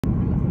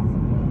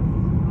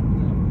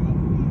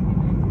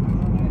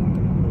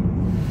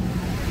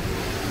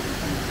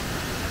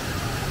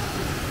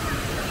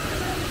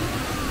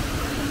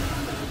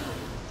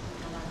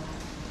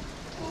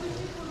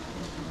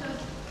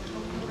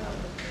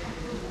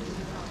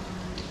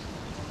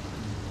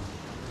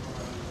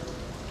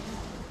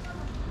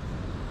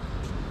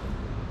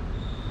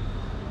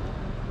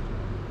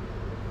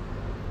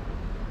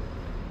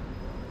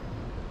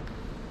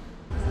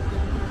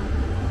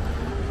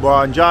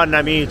Buongiorno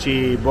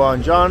amici,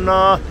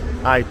 buongiorno.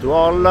 Hi to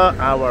all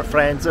our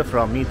friends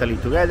from Italy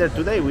together.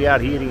 Today we are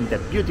here in the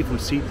beautiful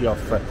city of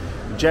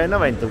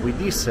Genova, and with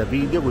this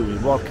video we will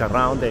walk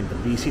around and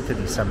visit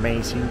this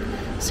amazing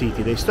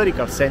city. The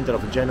historical center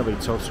of Genova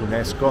is also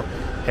UNESCO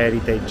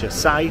heritage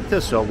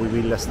site, so we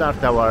will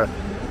start our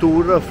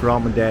tour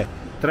from the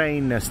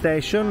train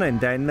station and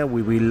then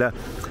we will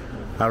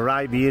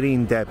arrive here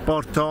in the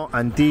Porto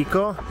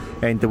Antico,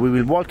 and we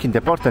will walk in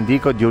the Porto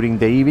Antico during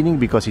the evening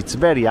because it's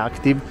very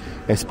active,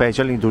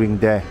 especially during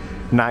the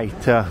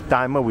night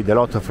time, with a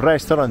lot of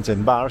restaurants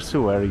and bars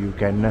where you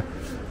can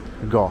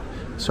go.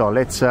 So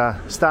let's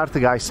start,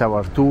 guys,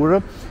 our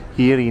tour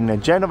here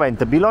in Genova,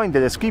 and below in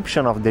the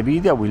description of the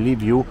video I will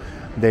leave you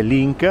the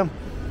link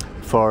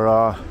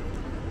for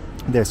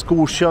the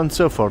excursions,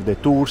 for the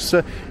tours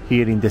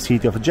here in the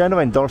city of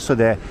Genova, and also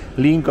the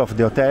link of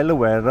the hotel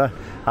where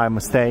I'm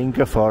staying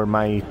for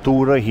my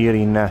tour here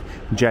in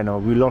Genova.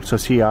 We'll also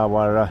see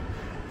our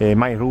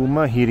my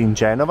room here in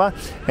Genova,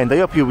 and I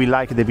hope you will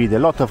like the video. A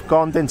lot of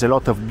contents, a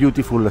lot of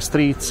beautiful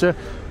streets,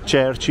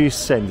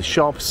 churches and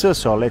shops.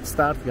 So let's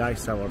start,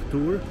 guys, our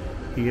tour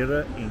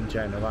here in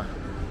Genova.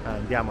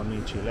 Andiamo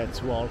amici,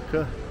 let's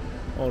walk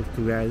all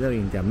together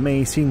in the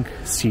amazing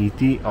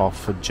city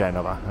of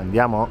Genova.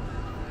 Andiamo.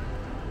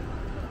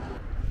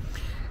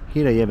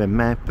 Here I have a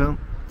map,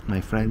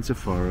 my friends,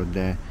 for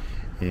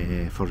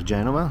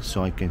Genova,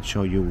 so I can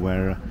show you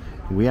where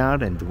we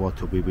are and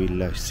what we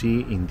will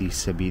see in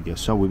this video.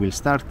 So we will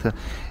start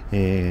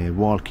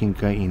walking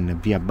in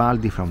Via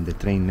Baldi from the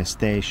train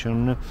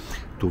station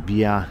to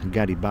Via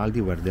Garibaldi,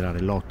 where there are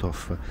a lot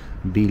of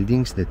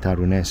buildings that are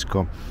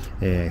UNESCO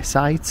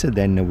sites.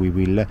 Then we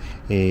will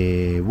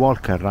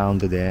walk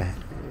around the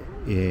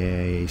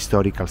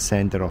historical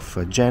center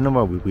of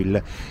Genova. We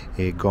will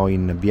go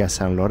in Via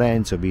San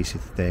Lorenzo,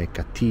 visit the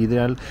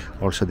cathedral,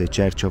 also the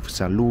church of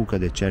San Luca,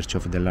 the church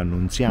of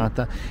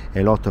dell'Annunziata,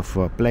 a lot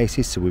of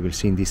places we will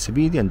see in this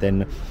video, and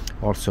then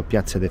also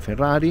Piazza de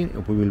Ferrari.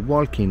 We will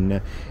walk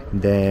in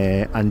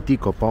the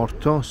Antico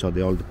Porto, so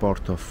the old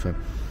port of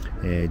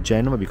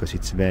Genova, because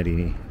it's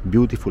very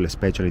beautiful,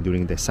 especially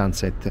during the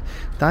sunset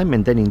time.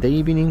 And then in the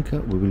evening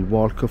we will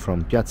walk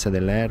from Piazza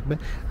delle Erbe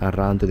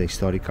around the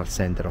historical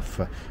center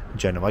of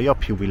Genova. I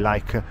hope you will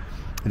like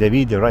the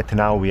video. Right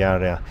now we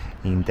are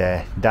in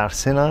the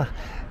D'Arsenal,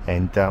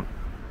 and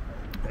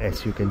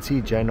as you can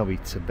see, Genova,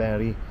 it's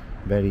very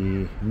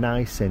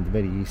nice and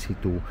very easy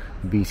to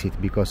visit,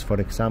 because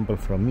for example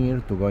from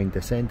here to go in the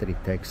center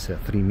it takes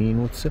 3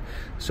 minutes,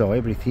 so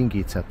everything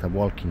is at a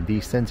walking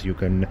distance. You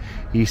can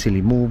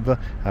easily move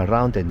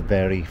around and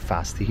very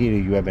fast. Here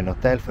you have an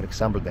hotel, for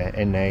example the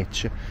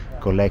NH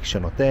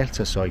collection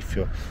hotels, so if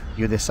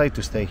you decide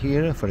to stay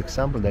here, for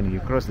example, then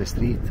you cross the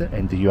street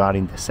and you are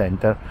in the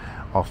center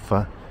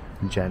of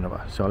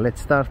Genova. So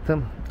let's start,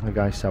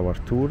 guys, our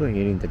tour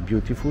here in the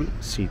beautiful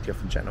city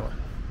of Genova.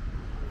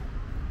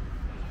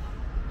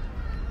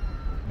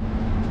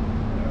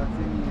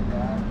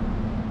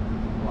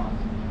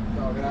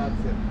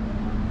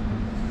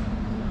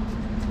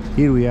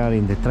 Here we are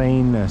in the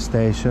train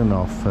station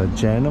of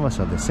Genova,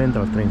 so the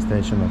central train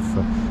station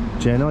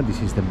of Genova.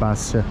 This is the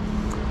bus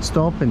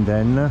stop, and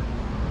then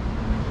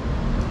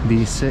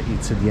this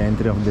it's the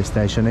entry of the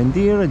station. And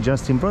here,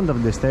 just in front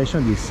of the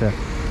station, this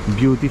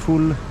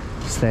beautiful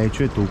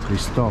statue to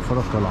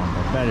Cristoforo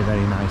Colombo,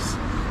 very nice.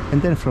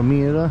 And then from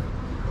here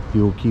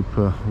you keep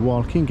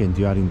walking and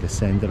you are in the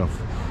center of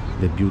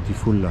the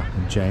beautiful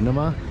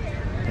Genova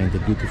and the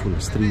beautiful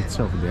streets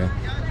of the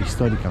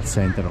historical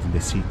center of the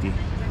city.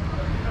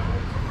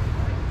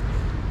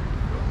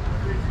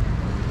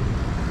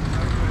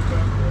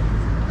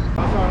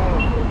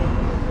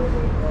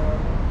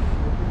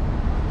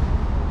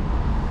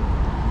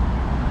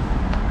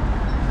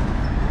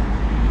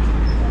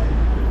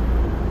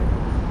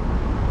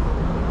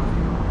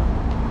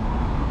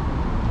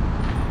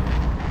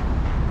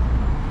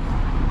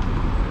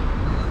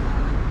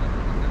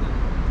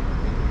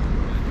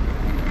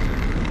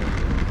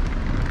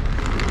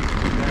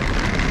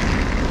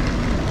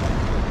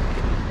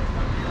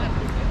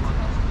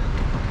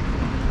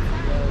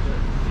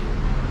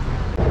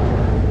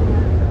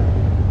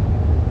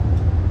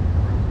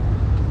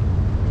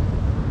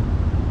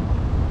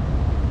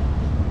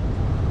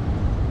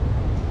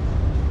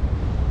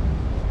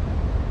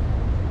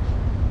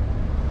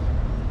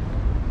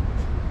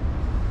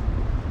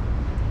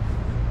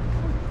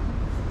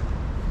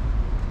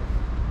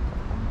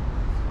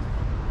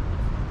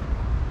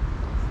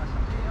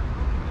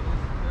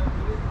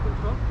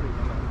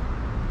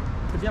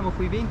 Abbiamo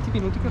quei 20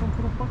 minuti che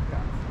rompono un po' il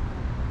cazzo.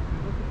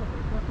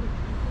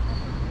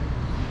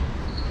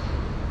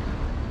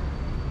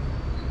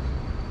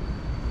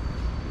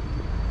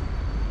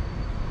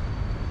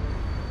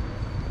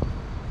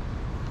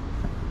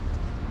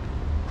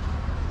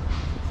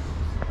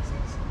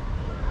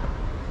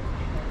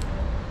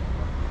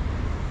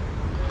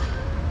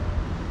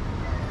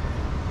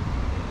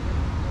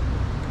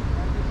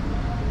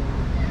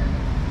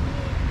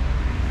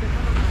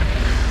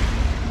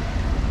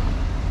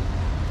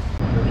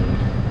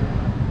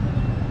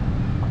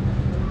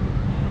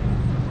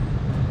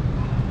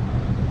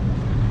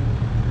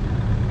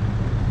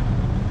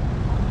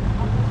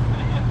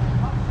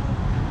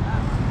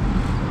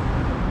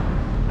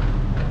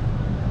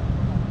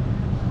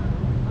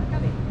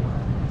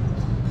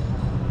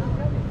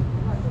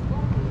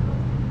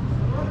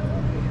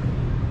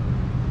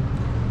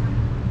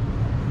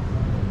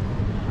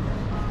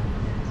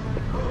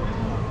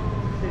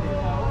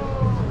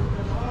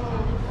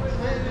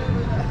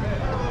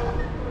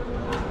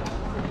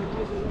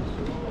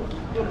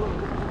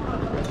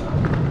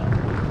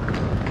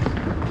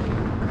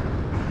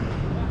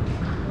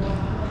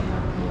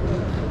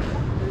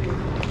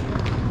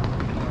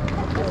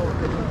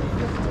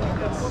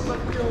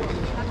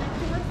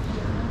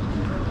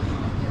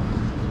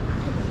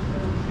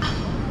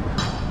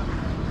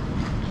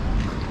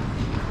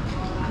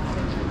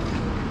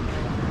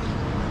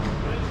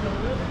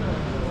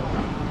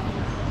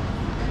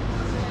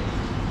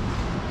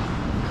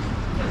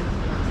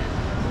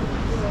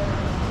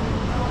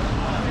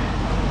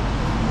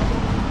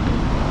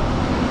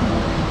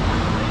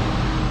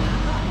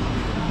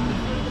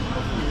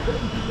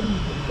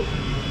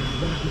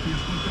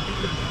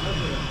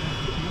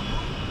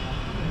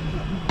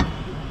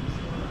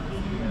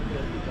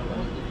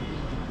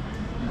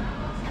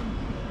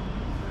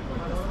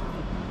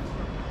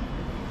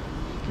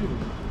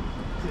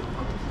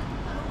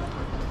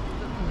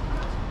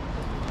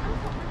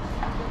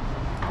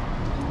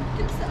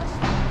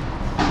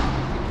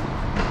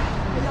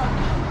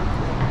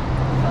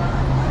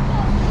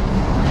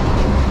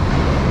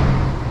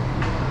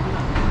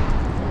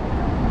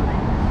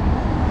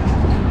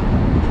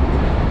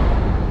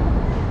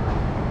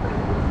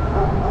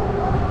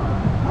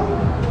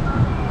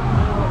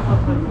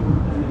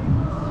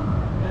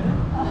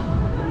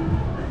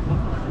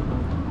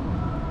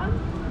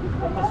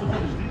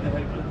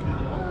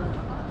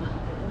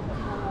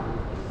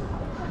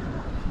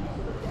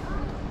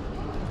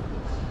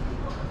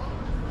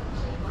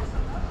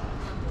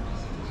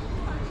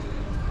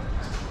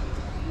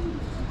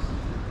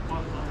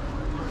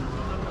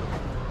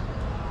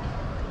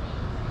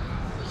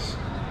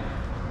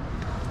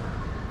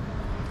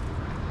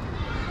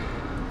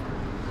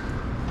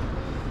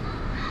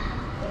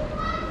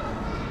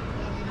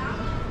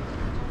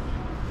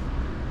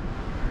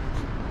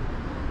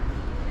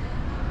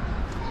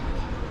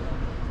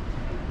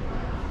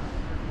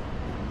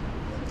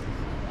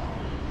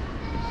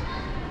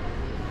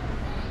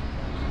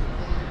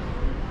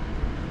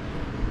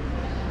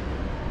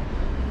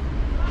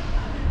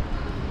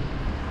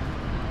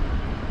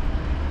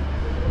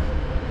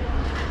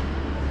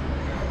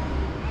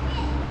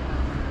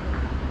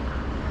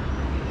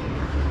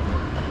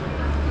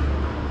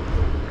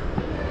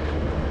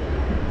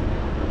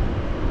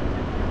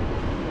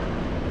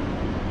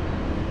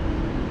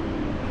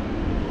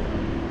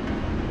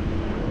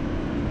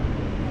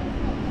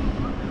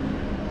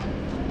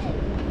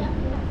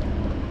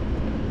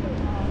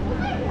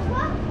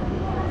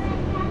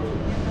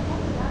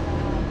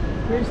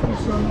 Questi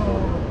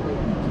sono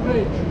i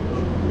pregi,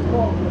 il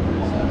popolo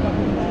che è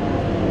stata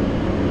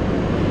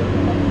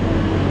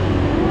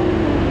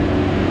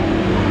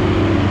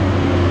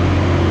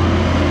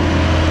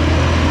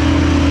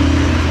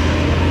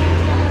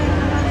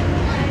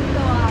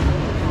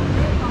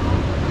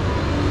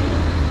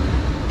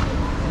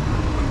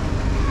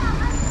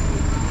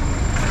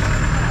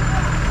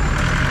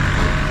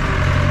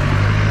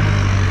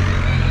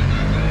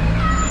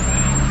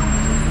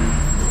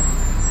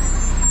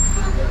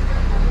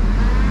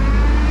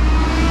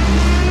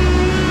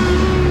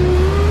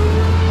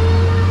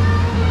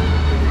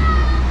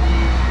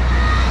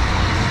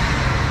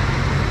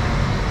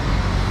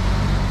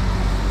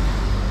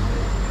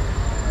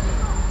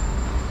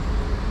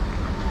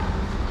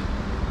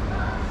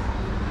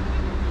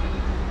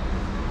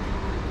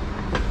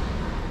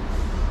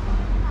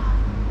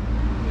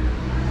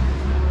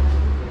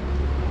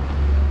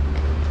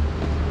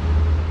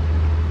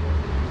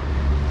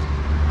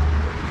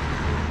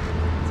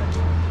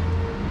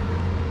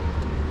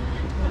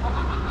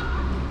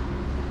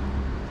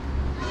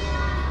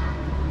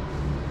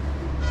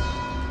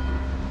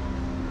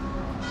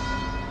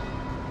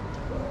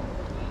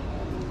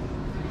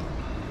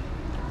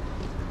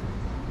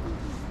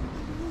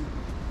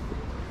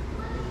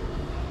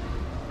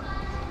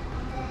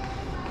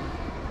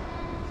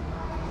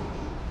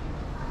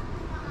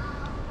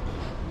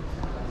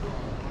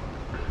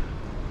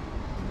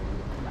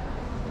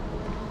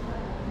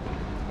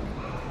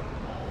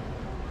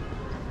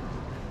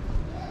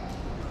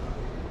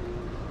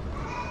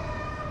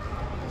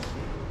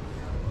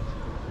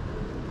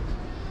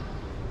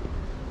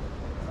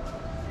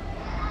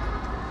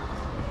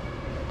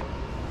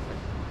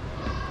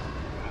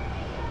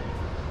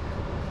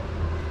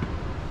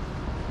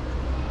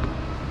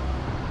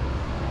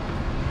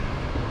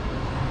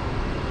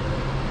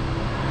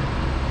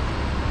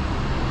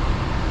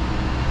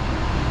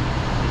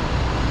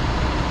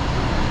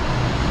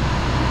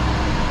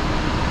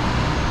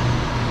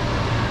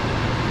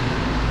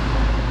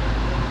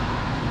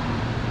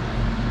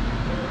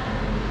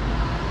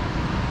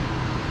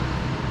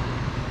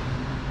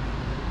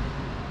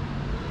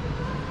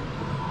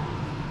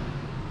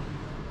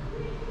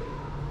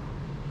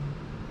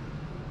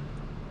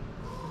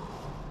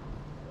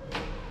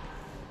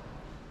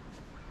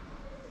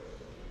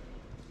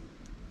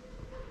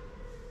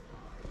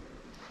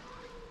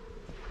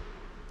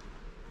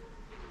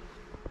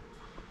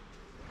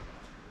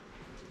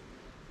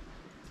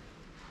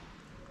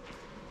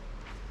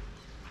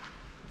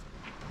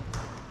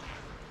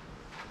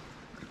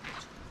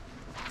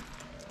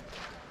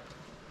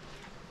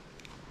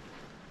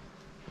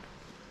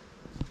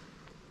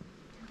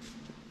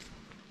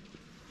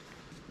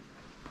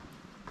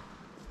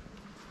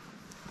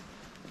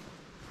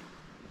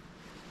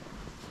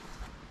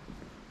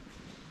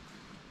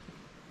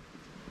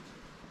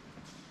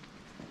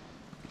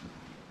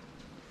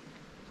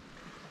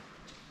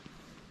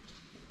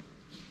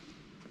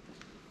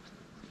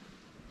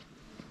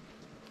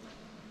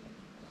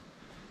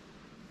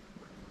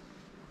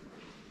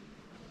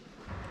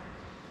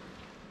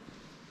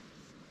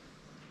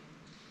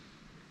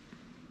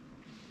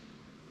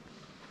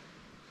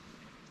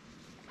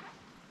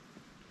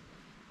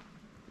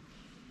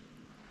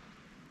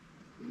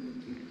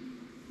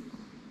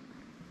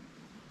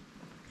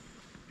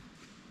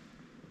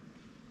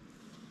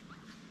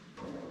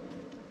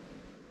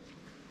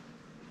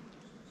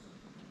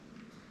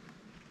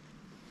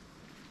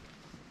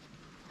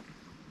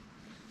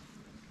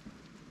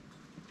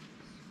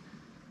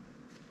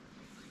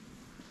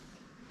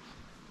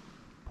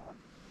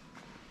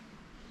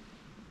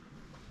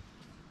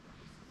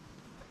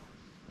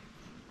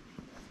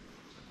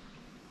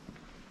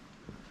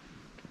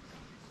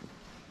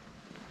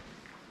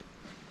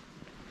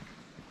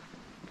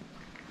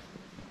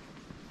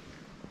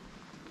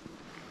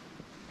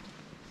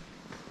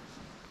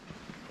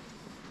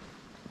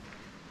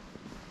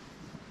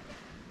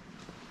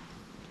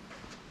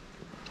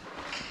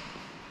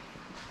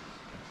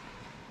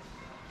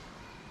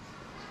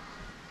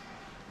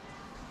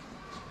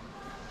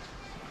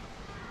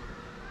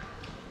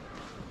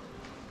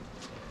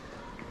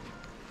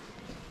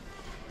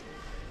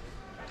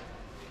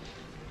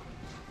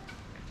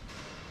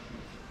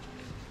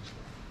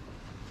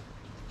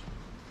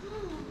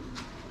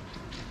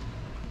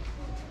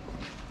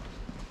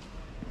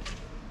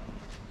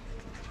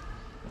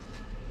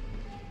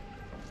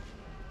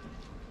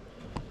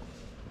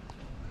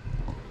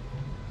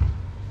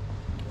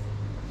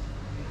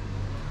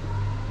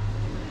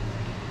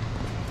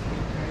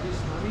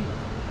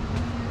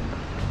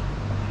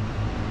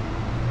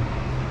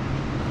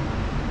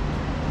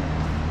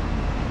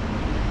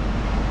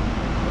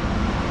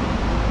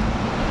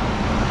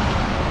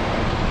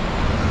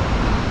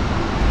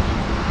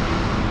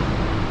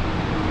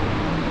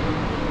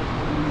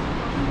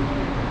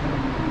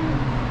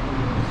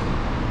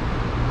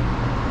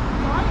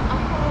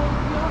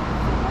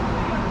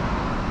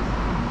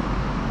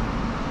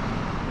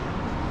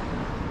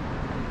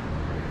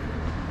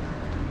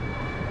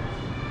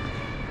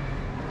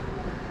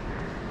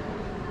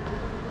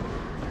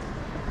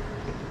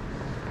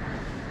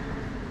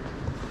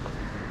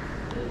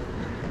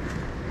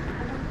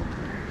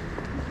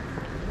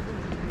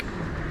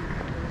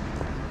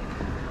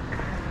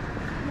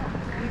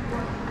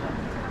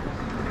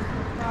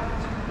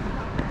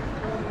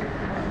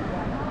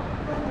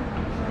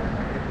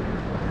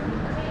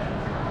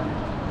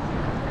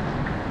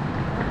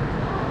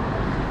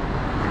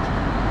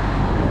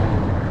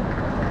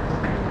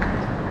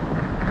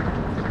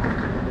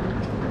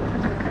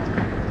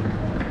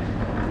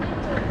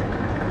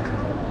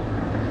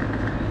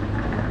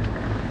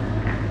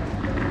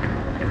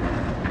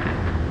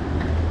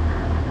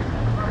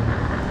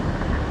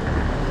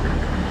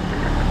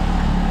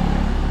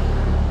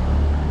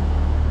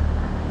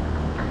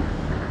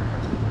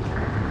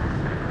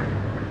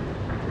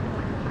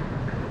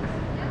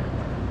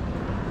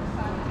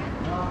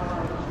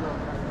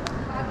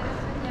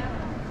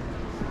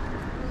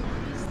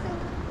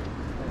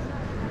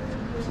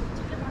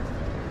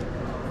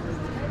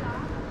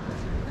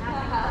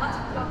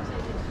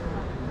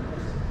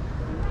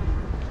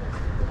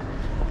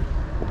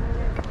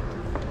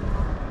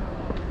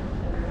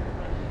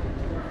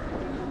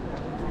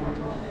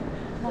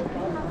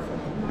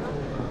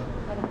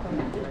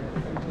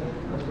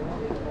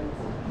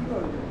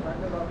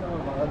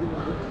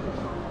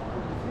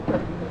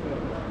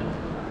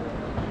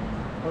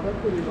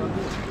आम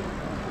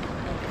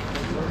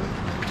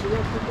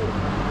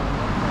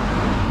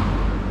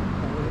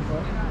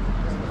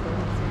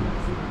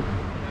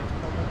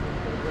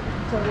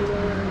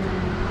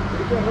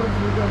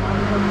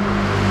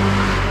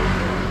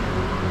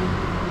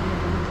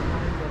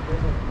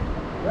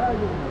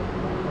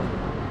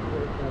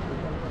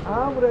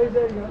रह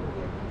जाएगा।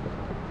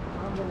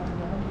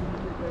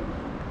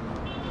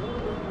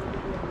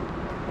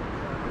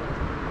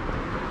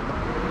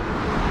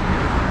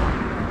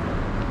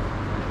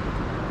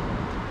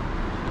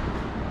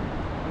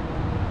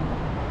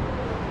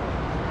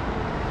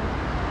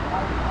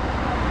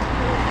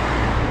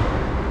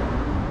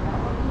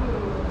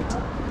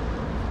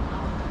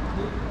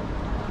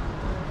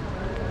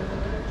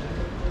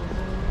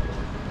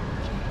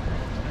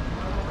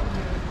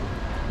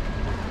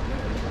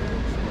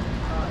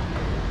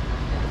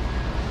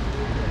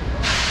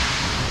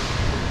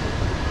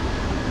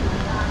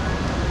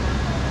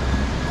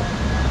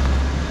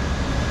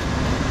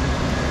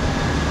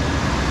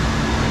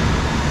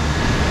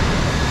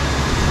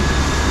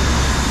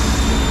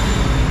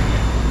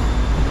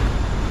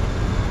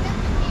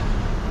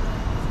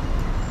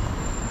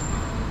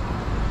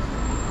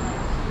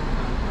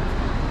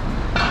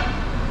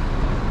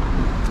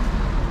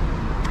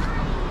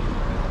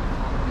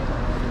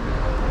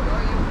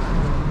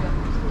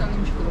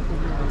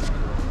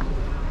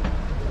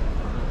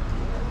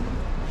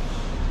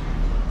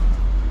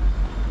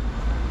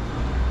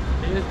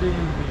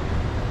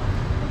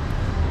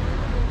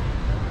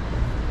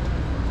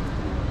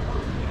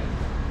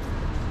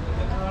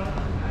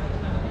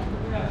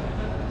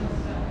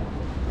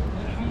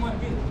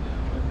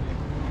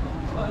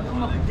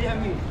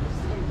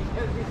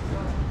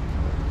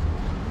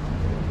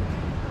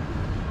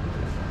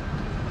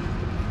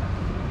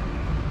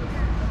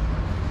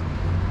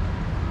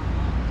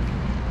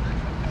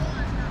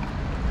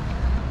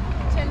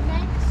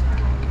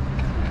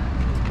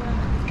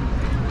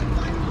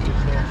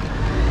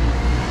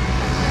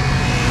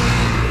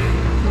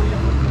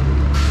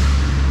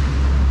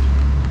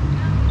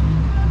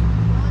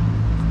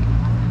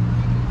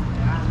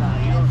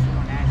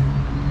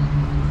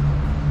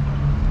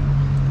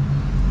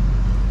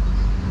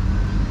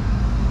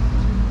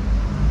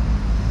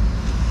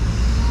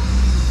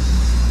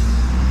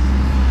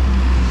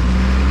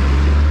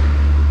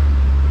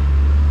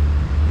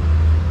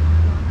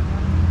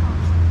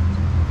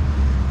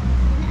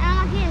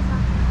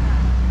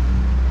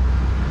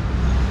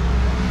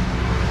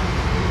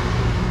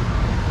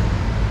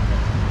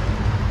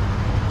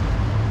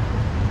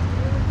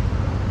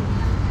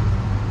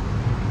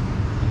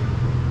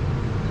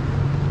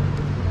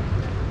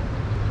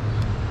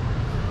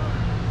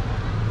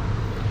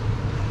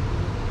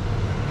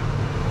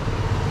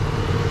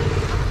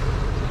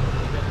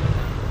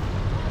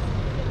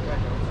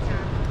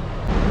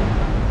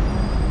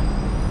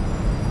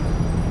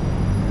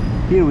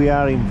 Here we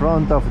are in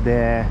front of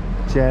the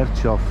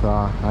church of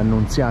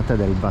Annunziata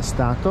del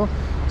Bastato.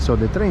 So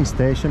the train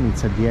station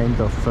is at the end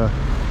of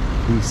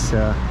this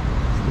street.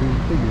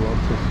 You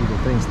also see the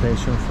train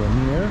station from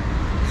here.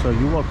 So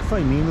you walk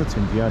 5 minutes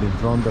and you are in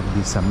front of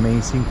this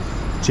amazing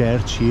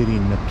church here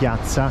in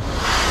Piazza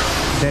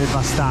del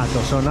Bastato.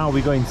 So now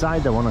we go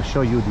inside. I want to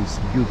show you this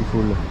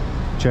beautiful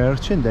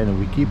church, and then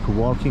we keep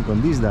walking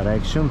on this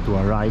direction to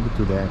arrive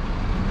to the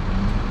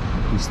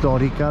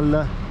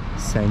historical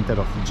center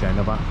of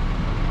Genova.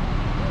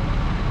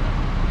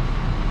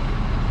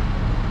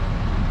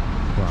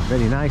 Wow,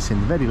 very nice and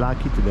very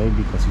lucky today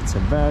because it's a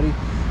very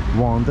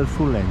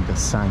wonderful and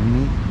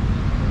sunny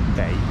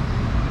day.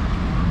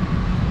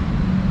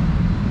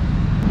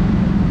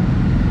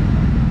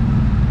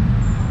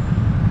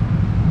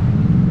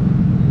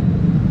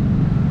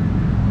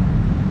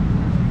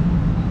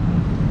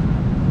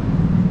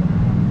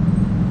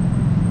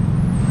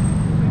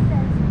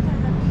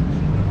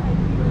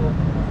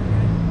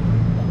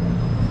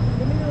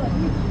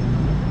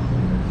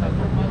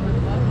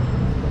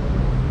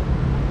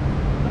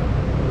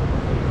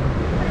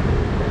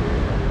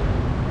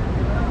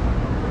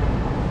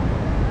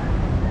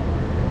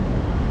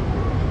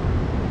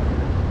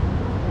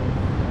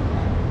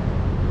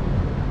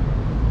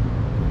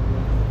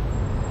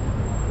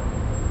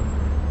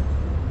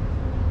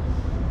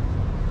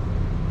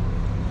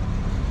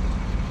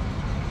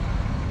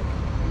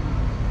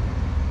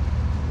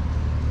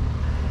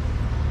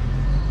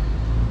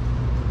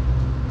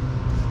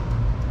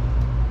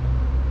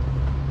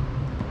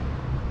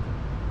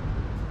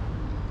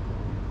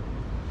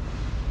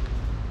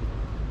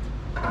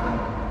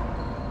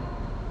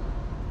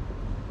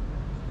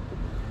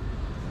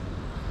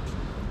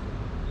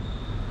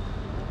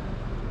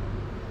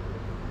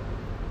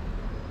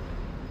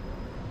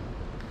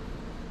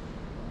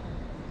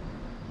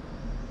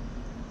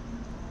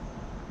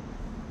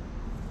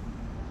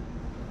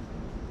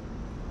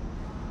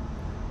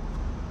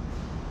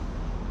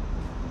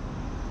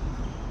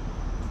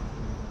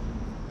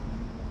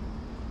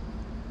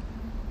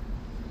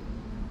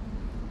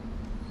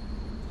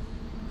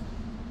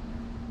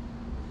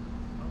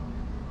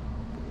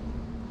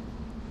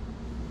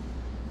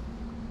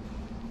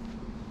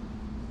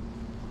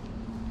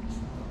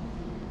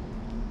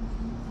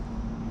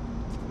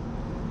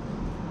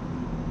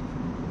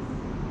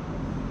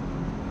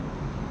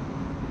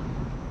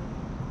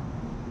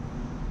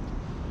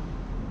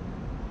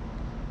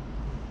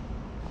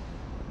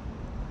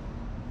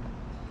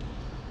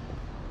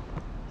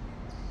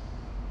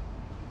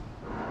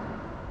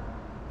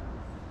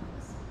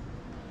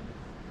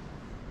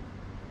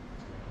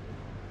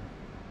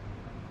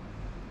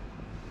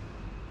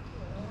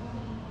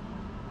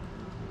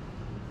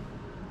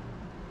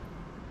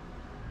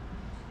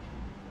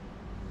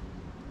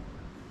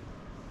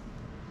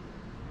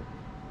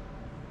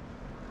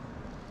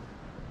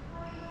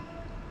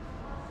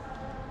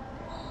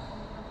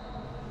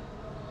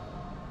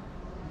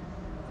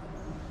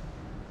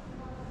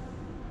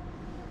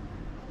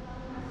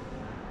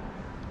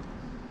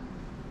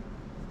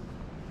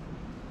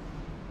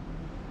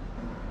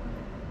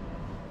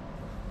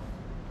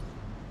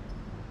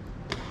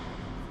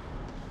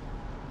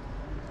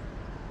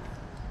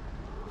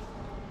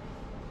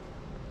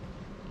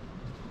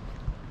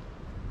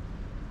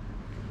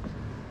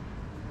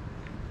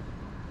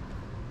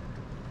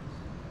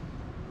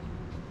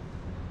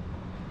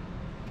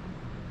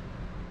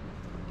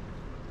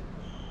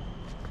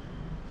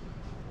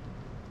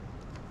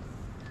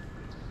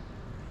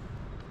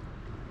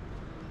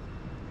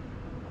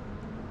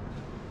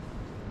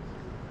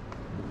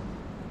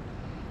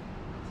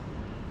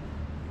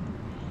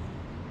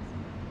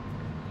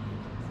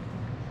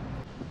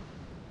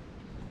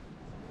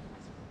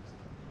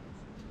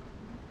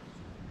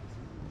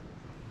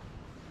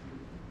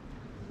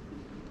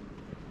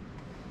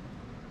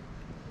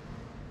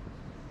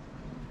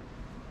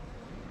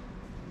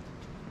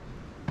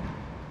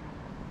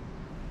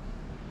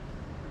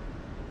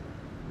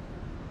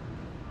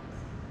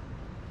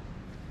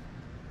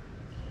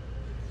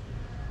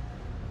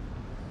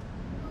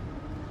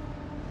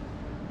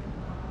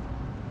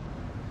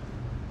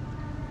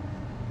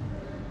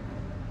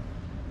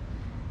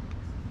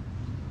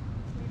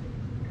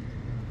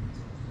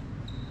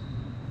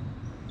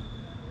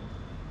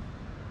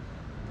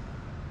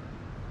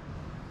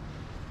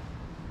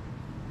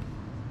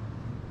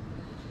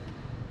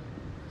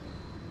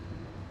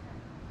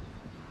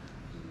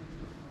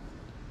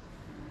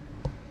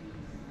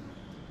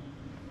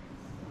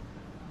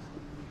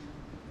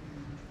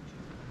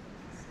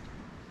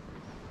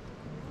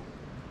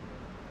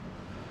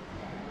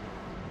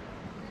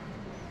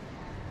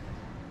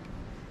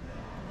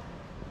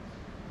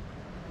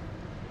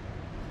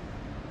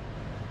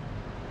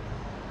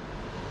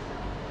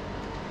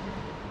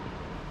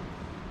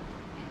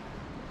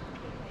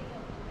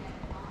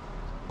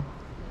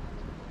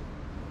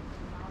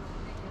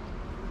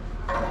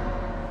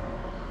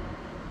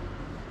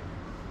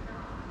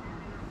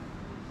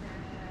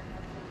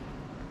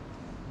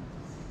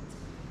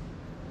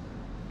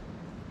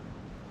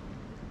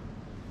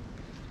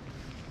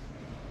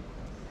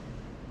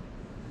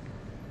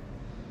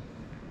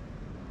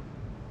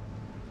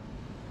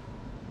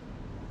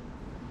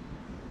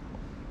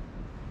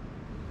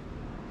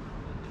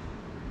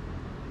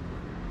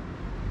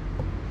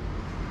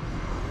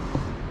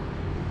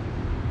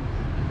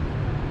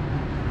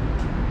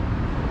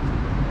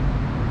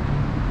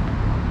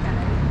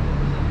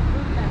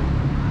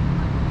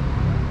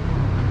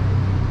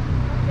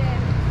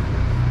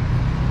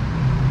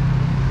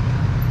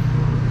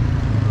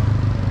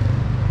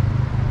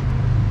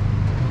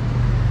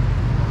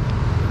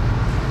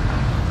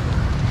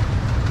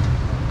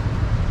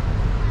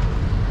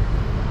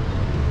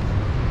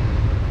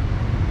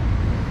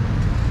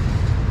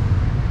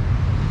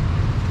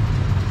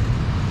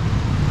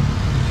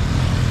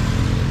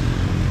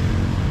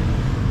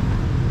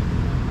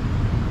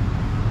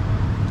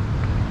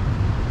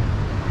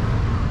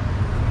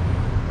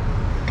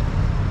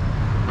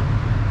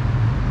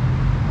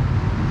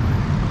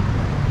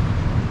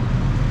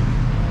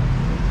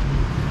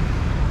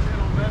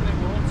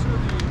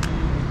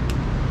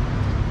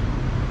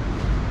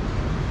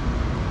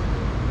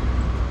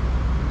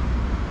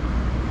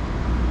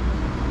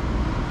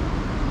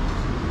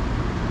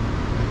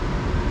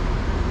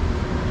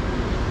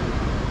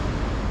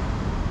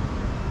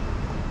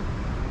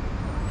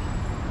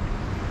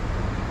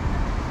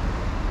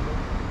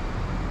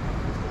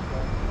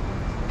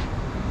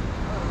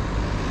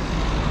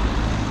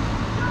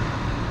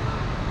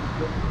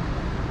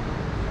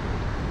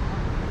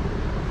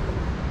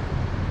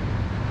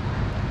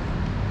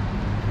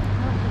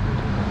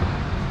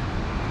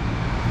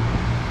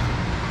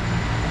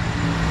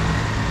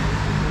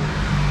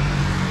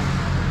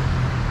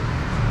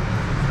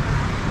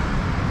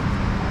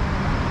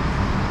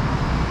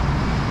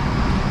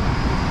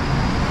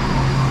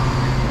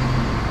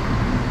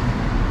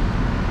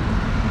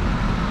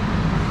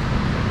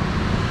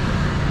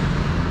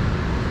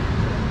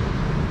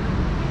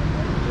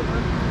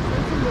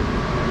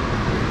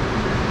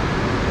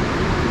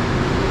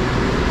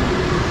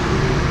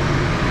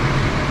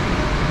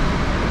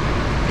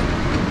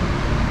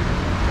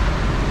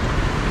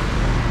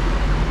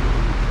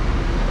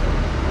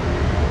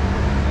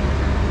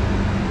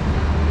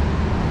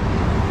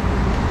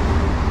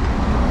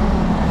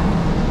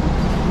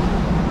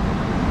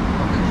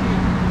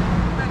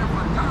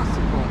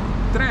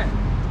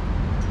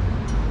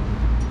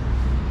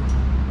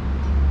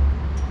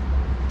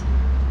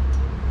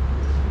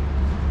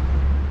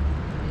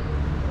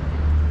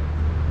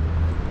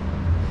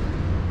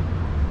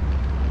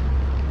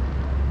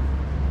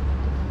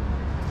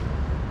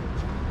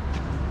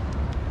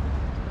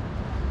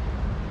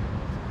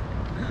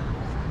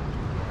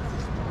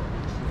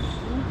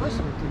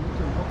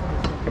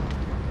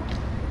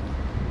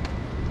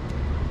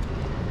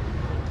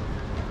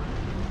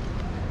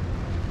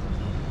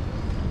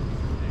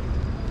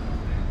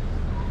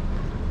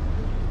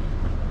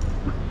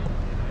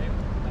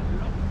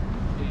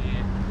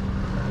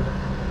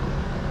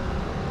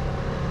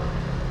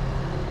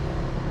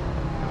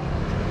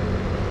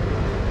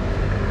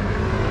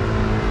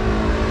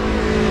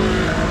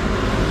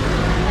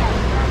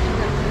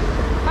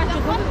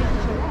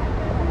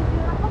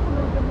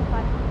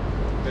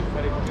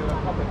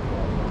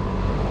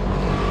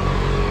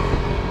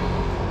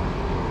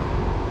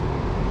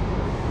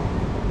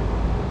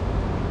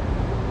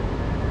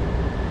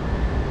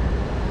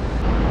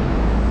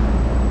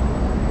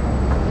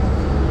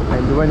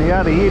 when you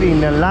are here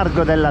in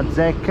Largo della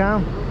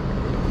Zecca,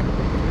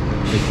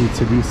 it's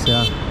this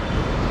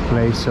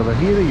place over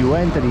here, you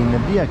enter in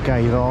Via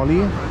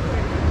Cairoli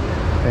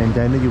and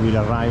then you will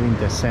arrive in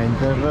the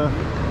center,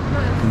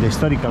 in the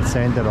historical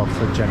center of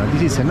Genoa.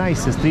 This is a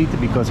nice street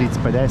because it's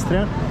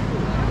pedestrian,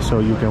 so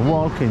you can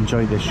walk,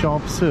 enjoy the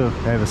shops,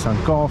 have some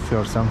coffee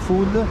or some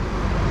food,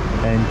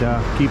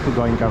 and keep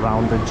going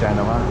around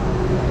Genova.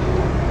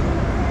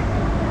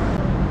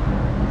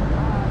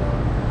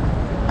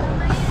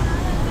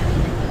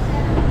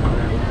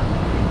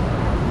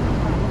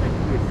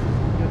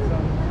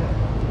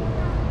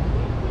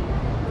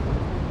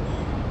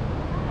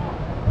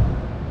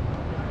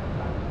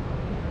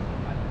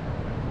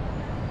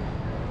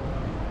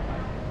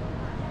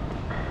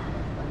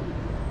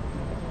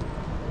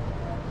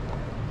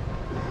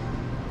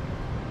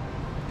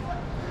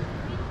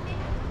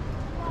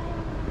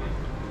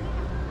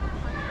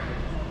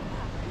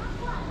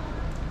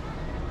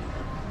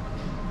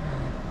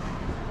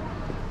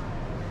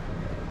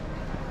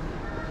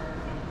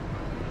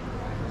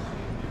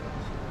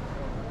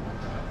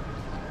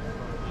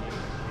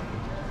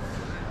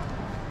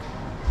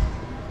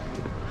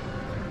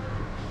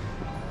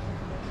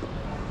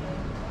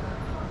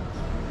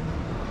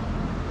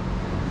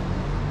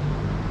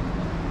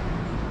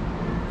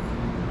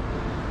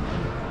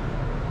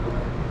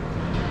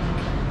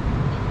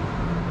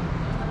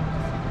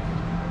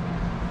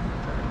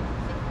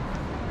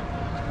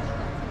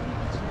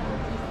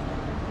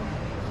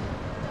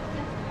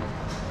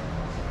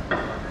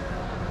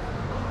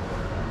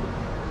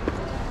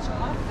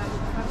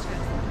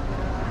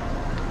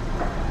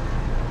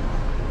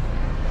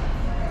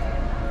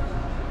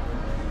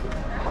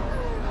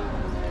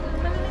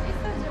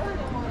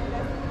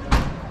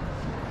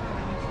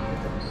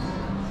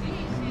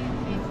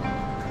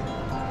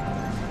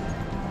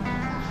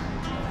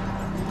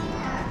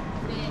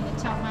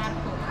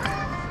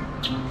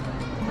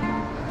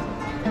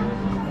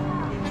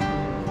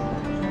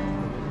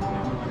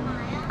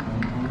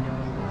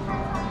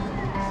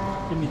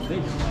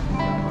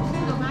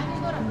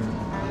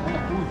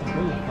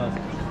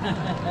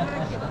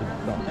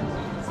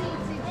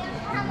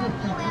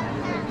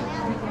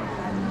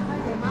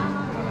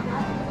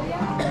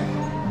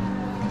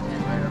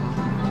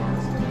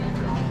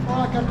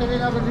 La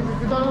cartellina così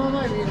più non l'ho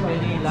mai vista.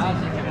 Vieni là,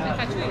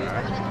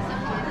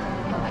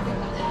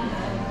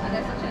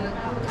 Adesso c'è la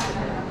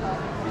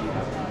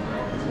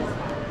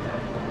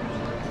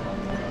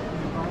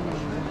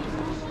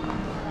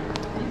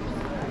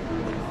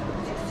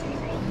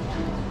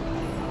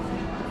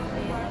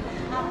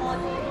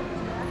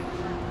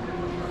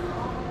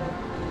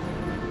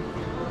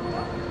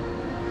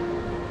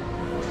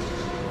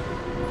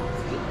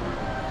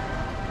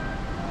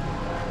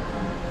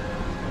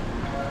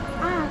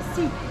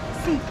Sì,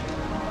 sì.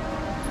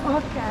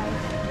 Ok.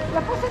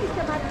 La posso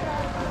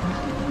richiamare?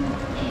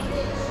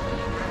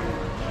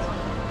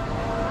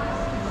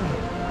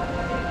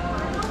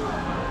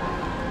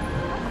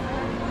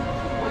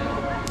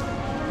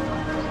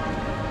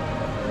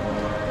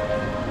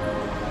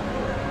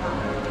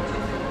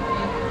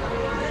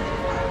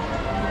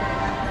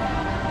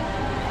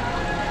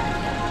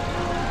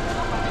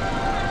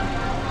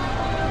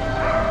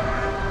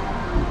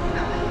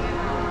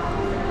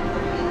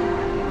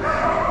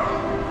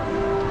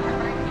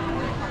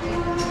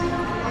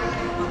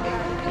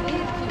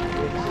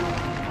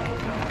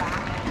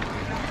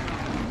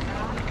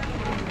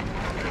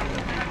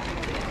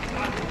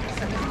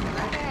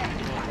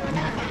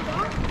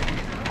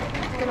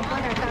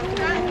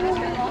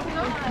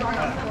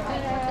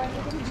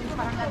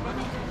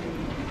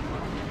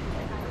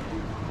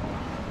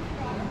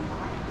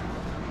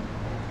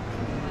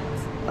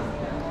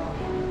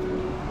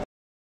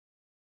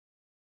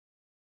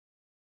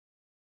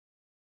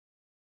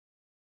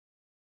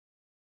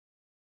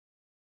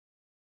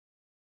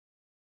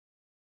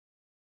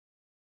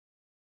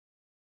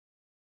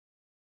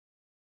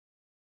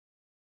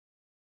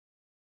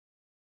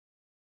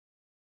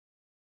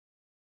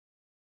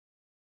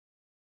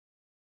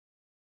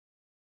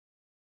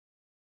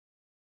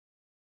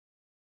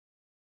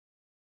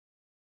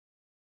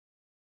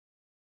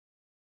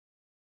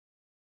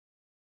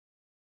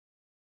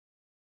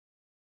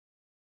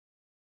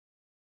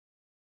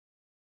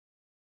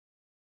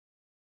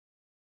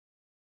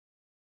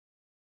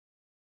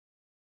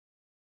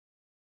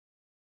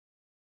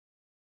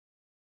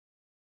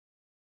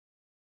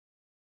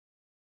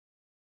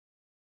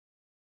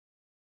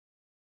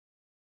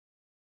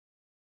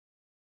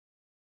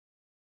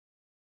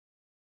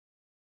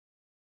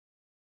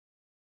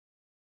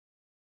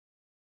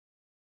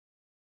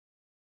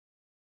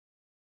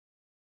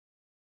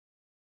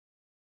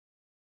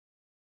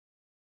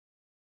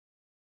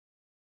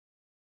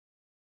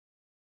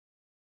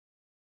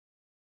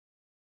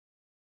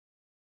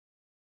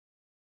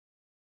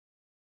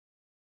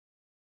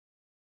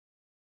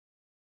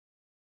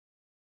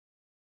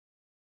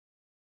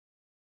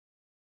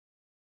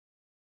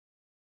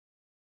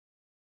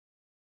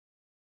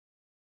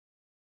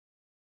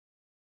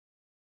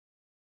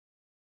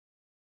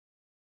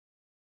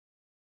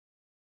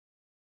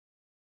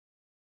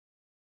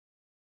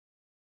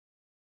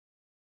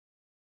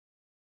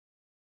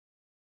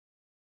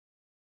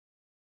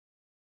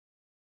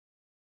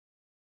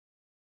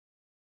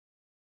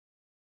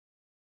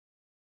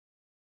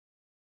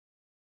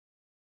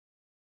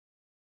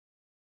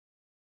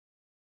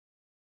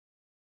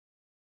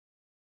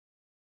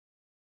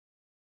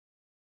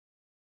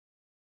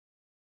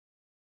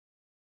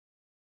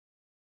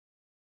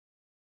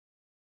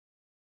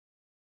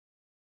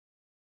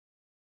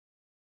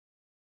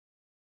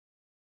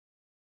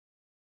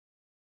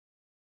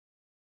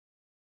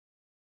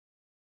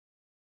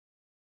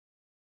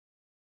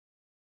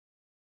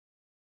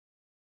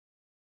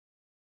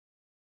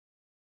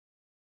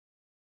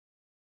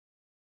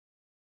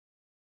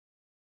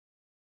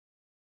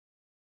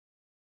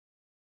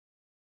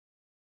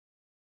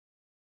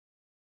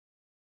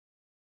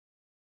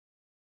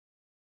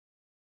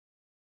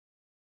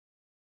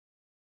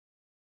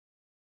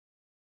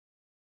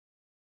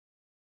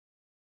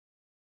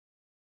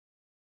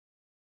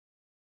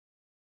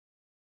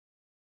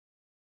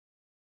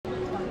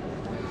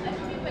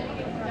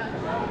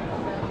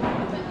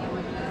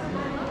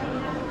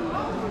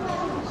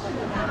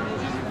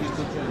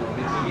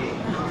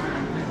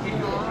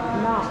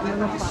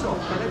 l'hanno fatto.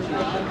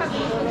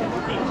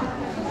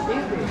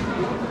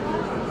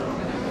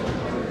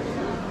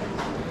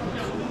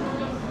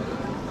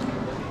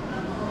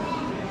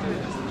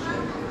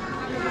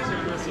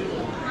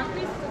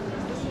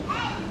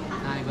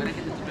 Dai, guarda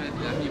che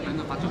mi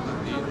prendo faccio per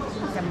dire.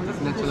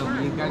 Non ce l'ho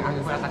mica,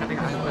 anche quella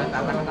attaccata.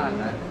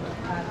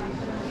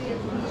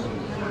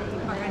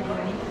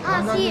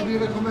 Andate a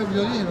dire com'è il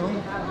violino?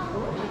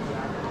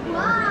 Wow!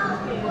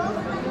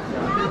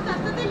 Aspetta,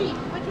 state lì,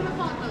 faccio una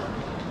foto.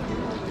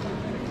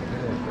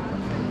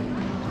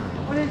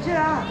 Vuole il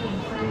gelato?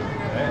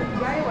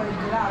 Gai vuole il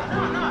gelato?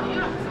 No, io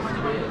non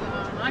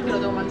è che lo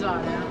devo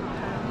mangiare.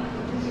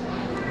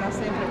 Da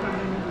sempre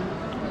problemi.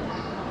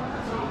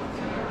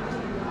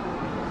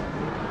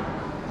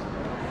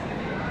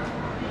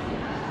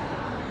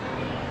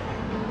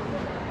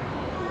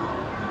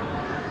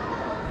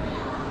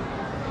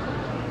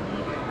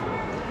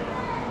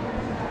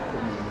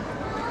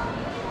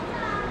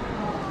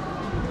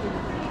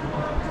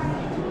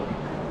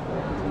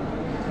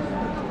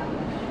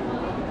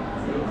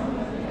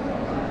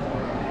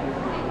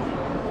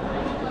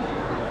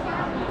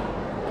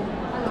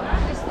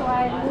 Questo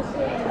è il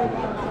museo.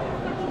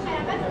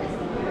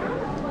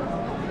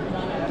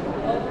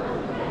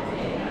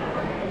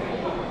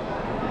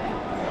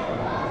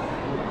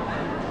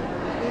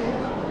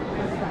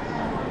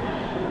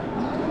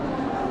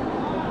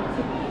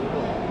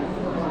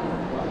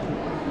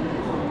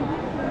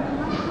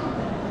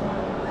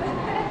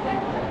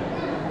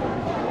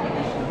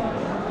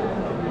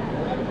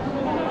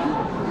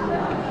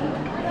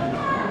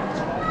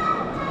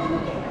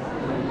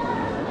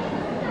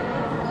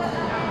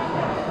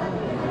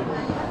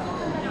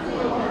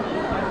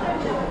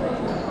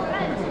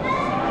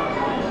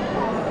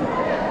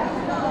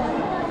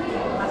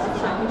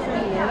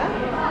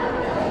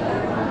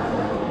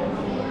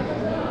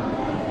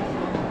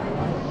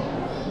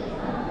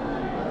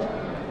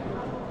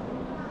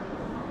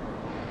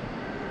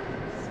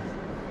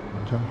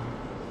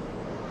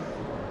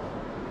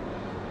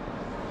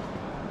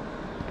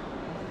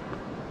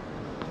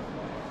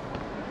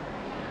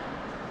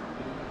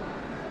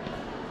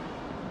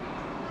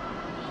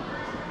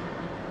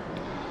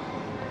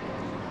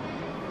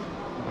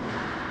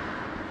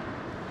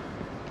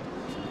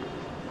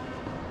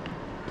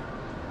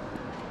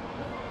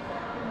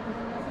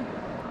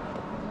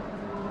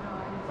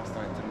 Basta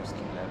mettere uno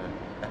skin level.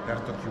 È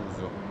aperto o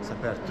chiuso. Se è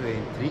aperto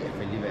entri e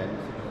fai il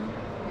livello.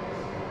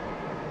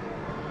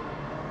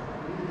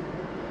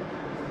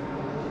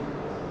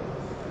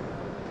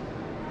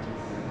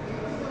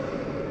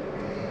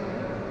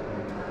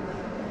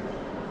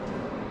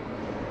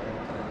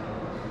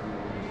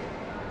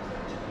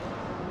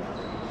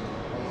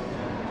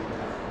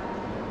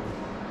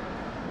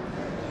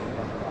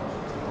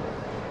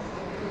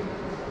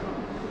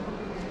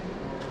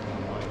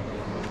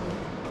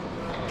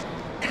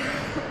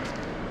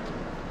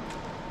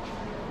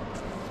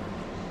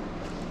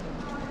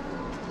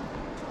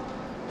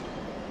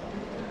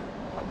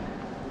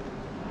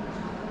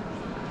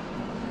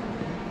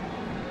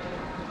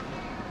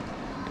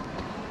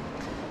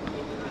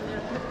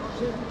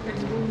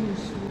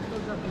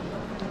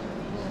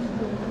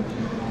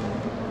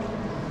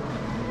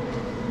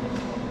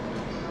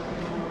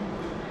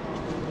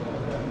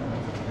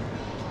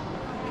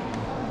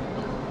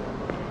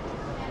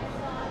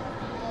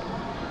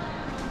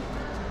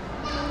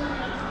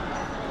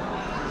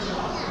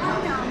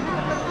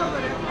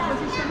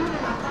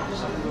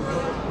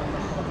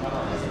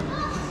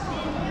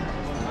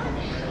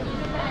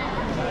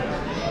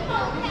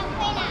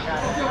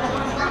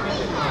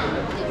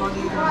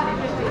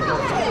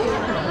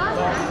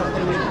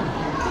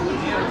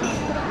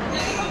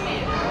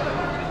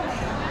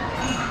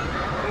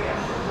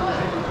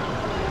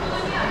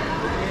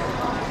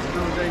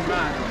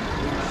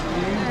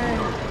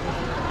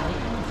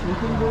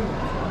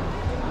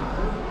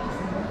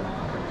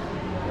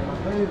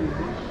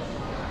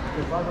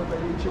 Che vanno per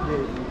gli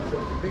incidenti,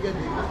 perché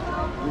dico,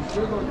 il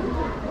suo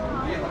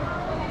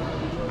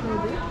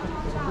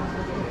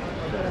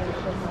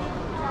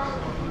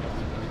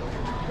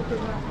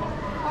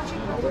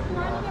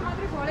Mia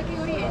madre vuole che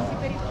io rientri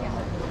per il piano.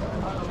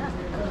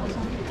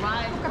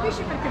 Tu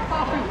capisci perché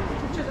poi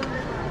succedono le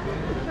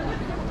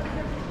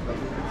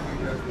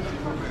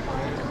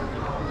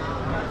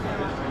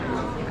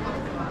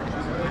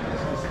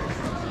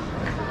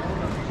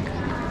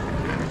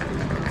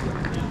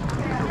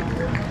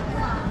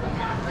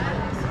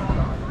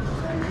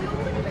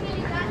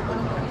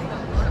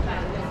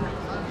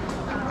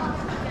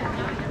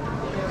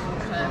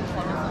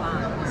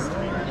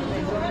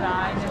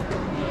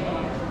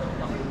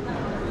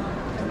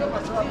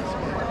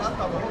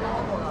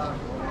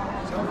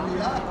siamo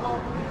ubriaco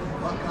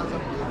o a casa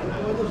piena?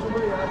 Quando sono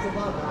ubriaco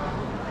vado,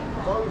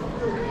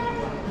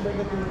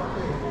 vengo più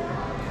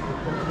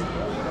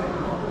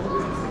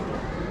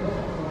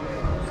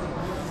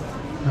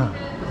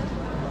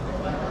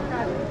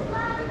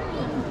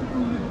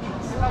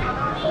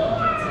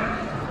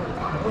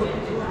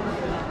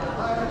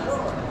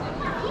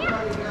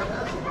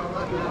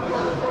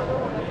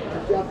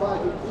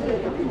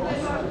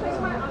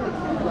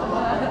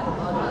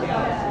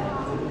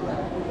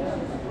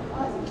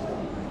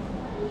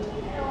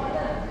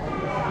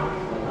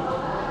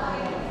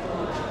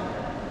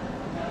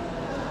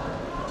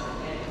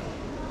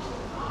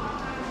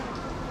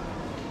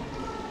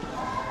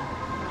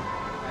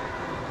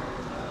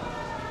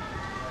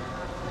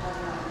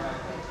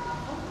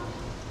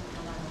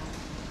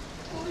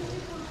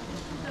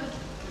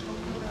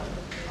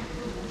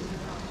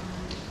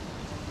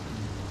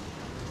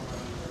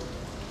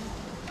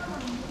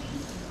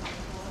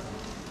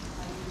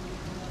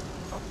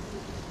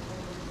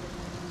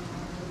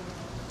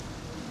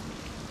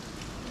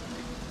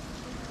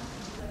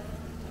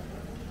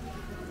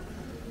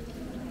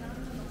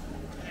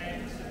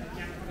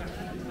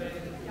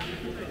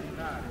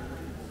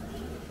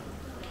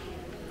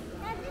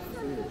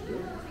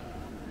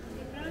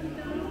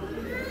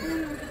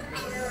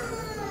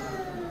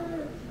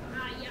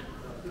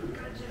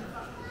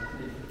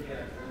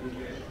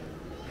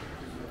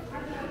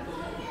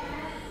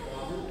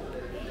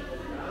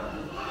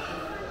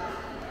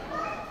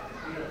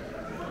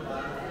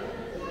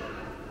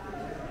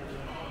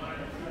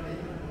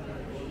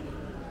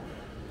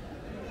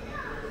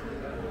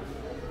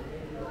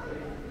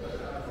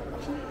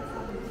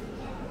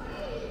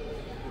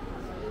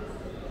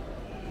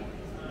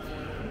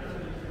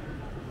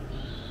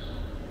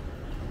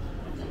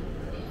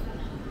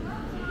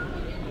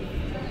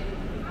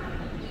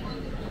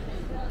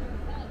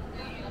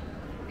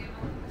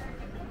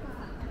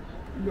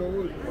No,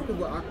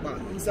 Allahu Akbar.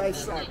 Inside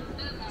side.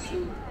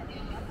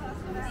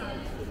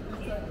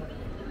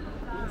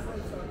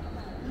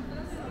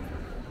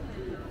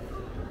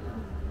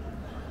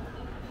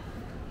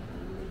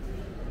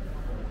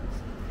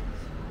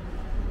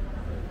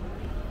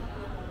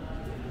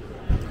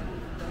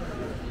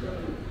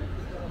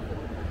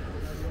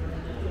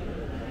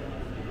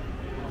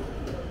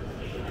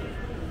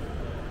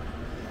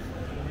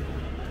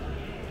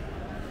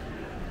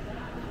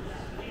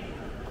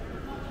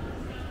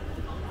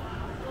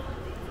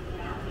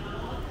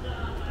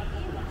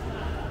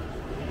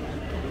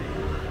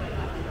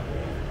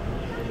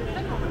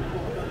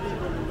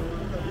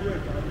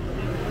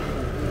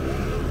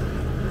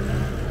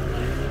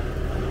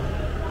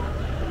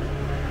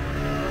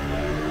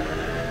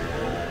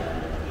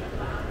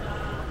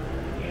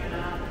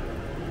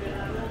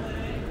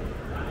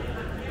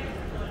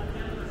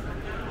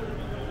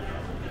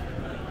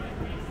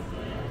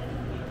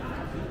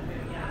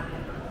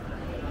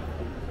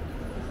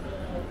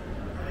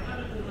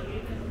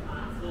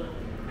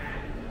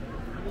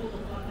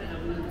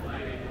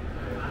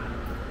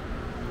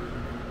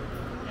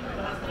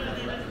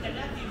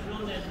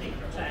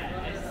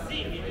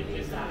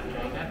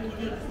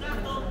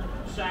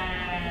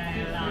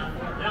 C'è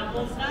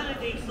l'ammontare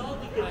dei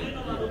soldi che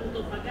Genova ha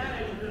dovuto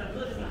pagare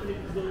all'imperatore di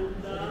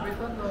Clevisonda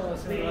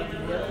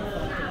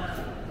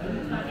per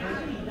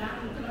pagare i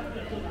danni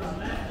proprio a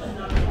sottomerso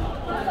da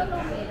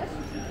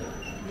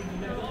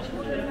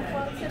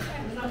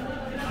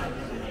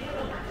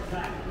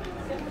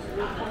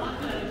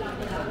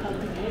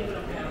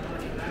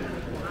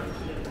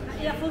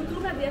la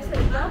fortuna di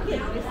essere pochi è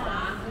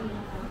questa.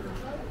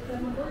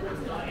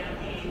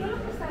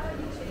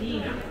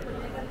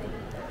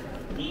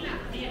 Nina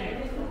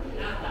viene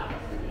nata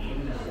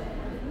in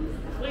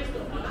questo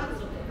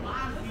palazzo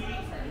quasi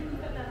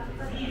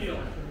esilio,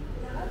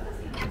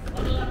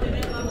 quando la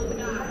teneva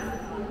lontana.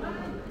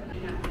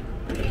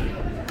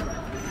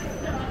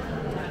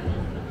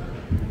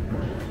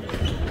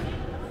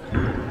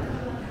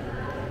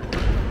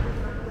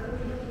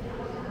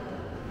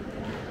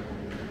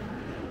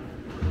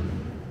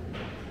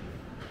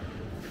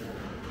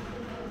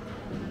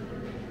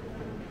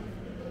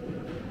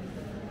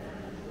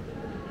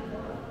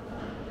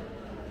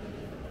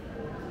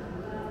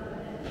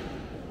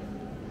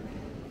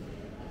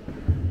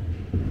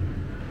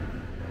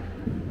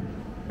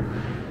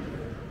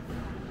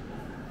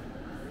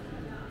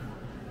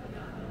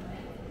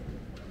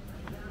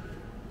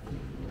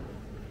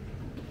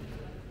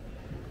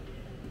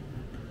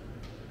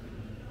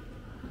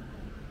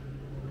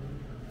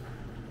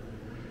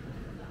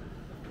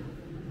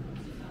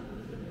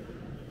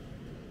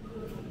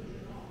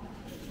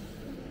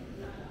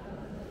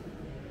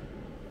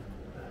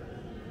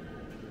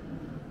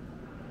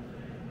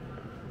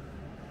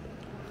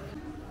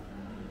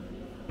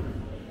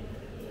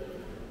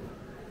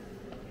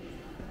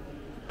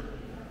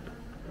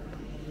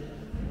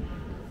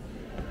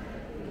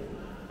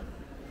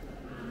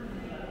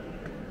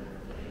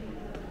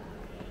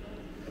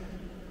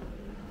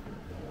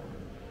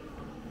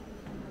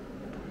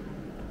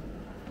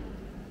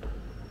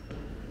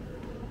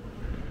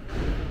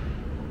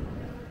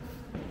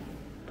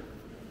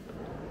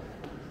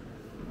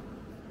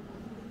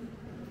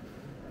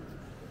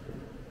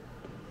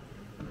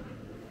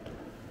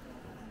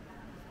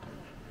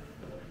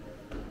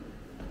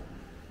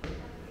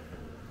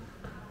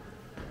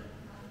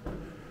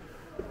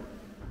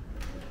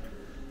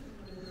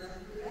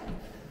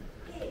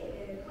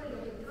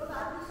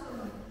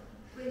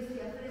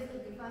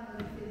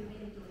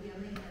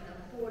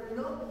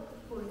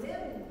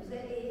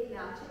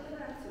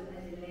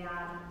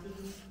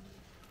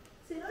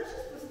 Se noi ci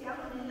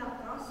spostiamo nella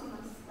prossima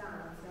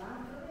stanza,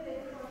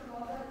 troverete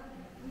qualcosa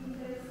di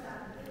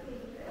interessante, che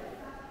in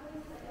realtà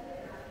questa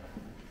era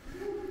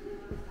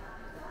l'ultima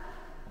stanza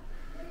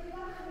del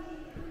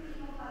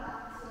primo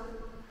palazzo.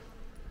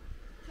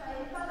 Cioè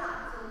il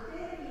palazzo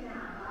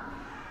terminava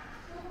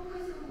con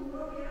questo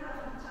muro che era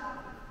la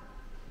facciata,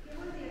 che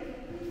vuol dire che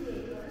qui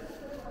dietro,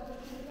 adesso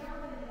quando ci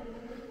vediamo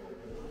nelle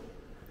foto,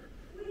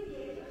 qui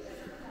dietro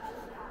c'è stata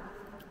la casa.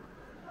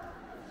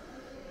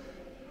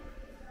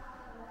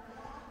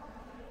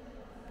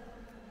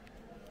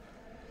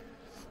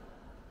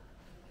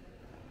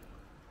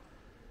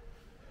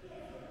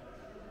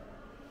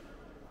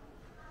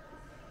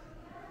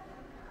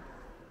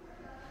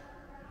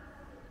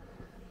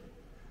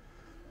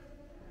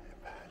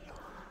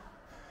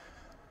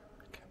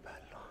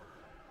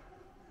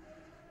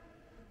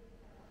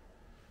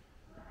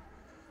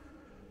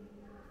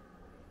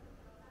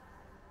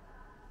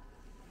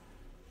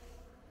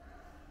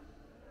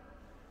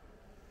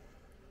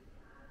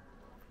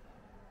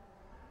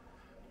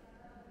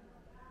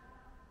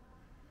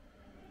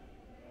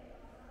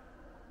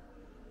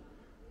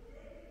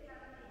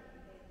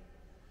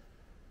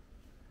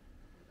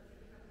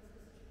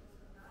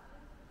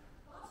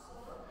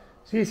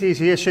 Sì, sì,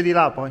 si esce di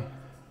là poi.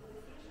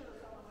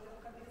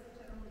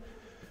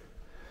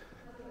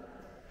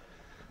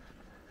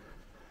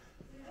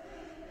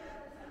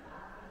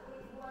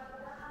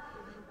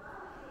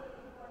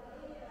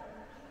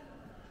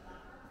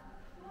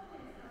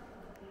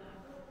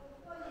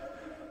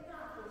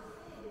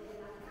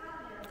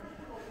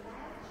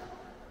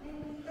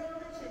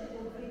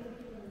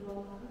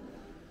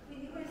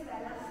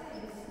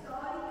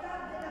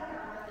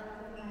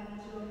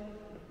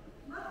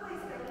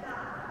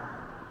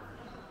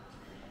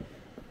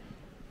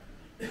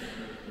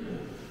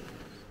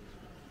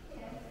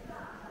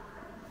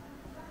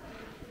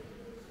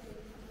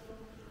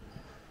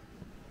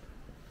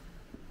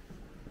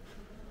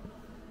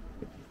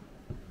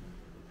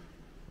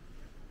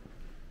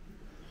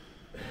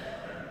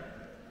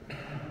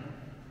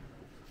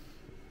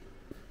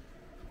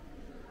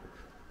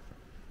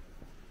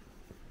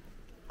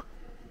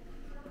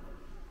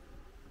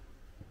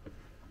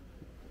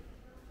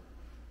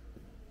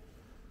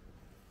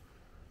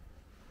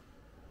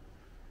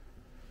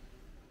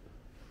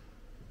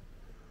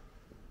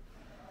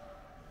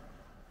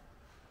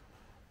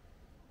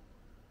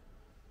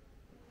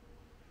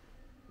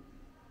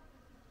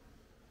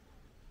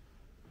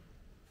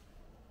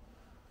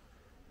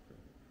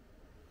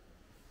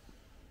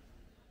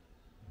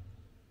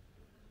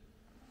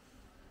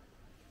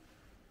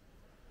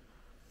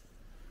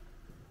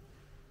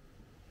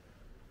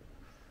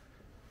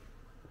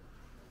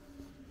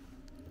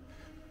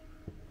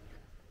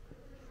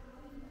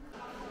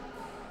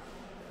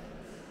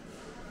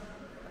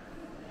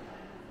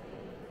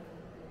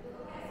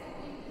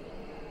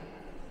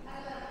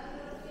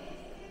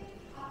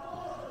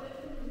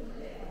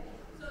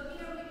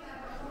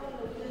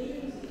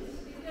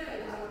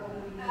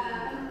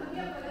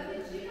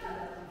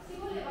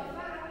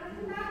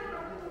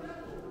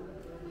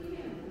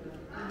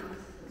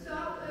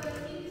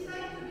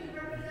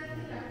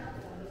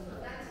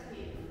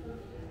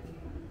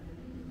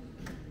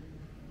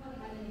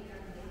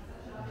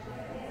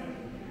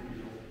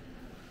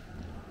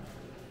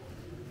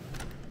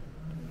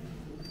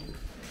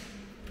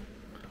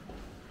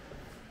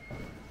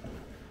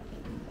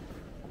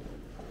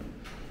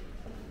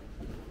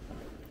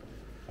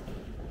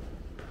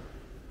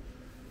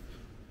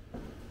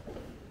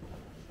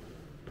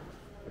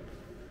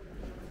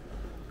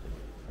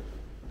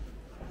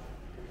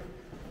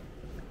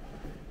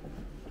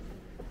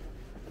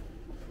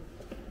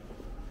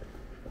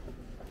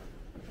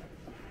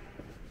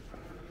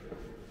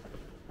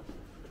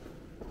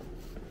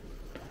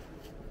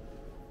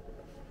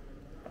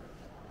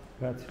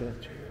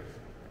 Grazie.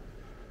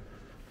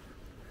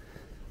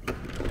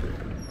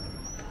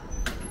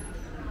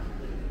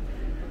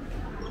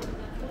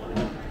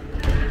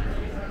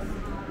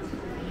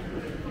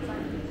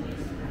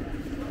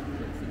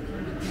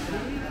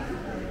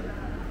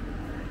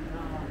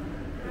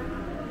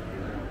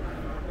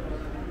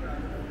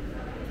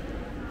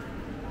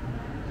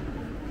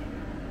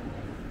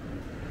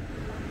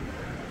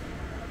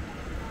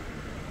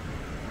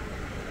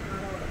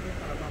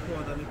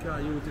 Mica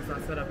aiuti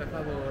stasera per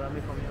favore,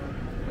 amico mio.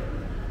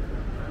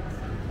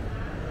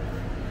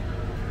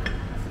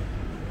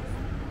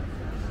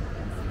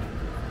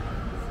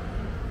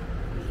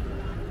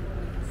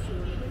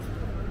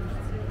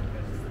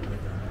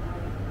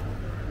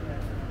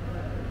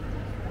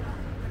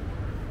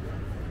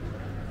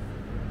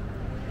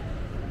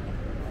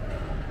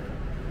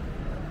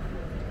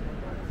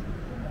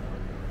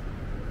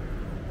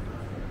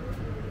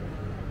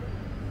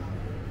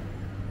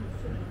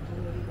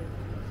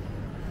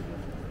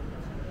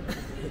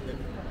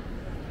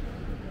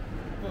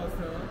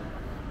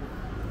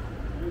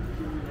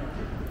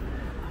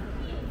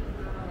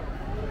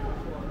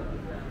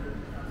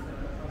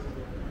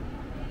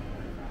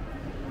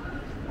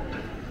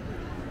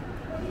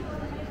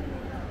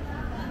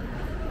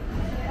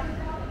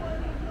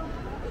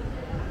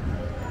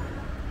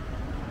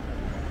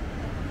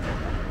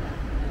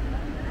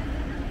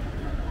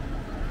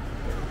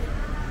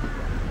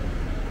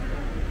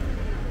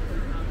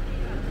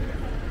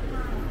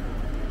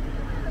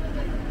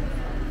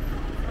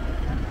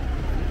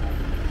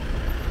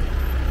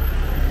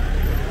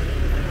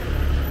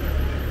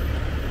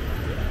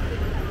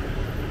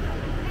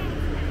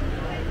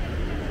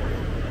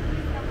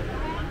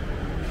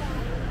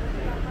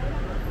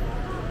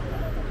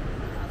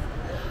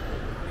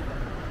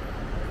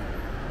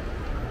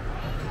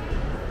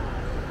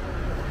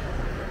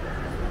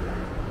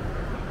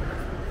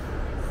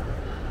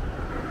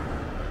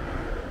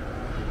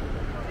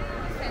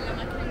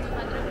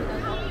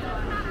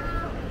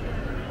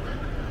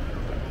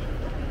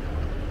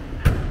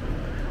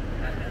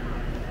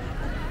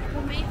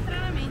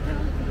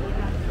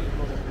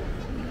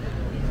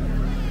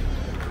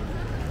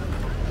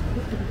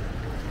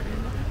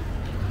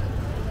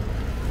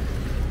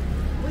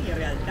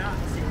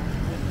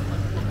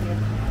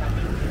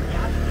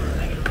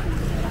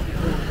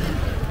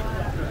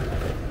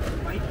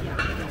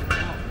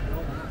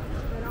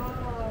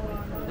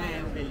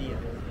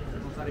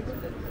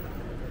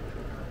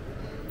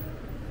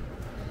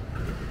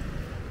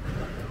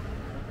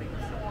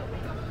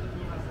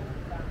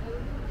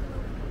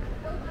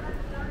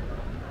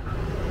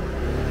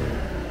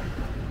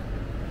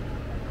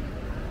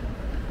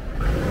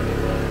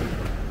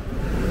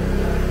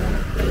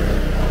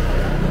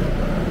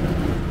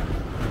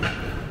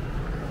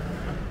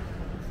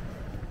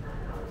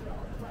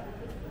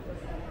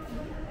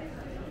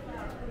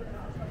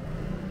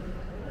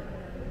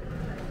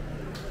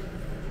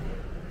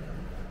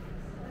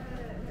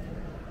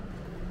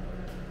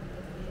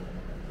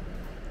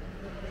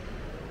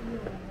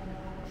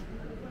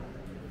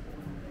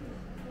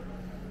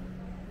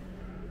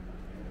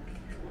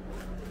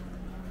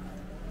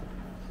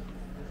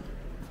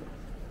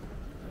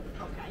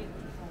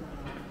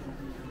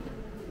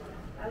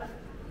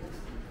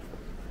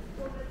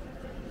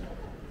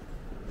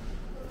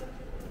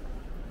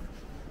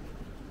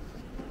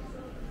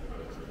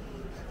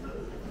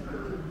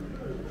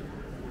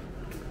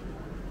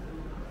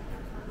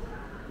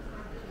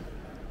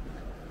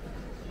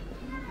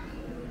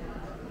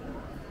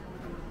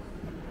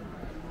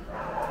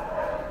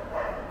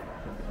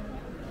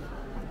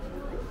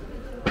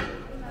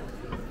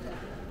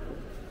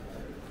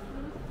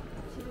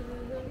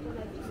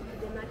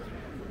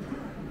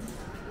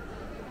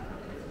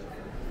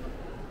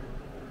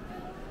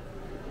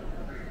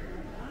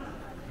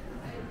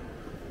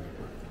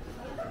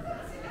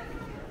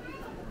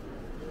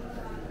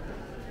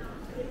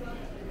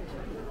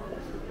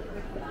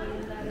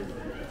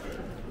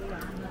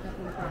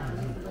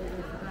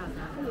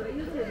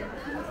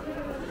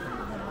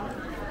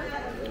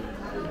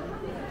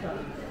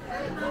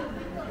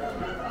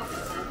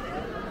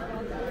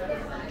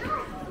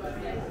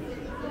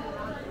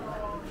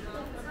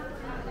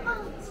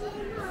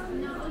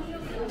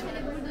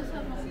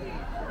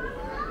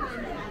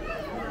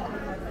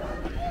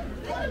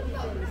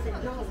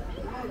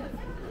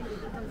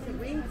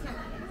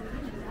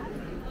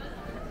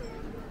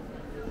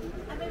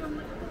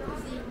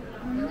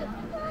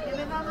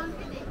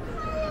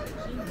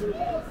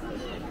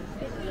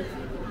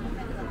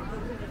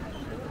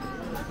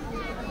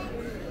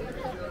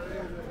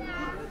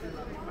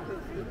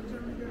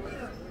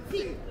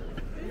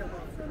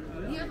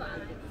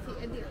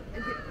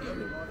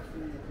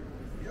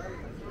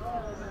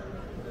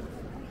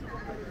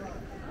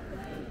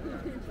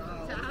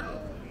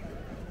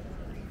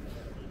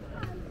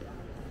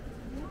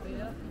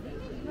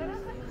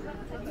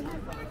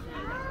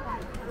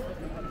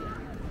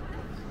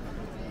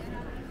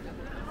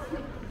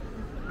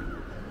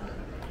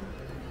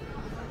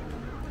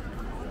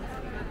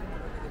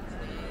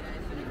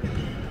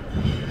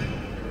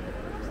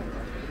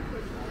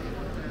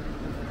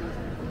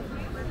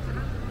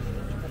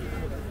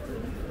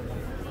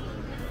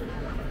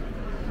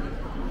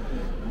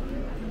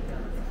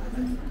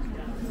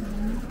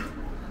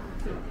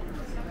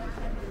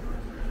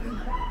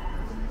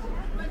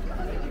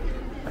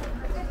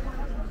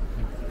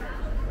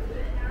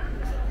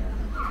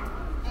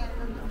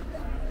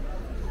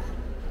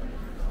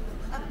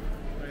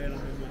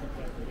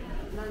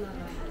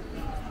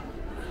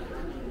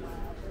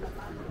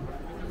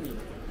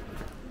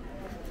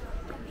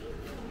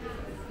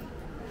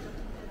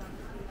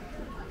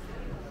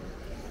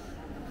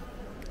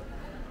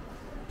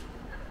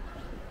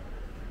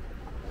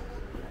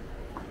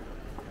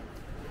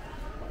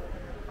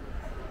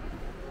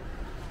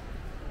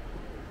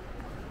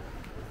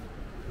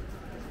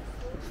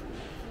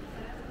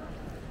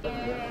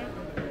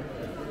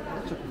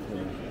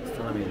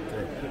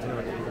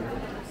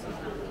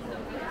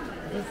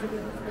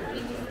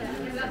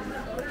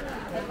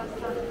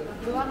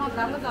 Dovevamo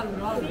darlo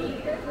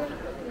dall'uomo.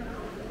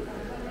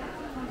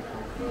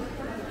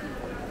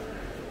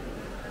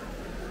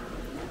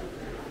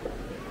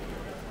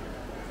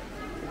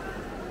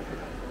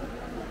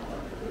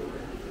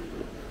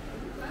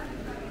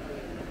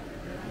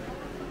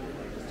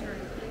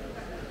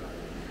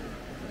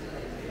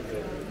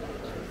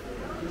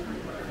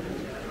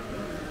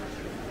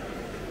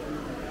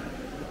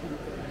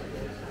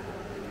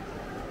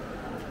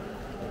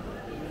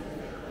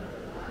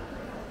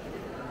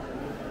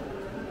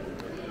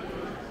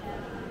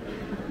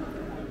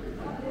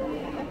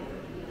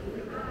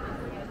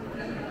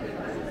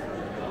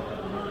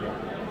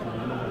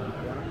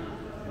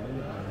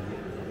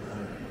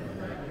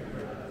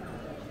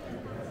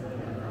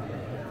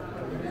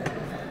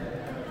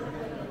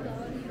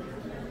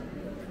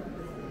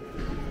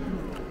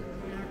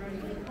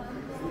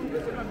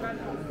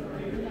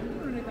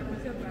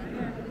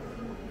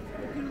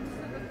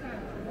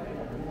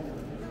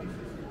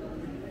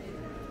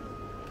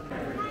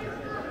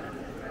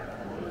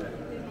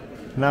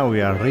 Now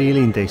we are really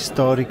in the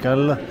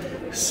historical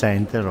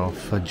center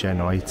of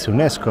Genoa. It's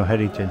UNESCO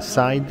Heritage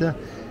Site.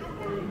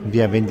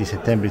 Via 20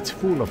 Settembre, it's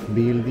full of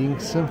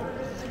buildings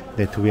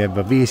that we have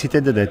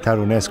visited that are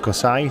UNESCO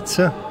sites.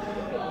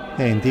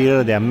 And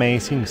here the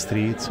amazing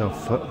streets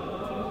of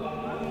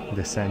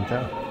the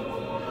center.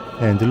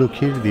 And look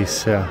here,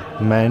 this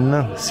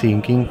man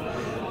singing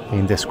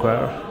in the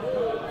square.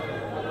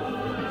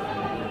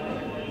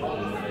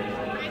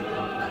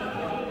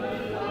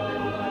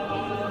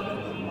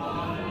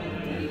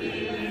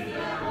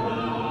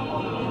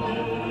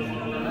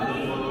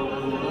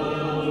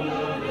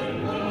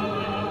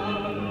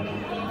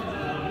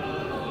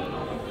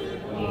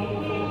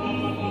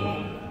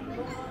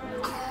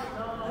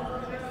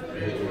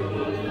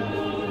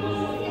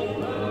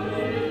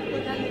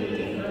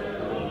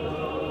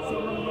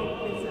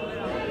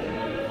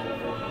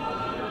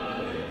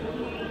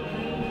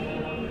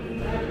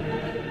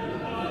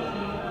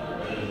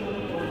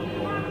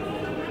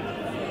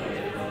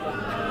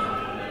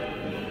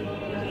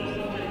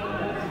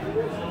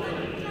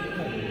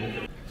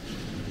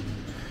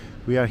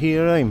 We are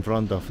here in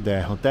front of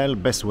the hotel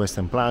Best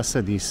Western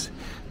Plaza. This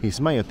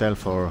is my hotel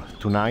for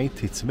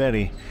tonight. It's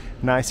very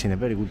nice, in a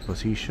very good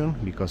position,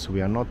 because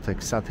we are not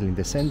exactly in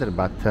the center,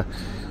 but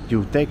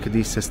you take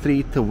this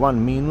street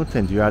 1 minute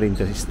and you are in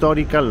the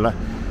historical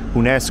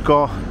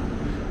UNESCO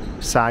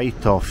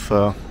site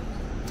of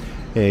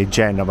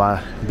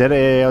Genova.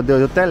 The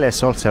hotel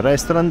has also a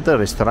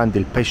restaurant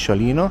Il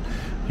Pesciolino.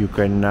 You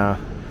can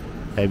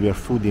have your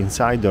food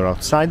inside or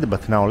outside,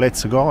 but now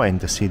let's go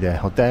and see the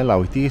hotel,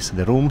 how it is,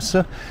 the rooms,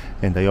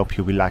 and I hope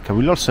you will like. I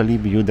will also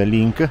leave you the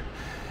link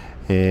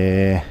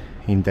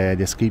in the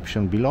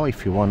description below.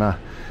 If you wanna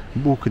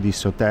book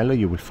this hotel,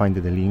 you will find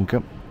the link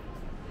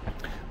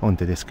on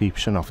the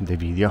description of the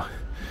video.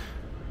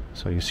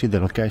 So you see the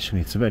location,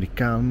 it's very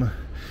calm,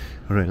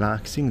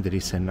 relaxing. There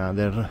is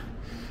another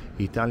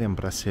Italian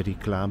brasserie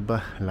club,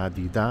 La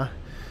Dida,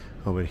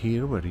 over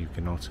here, where you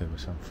can also have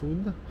some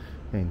food.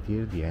 And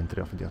here the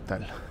entry of the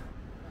hotel.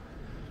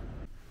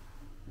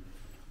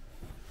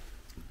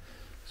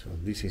 So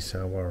this is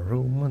our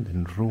room,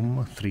 then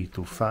room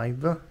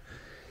 325.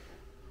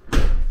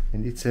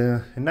 And it's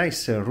a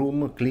nice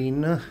room,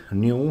 clean,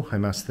 new, I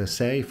must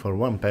say. For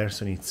one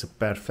person it's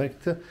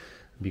perfect,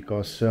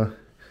 because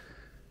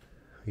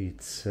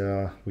it's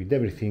with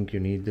everything you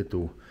need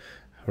to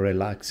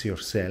relax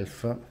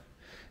yourself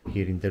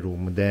here in the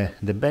room.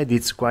 The bed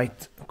is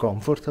quite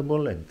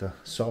comfortable and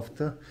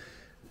soft.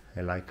 I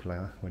like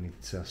when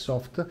it's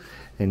soft.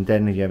 And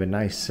then you have a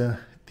nice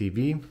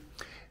TV,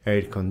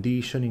 air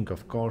conditioning,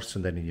 of course,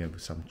 and then you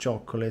have some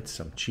chocolates,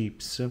 some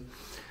chips,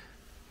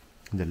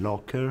 the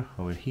locker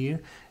over here,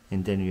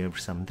 and then you have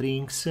some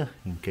drinks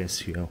in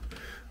case you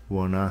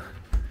wanna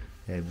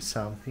have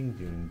something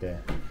during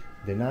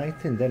the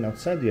night. And then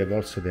outside you have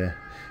also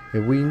a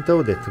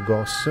window that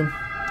goes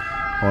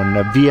on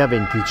Via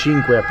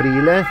 25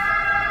 Aprile,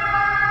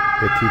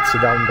 that it's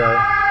down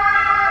there.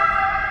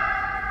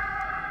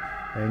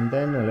 And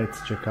then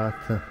let's check out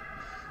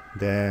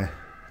the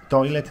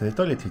toilet. The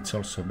toilet is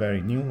also very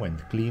new and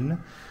clean,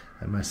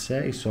 I must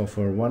say. So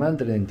for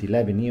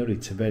 111 euro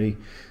it's a very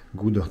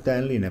good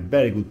hotel in a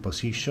very good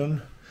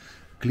position.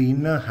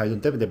 clean. I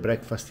don't have the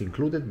breakfast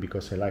included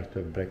because I like to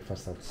have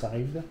breakfast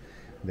outside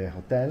the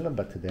hotel,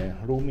 but the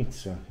room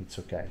it's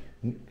okay.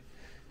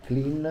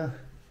 Clean.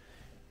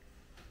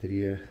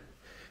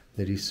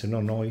 There is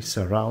no noise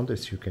around,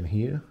 as you can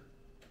hear.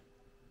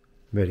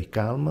 Very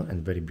calm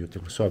and very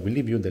beautiful. So I will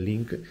leave you the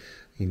link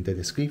in the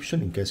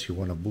description in case you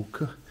want to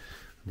book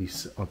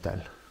this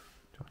hotel.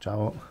 Ciao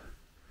ciao.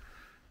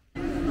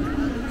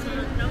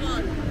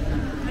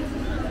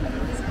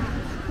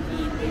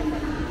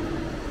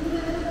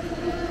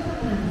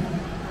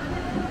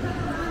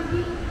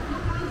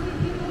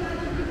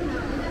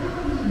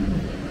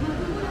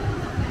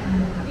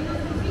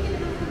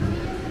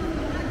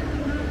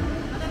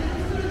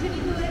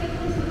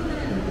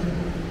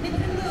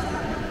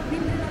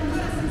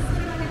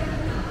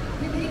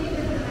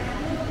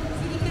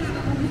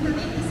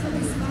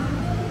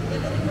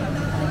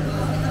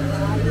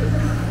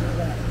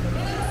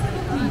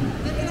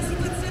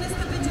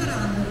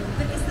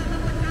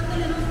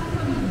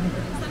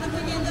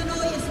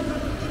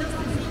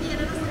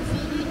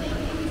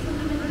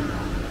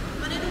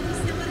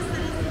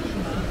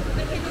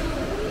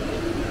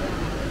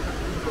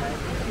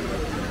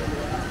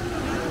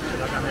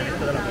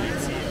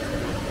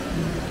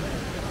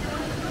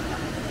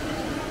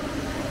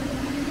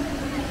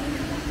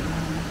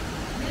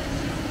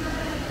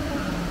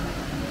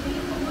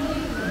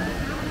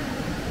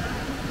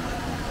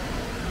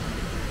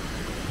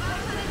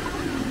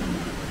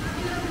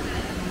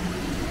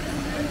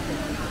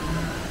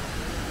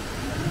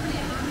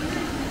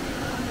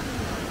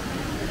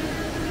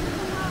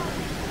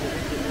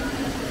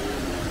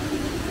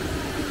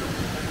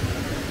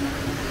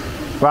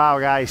 Wow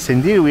guys,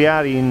 and here we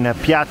are in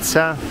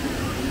Piazza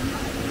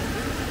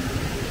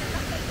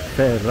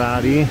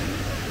Ferrari.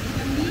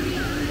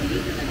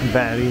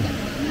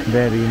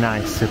 Very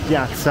nice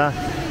Piazza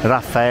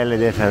Raffaele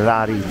de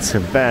Ferrari. It's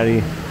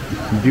very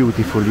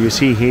beautiful. You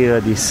see here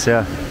this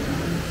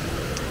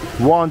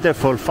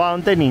wonderful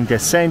fountain in the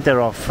center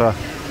of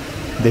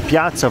the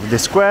piazza of the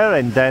square,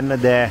 and then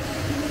the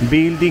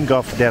building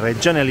of the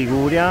Regione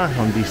Liguria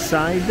on this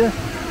side,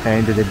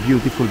 and the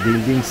beautiful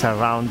buildings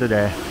around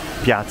the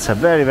piazza.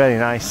 Very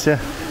nice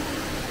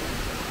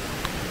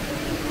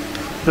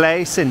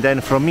place. And then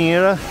from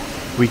here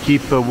we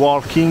keep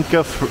walking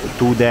to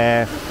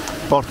the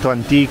Porto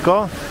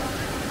Antico,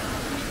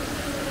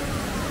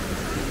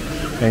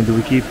 and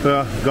we keep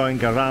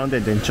going around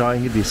and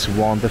enjoying this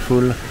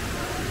wonderful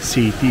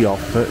city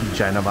of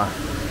Genova.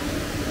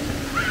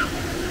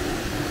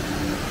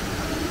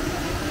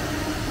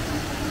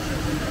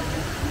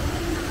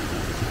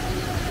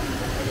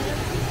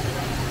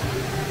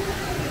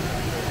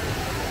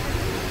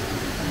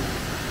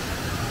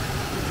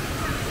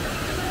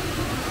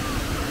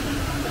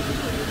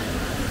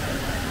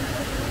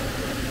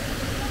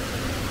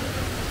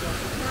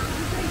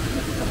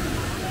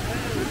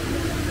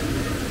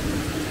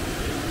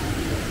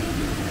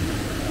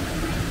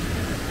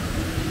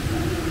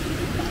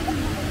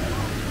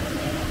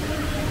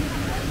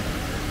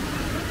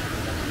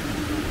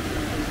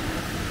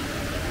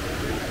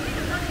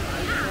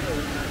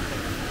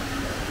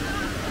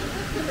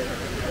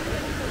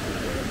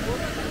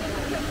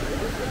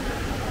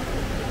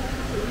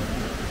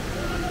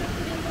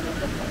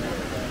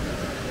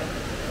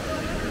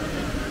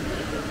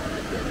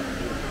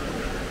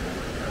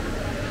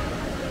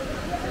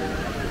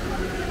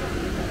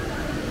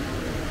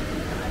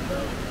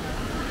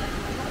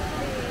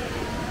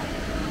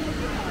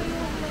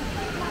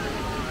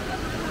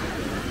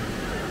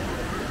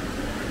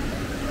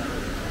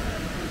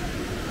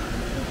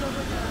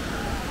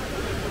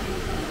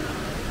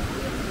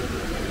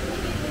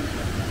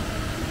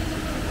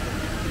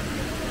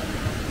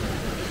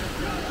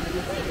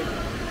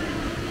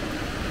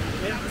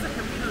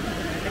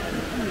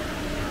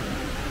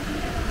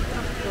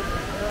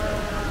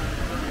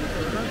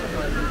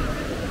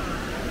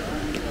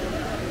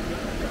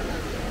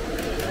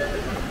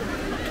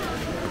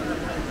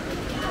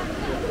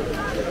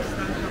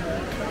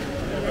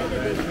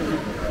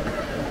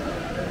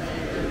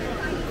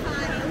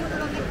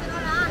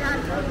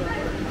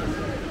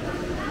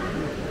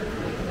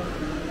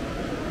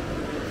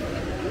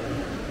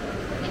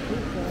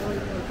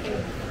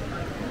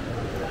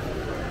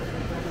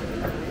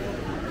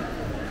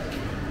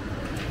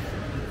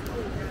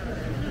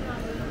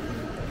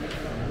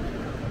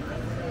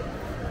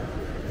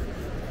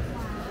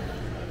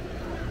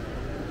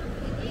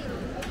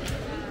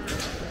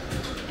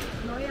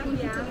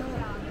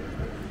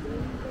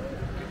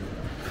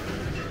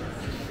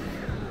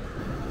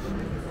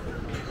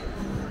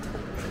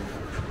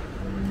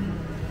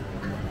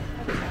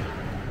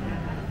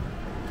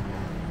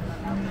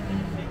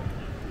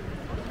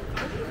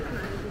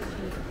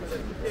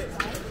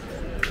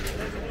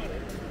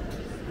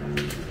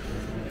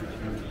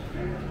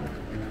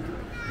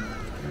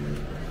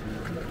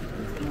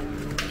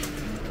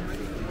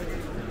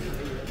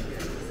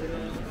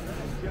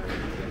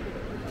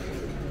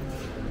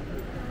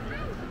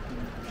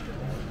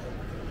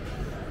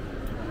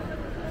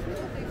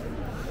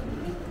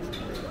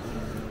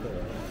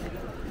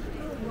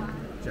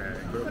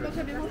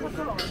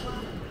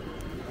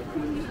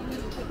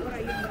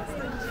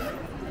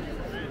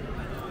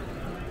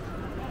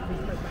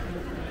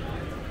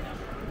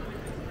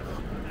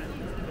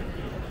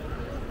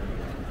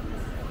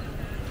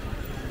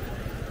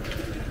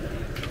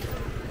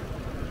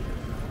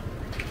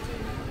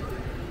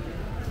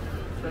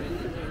 No,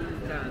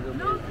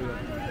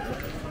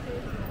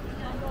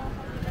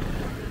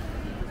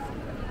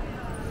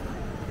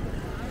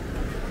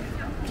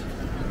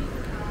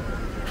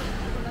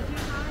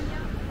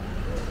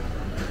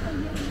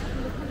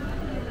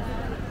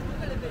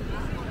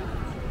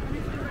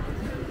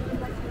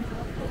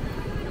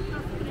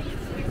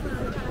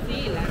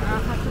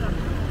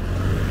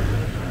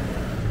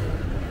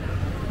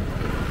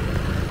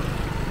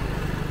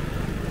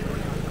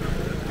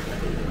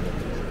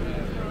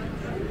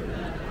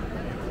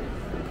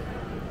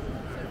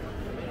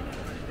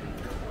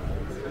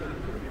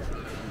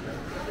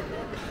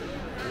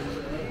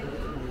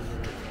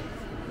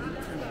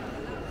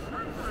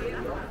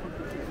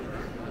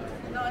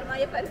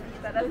 ormai è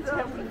partita, adesso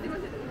è l'ultima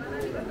settimana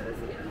di quando la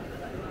schiena.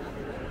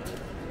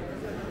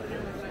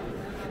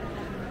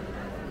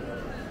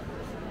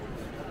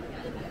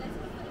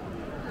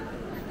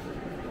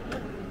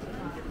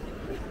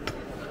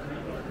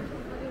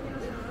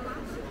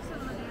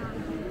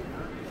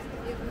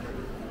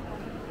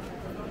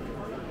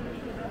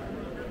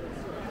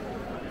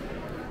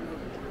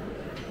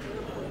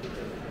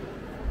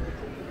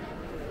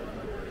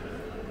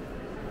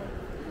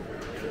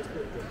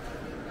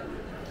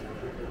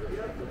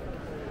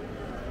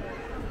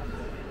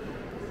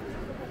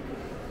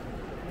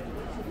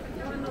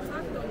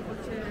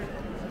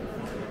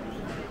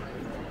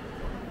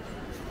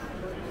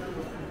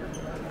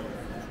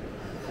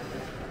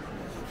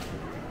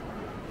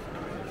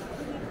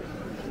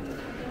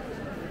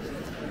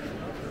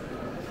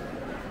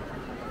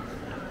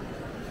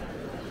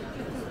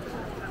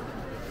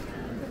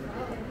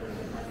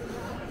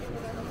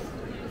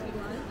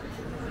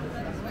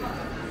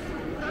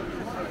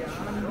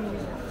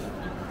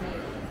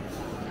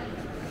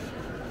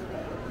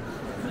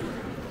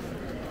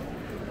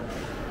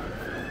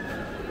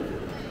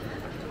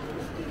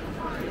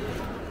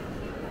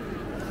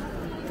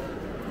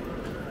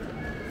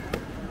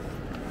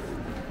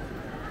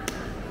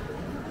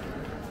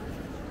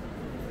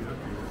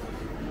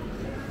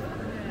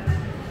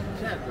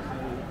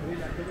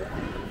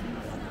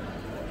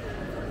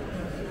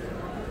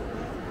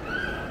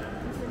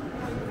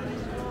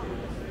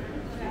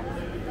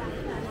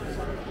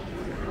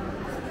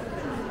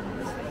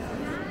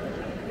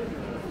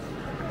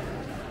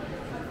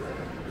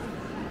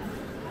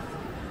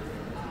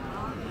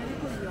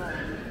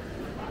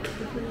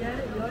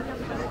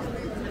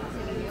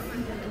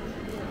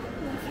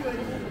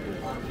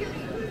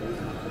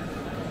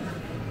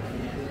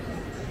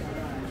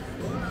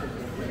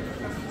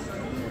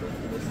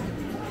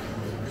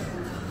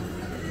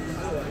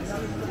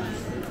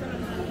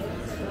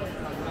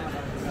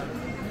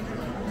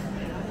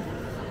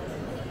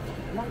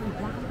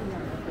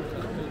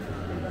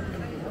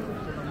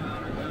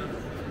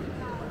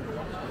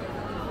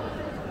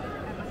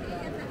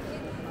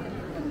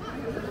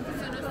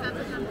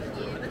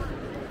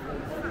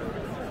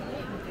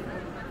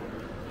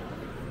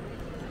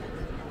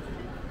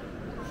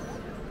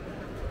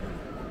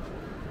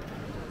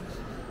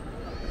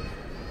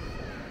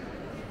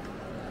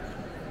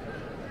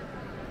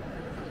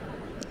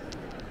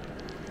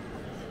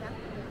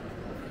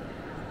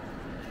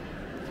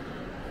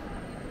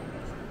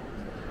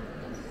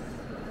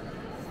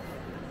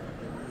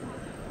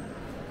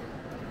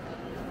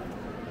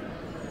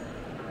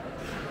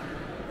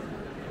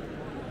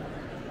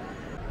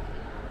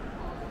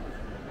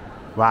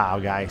 Wow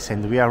guys,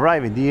 and we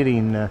arrived here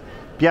in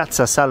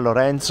Piazza San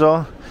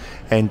Lorenzo,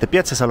 and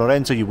Piazza San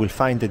Lorenzo you will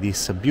find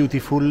this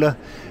beautiful,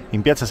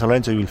 in Piazza San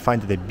Lorenzo you will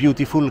find the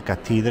beautiful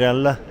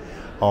cathedral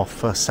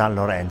of San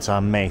Lorenzo,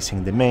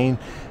 amazing, the main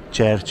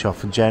church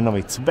of Genova.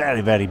 It's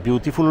very very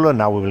beautiful.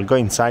 Now we will go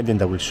inside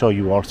and I will show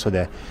you also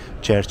the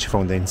church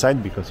from the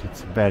inside because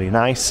it's very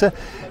nice.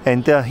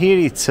 And here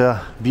it's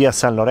Via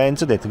San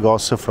Lorenzo that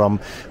goes from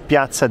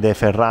Piazza de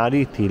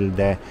Ferrari till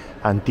the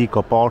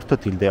Antico Porto,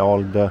 till the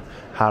old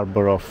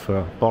harbor of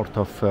port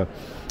of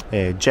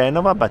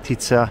Genova, but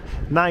it's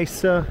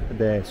nice,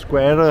 the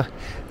square,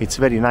 it's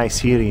very nice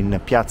here in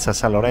Piazza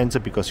San Lorenzo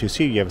because you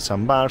see you have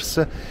some bars,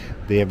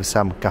 they have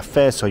some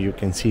cafe, so you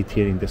can sit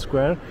here in the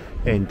square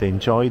and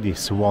enjoy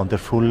this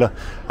wonderful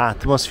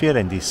atmosphere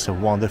and this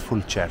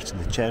wonderful church,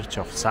 the Church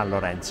of San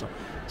Lorenzo.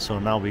 So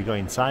now we go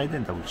inside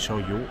and I will show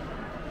you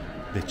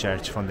the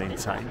church from the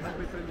inside.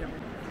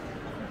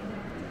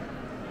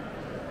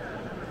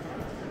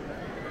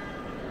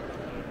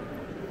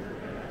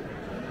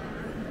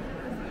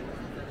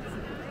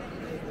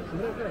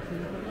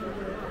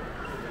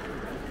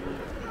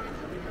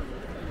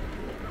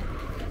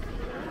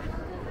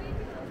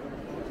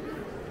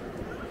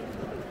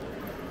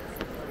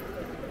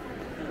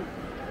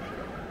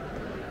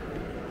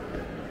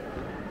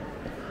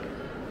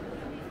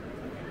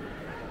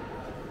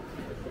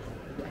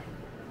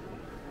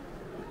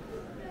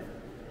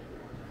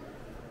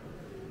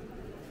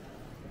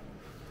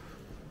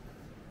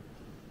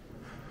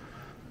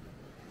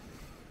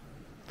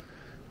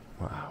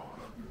 Wow,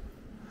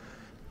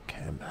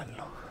 che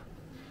bello.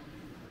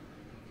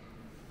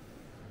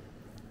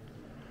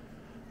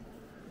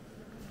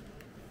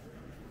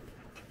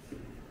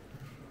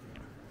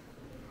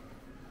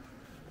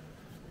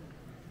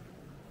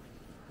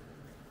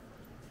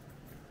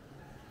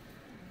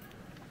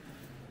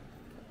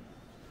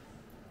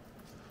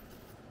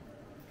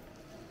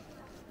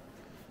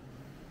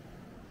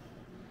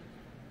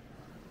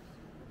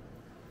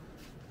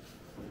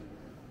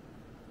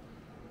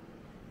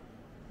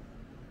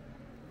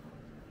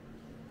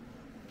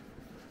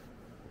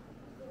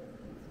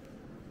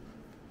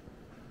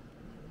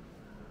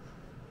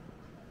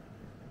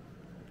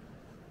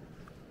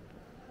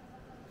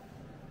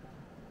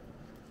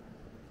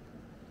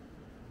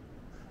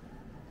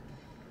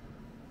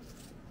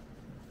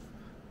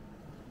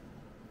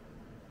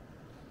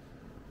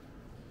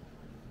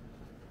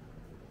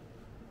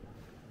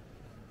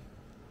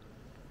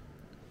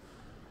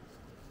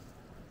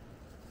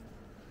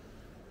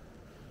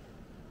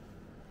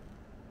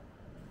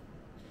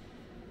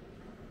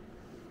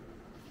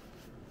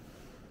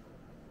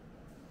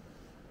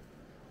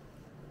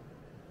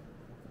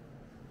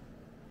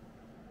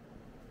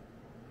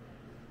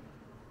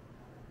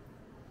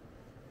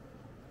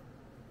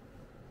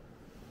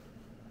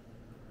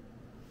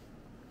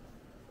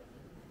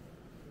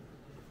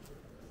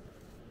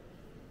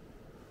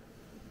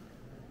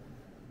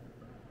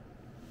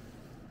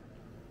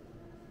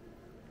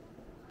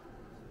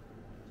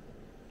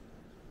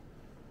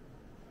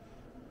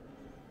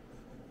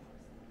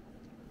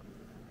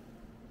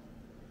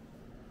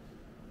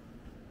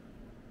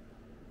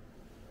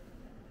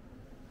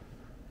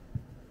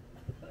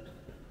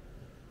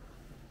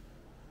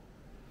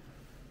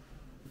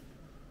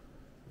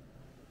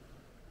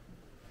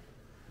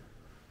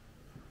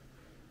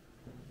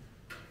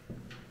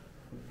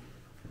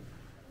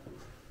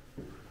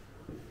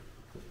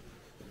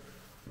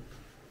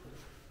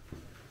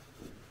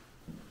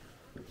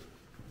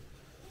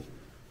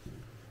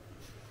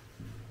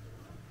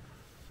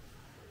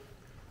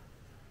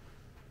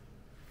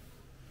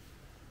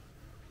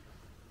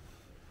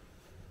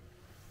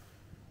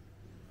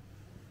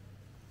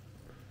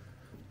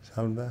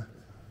 Salve.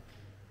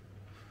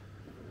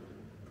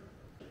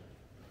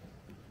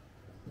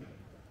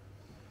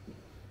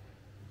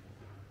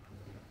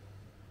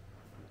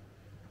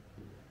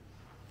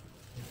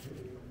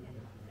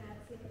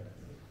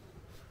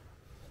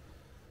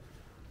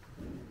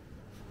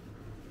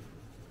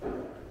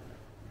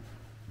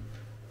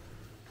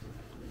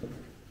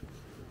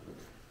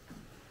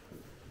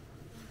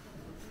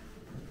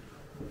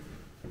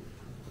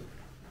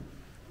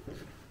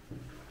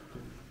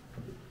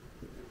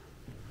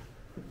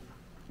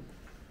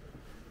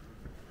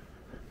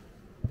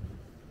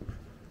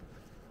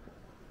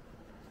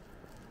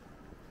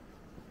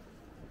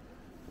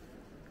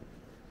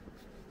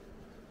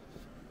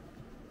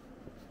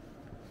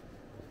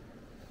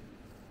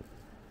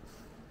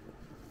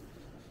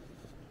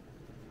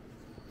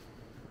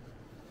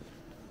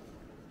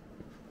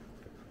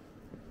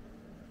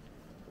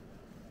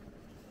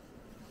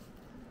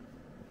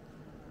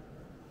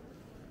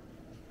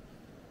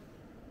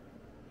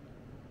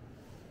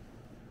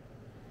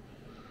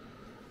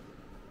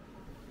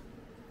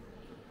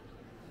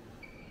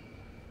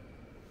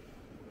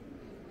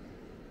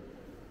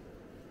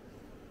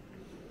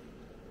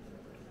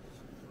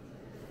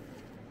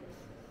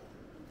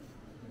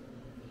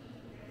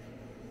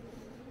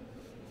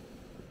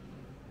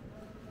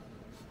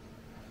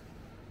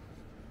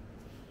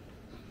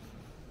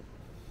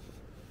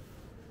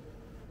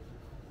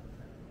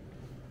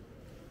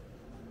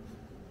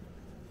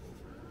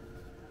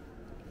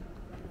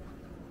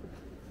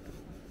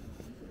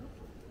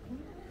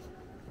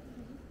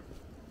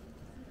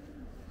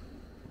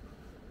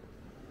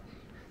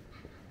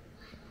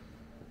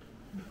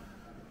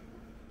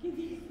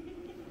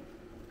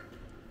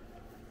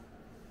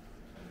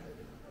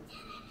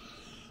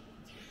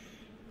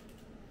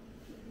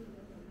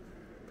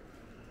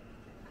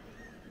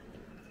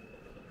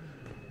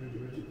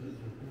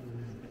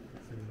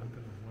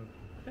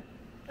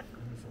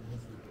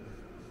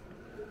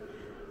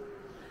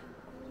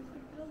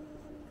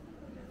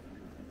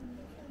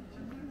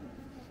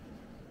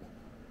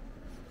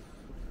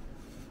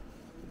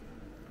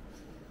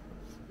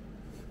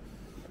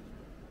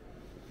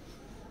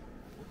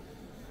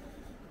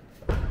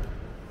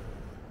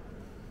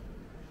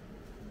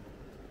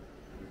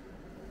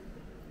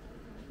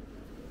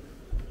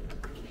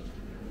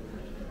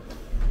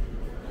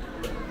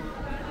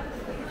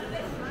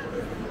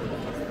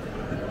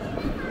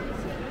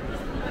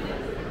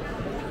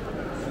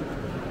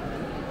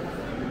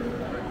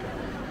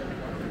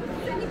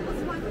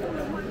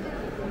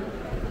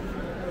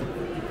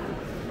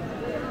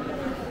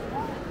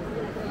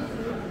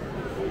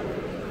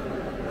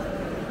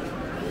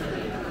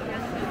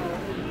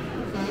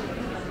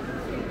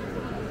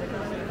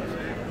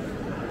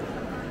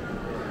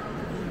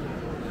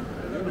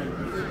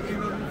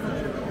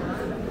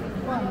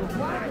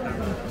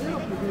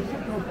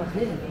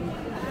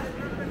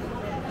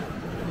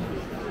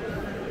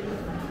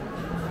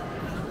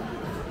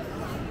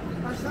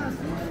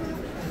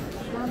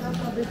 Sono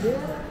andato a vedere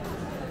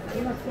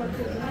una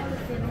cattedrale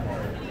che non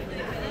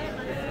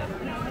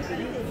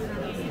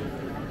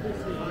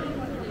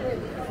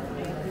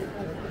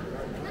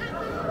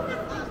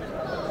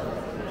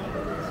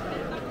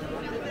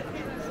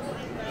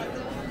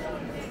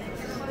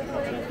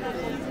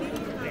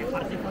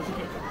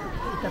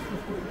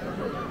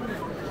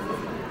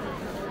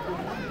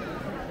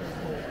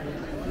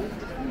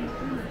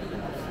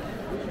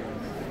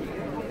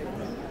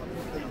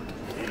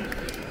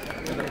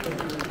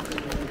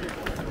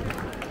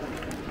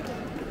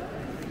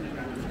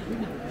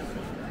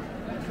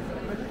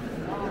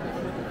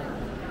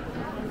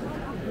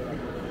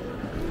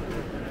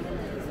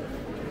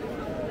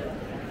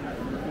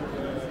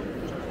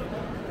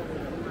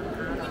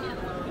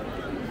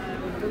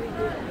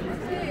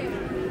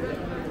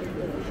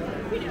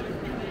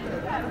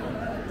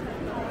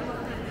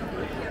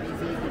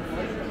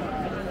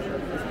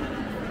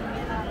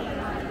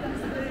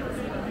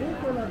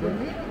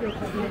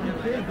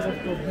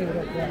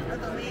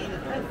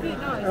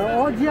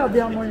oggi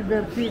abbiamo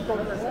invertito.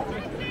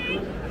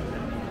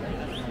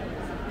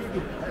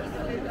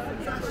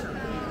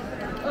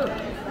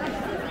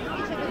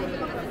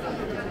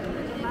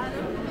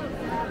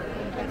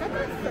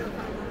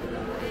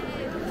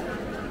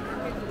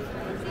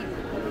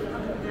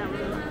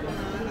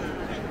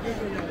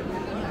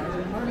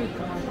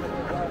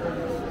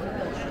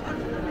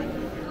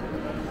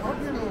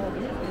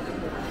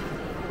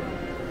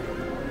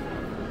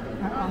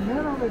 A me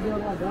non vedevo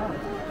la gara.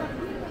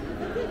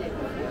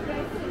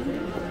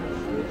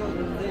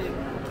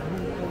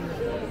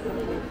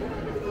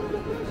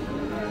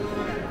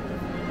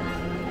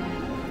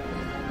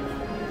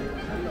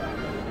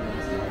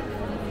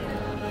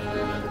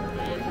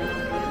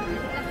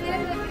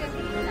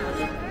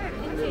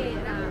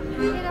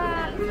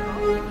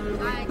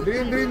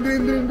 Drin, drin,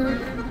 drin, drin, drin.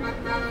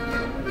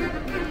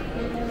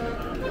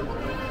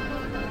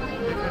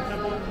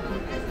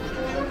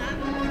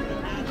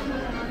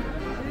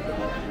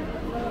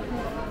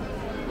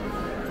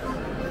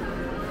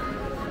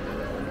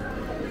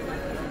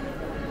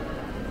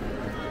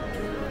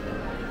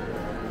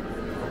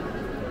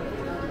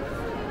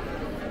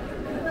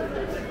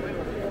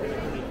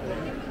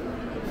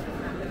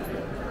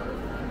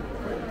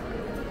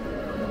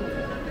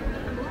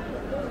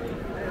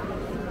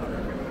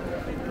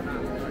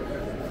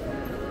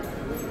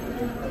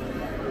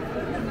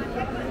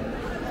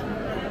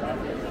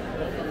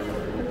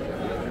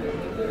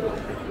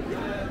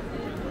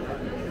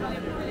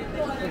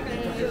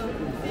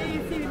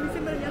 Sì, mi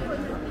sembra di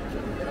appoggiare.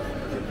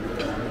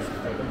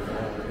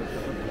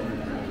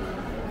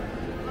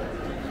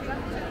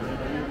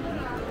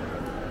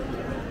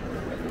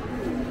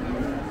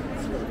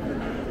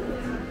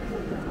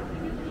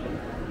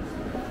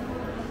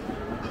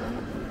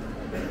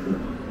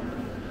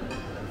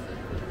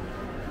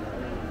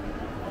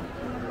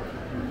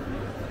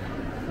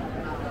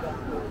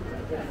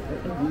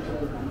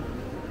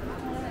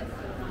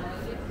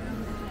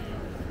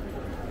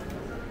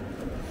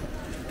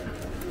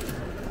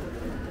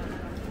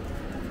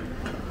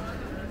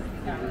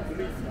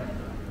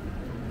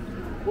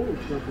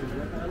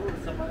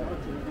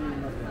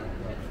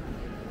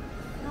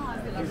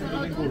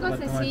 Sono due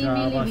cose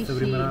simili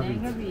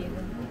vicine, capito?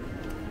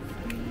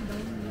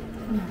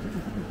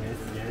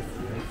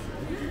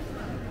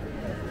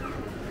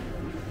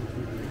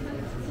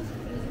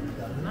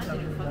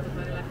 Immagino ho fatto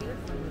fare la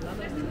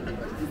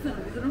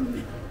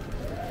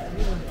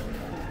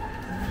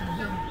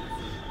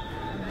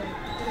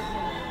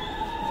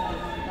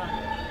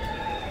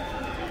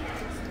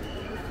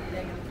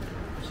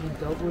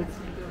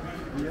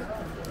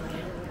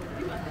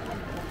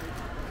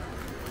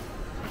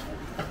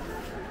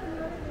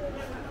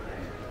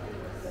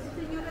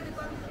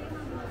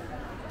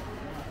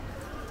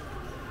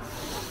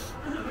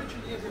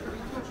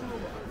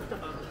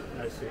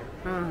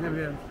Ah, è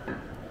vero.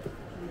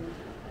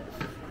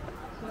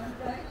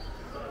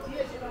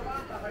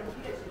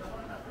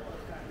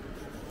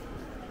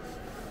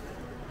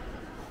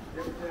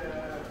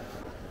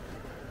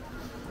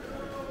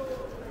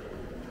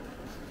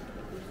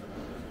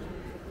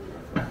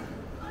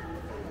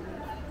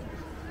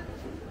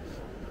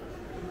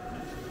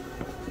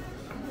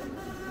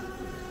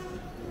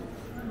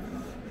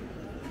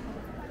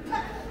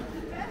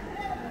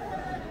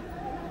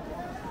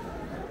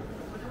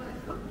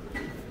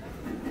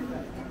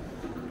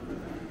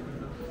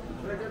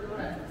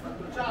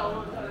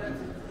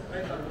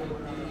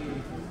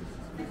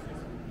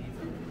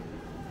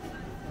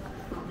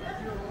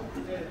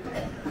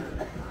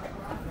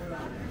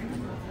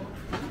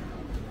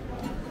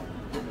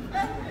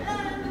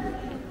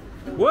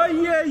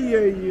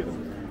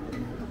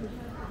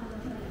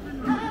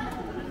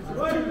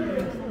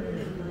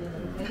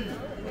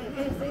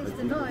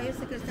 No,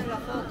 ese que está en la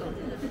foto.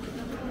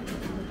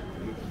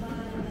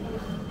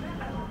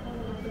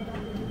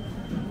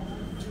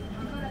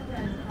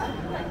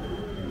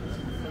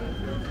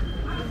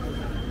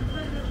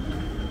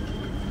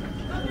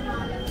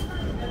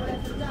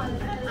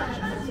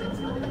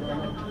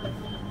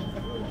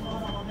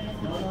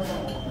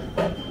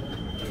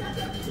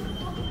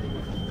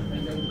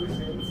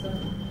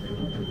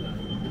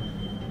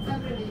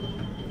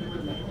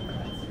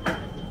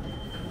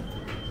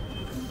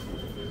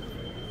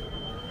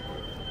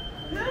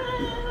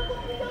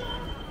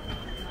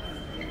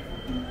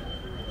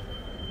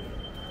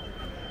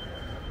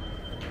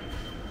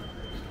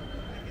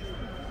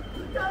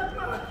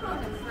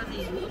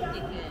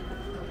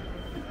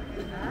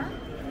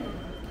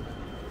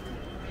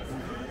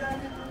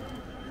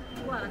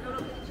 Guarda, quello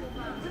che dicevo.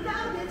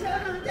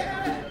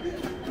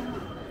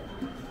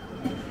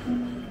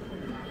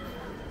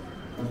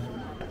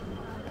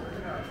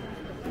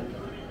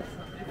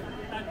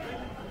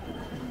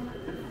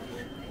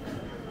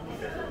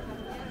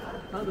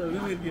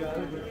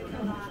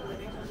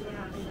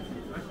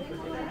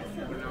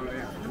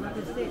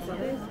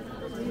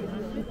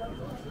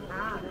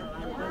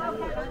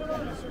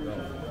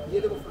 Io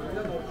devo fare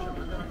la doccia,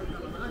 andare a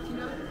prendere la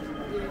macchina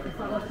e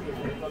fare la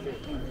sera, va bene.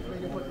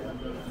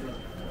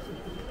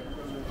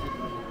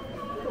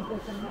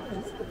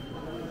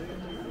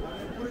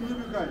 Pure il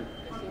mio cari.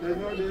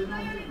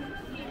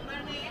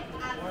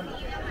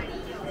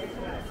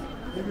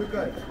 Il mio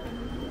cari.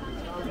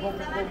 Un po'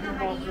 più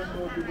mosso, un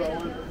po' più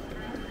bravo.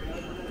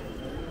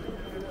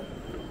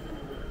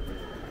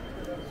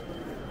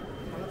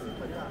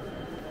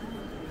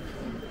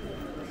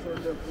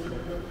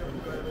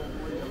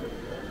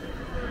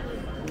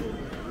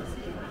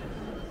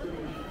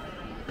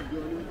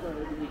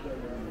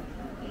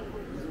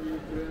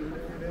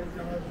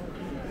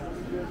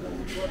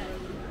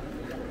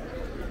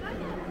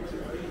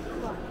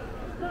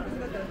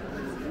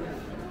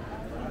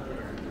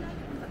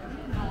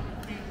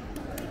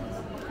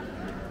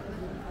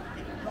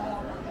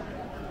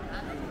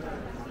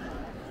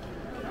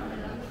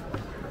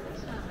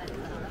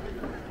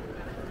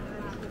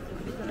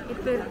 E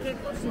perché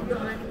così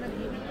domani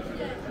mattina?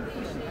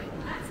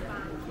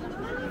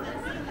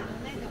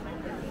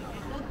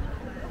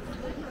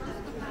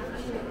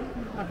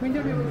 Ah, quindi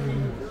abbiamo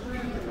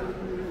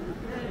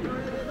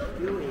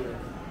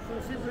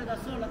Sono sempre da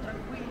sola,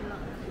 tranquilla.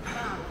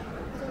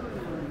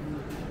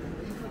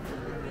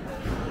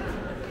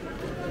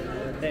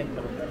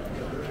 Dentro.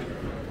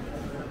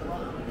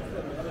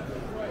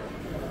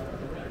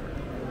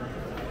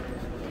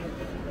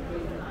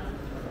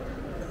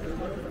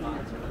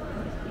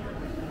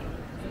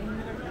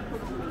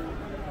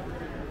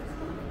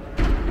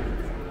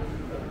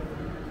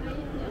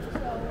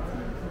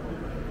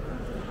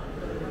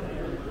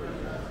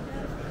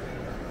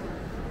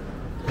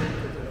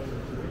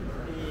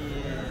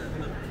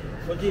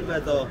 Così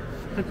vedo.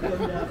 Se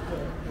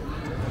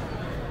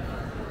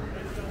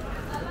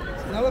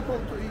no la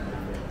porto io.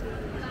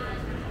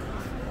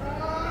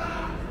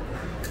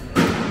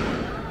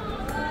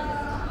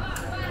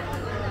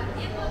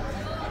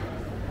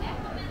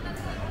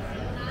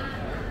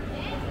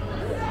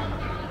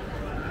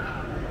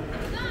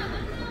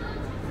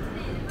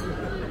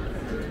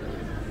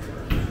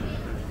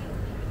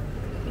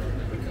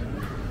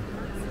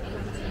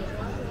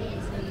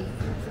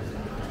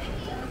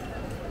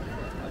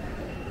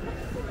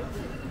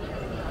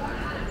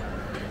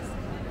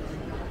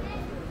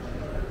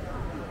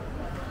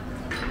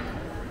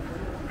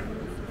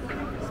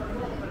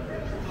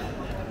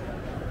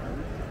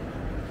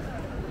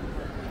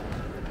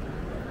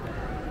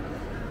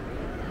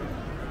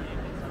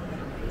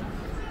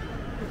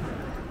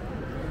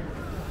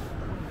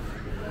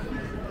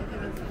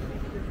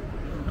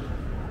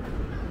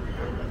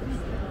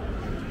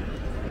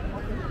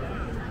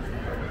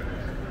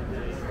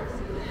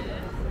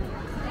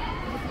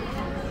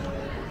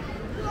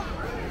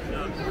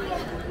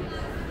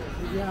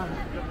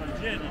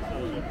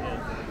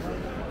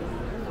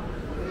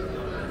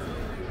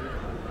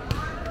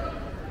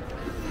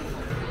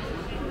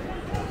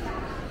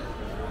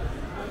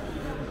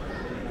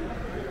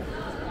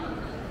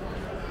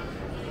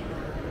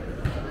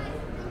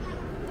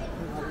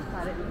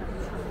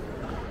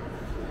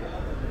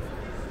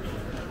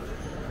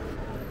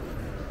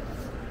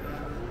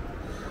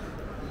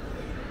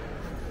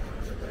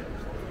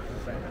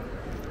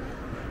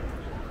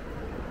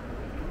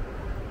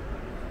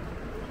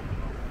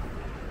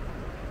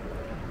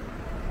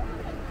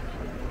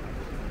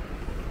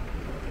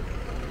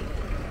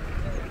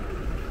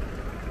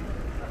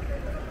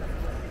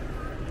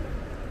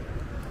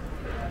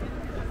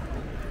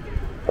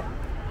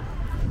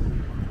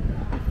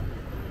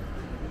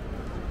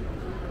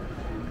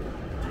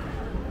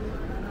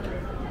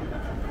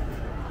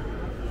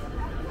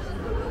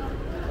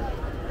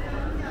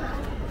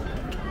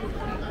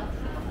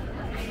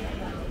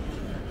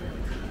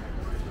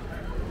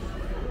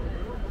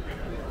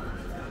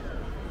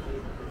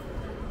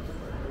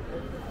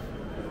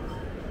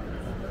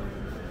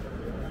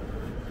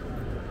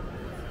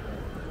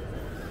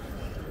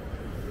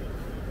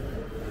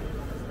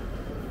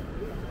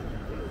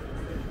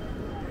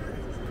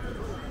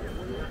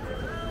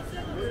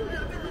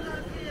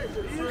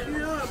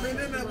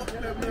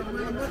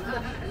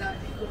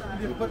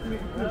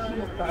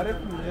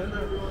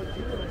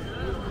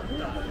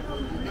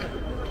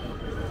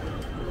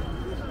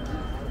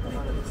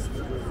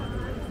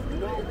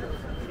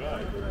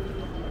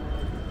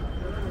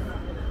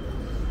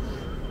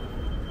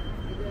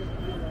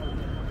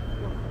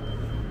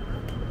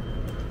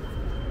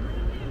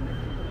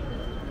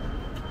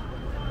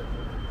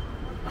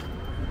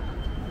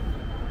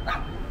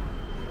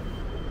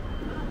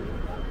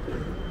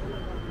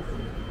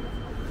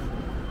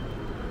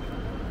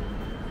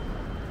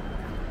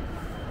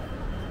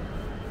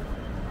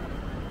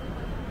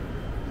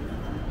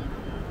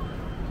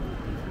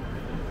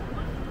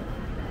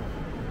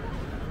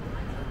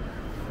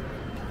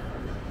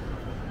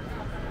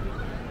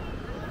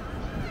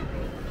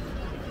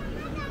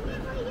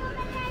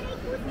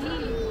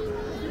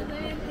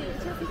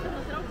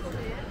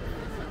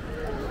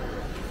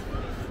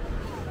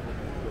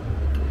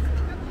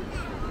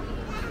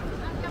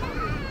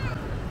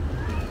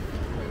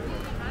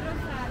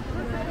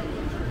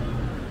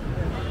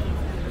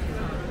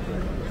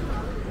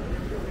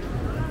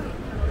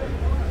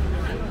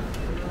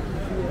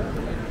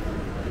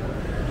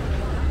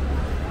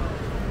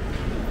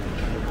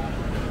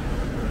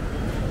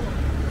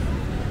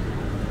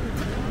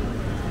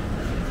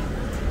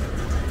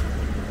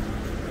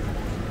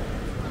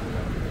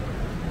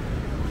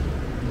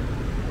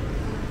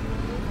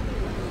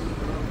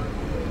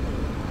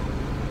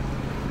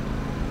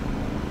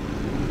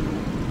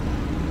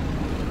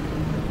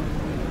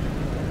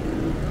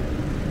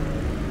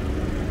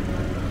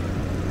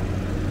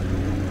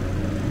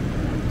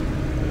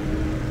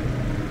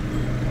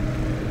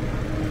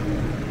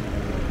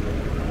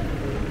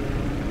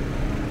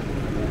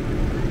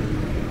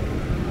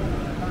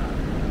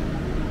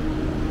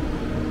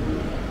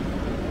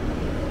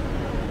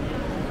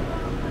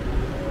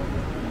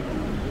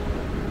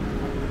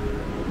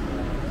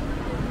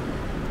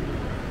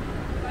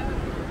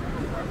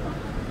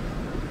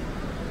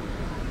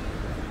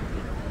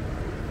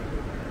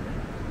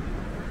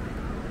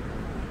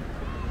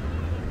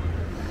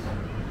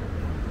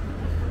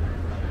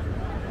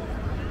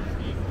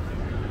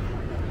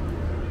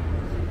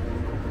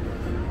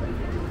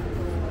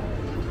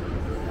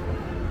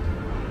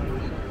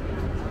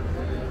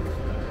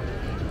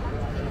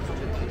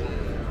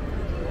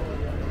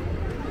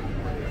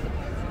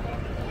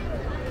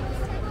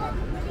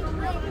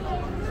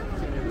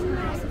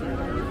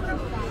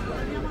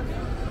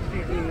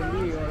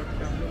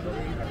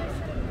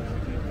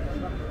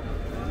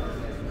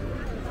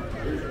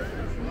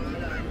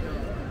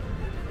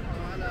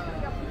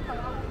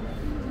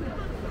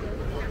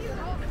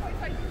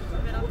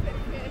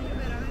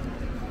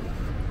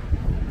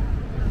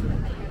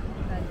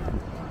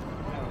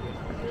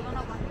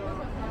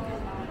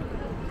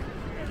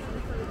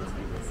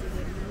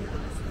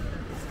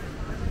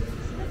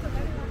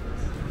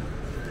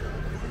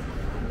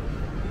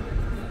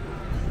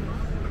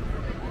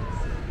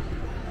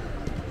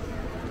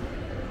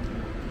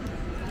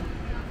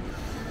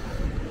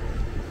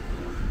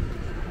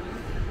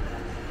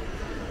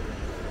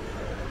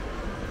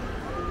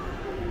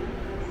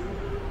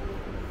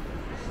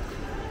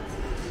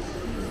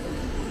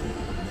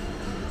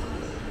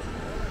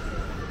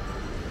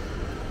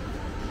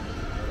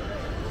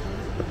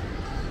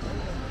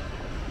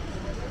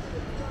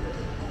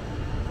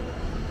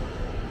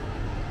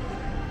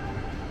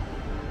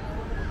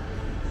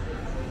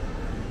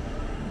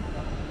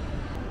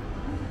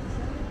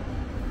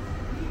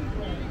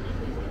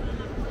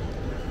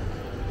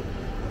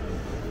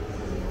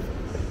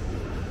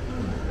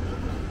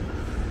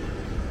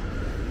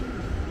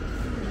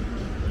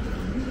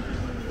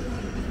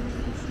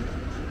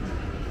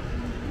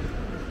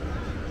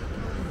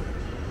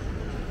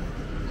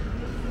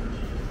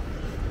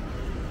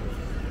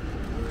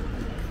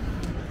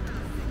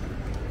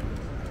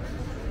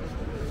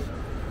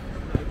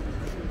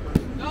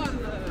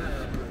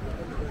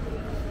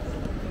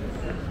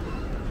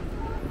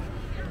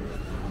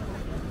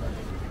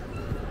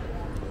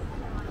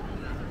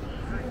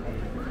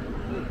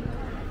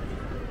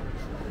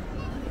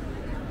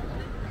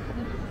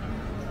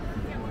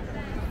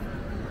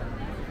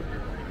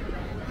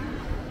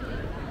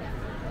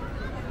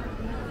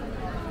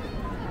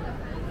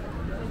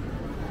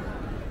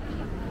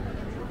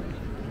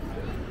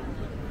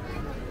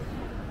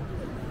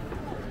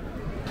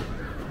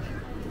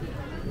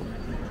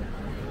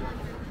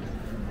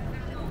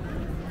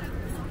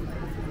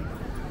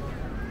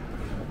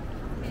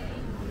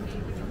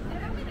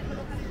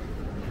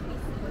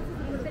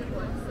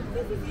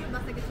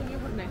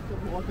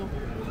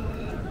 foto.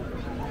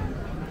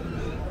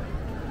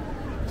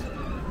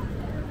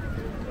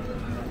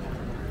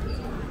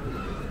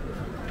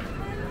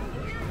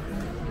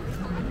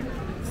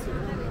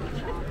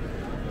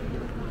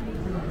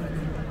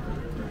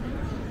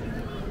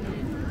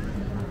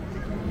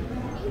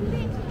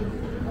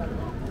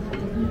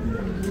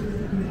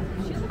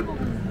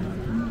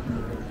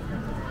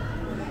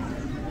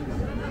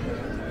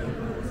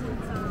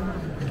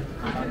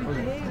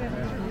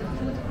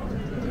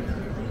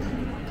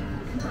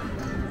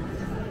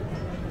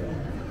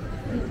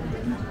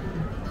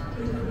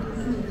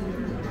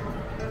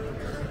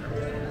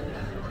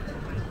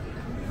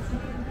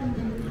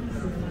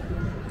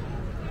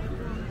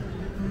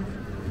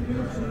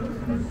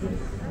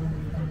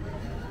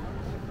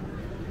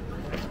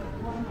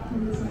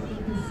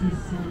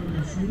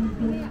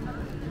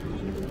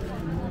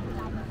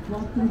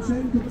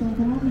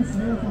 $489 si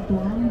era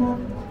fatto Ambo,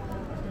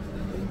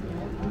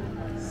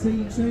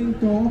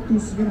 608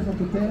 si era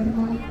fatto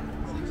Terma,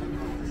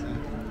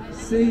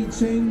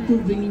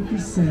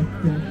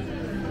 627.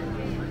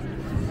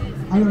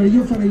 Allora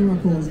io farei una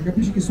cosa,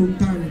 capisci che sono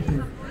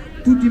tante,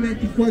 tu ti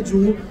metti qua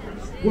giù,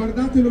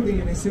 guardatelo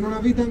bene, se non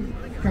avete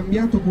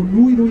cambiato con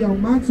lui ha un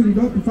mazzo di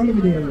doppi, fallo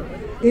vedere,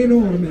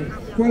 enorme,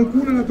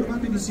 qualcuno la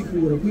trovate di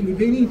sicuro, quindi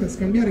venite a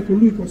scambiare con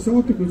lui qua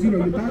sotto, così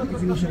lo aiutate che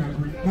finisce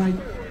l'anno. Vai!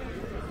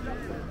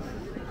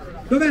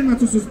 Dov'è il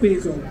mazzo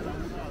sospeso?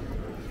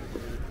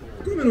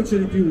 Come non ce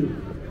n'è più?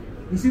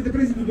 Vi siete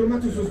presi tutto il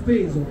mazzo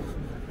sospeso?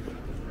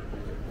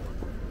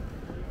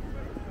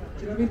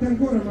 Ce l'avete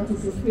ancora il mazzo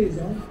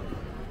sospeso?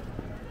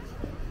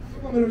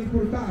 Come lo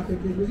riportate?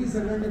 Che così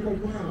serve anche a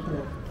qualcun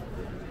altro.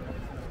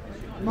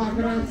 Ma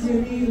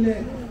grazie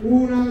mille!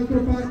 Un altro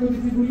pacco di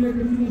figurine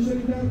che finisce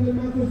all'interno del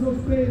mazzo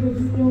sospeso,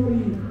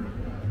 signori!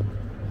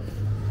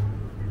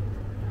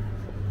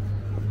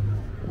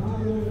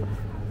 Bravo!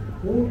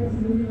 Una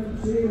figurina di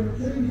cielo,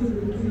 c'è di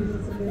così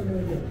senza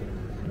meglio.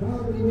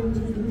 Bravo, una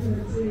figurina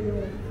di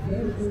cielo,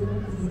 verso il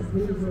mazzo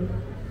sospeso.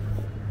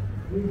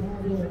 E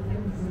vado a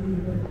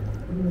salire,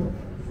 uno,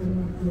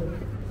 mazzo.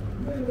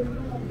 Me lo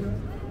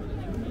ricordo.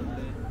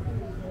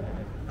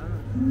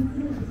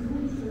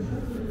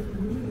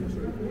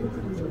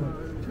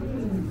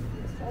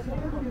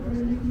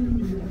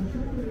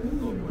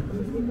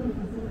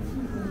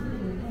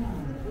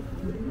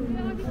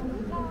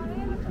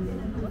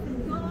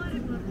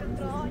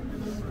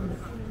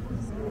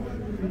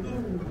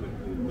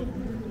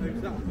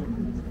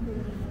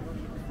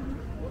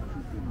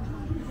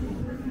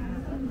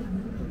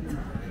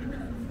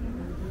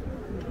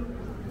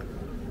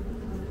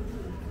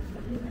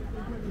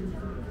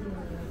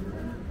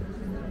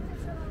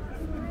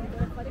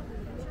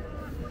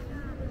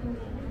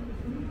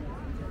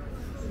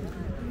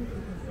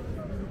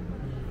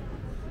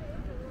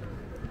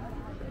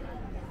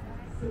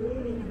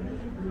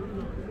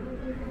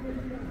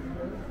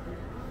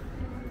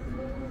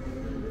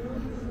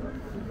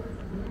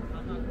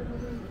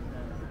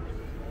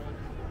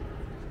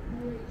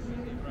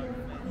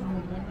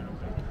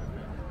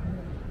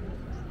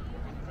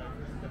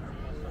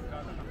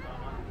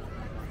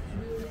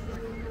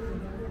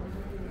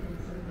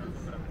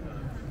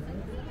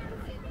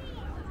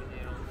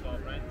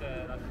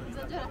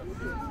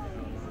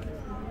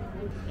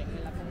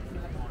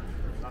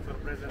 La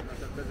sorpresa è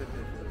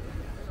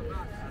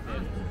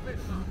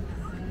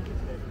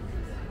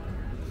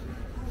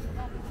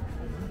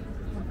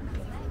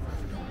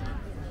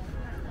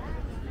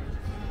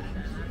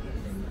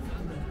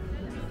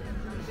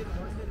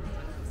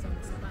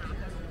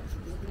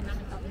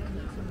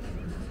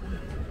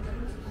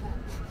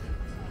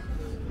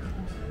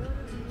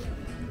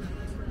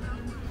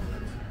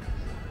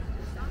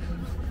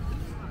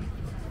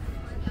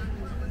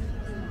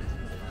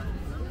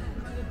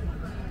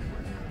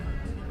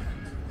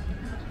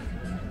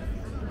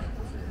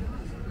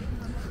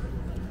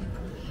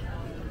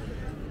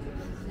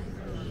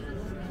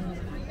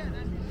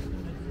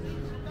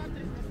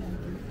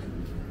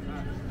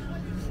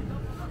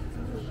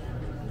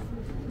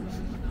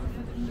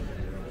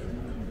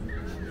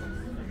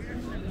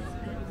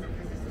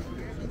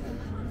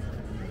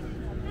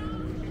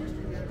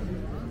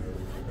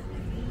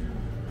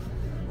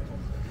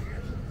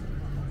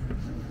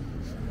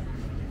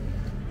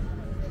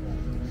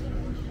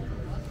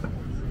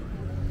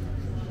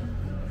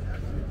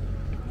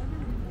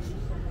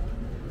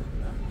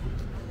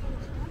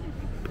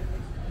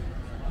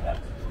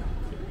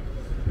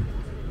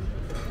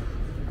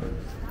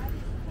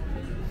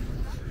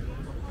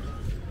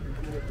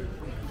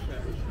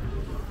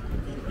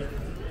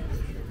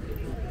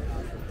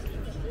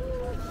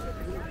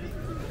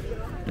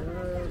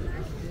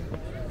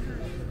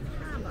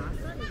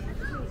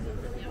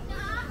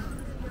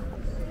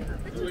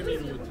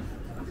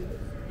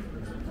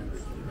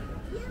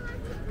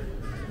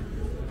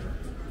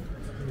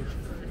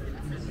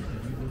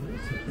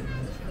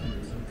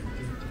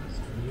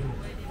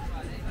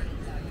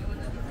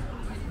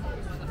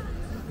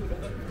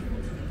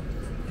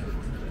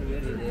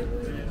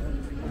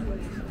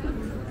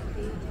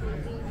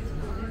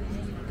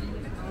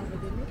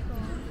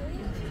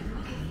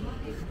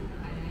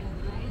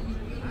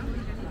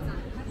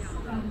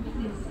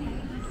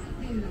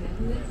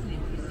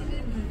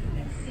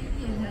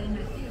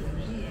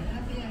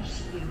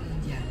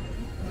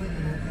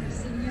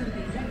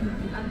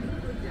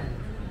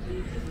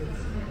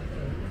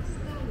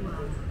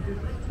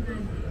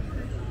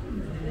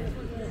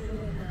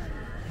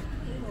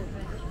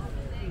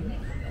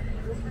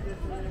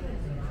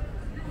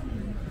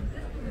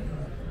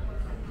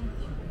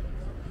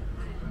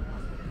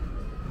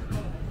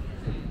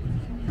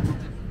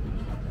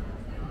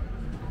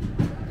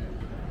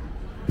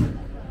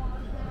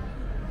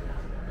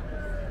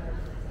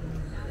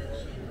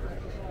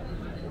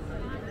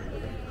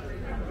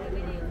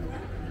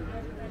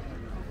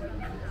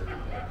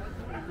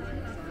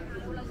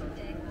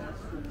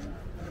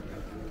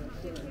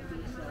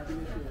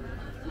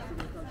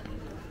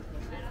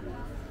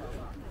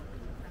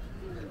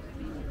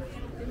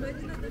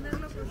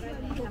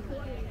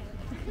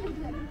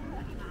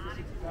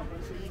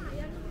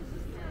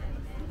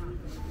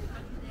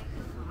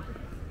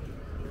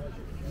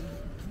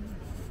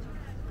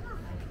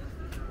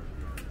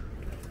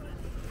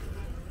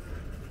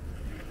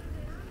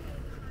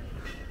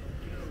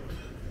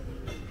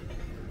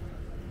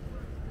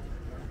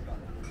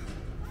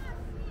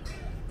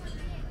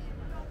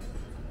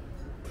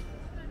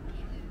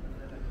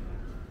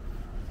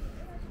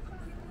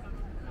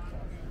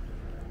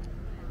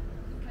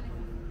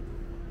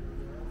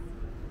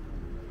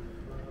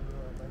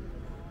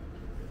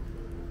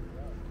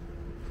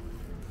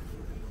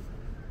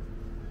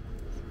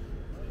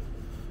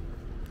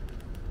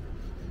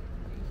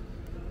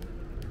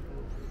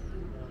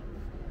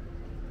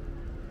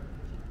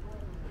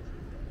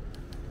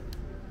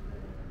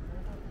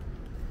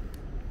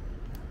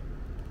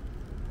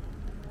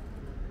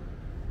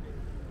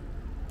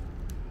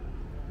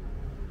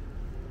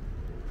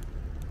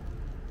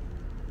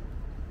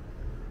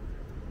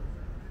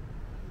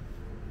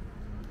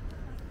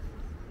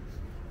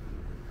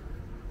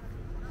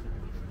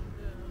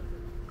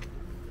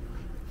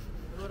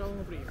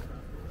Eravamo prima.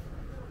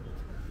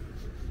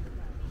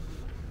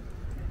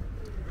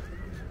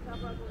 A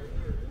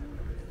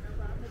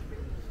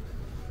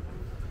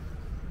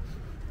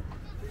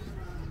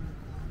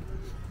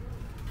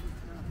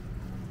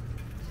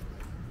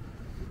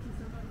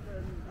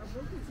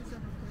volte ci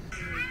sono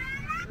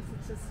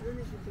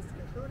associazioni di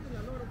pescatori,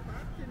 la loro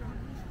parte non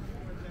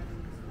magari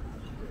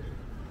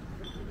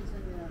perché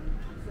bisogna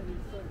fare il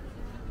solito.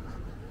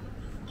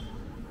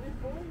 E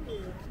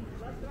poi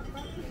l'altra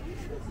parte lì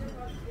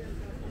siamo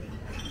anche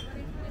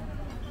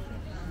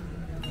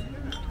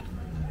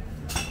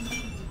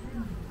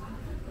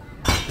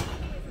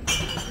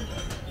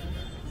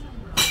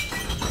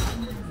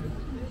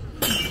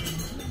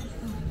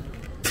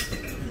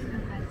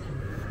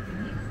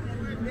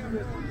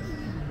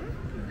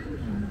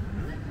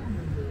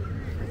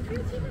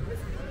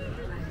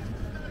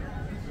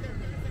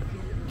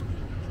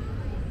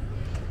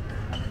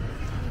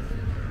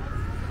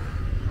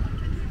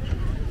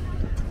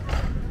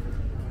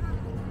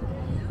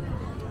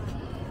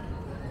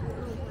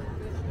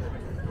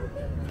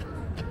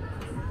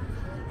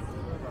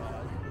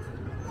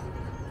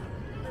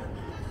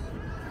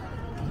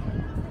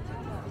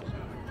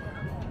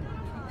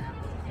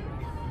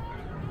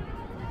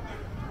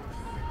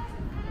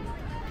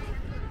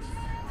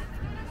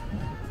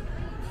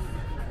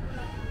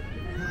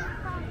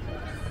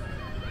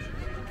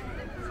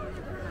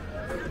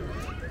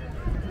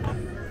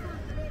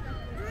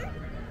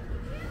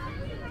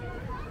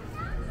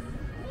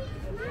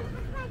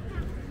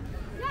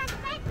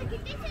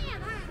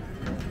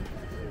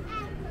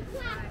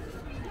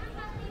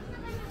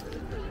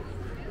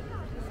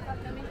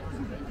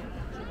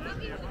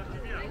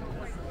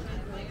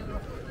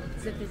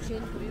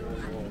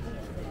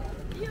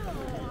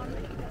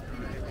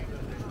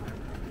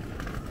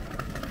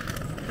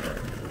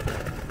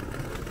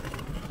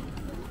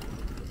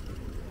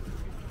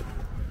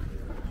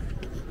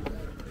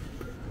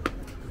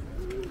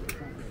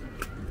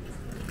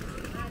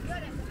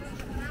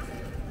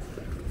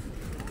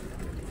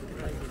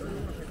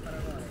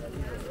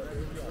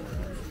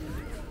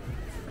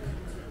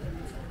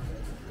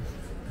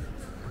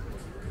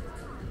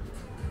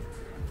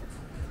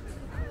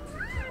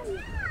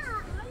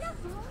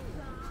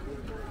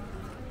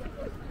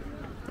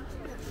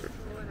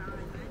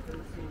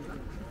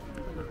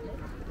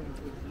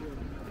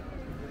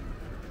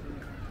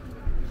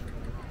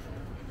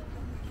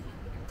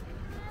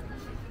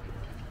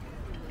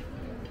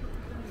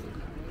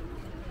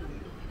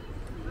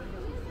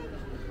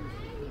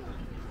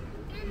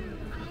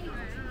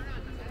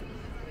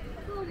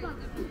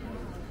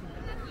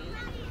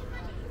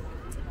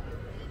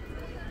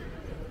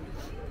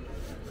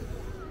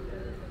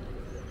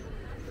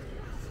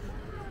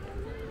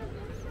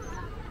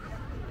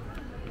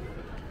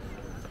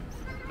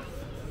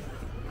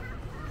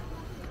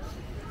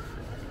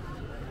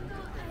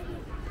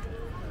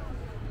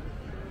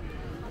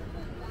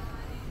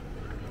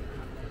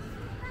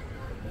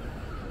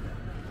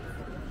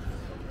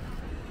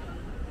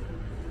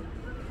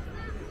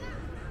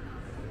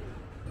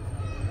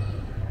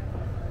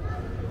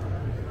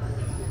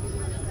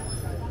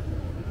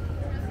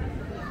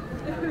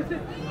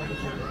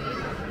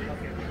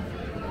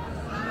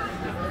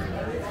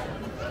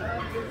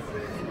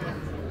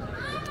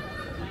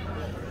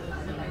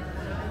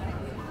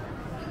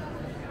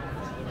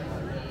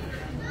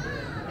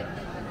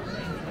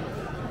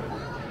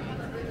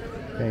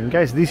And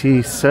guys, this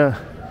is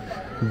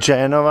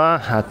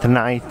Genova at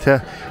night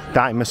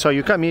time. So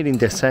you come here in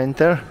the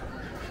center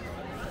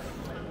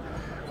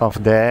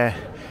of the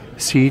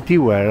city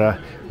where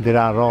there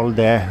are all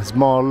the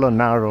small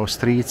narrow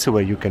streets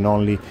where you can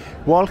only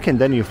walk, and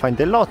then you find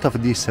a lot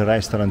of these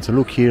restaurants.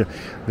 Look here,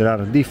 there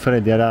are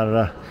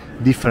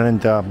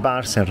different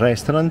bars and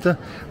restaurants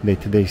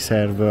that they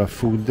serve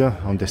food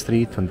on the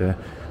street,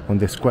 on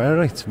the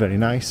square. It's very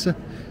nice.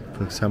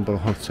 For example,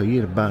 also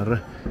here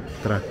bar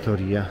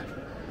Trattoria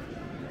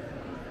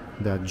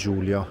da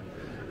Giulio.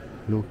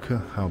 Look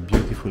how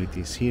beautiful it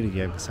is here.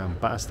 You have some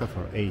pasta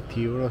for 8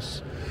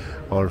 euros,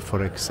 or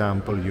for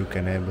example you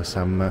can have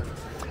some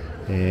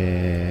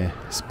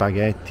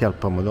spaghetti al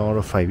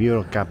pomodoro, 5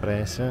 euro,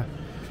 caprese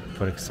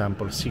for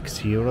example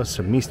 6 euros,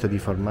 misto di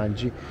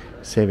formaggi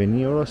 7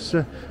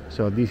 euros.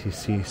 So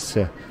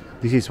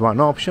this is one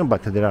option,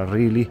 but there are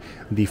really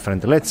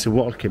different. Let's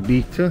walk a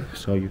bit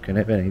so you can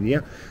have an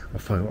idea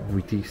of how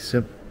it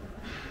is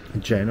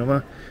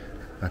Genova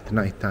at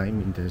night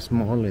time in the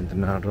small and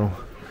narrow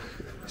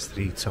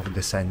streets of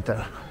the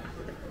center.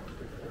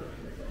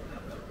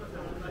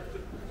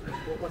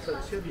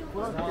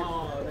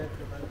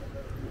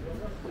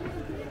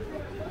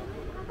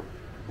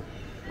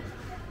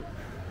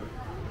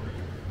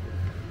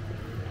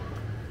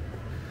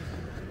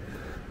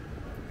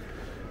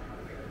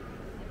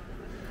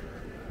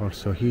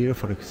 Also here,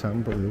 for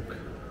example, look,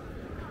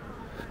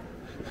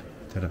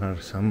 there are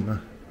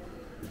some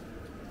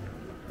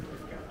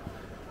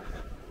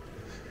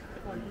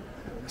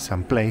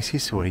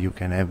places where you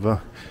can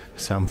have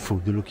some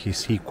food. Look, you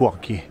see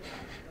cuochi,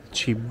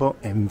 cibo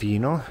and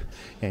vino,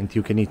 and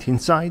you can eat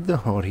inside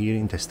or here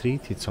in the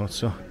street. It's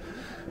also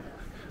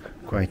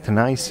quite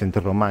nice and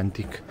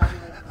romantic,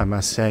 I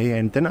must say.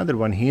 And another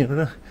one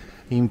here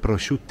in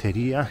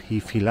Prosciutteria, I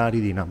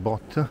Filari di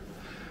Nabot,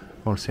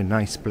 also a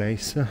nice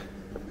place,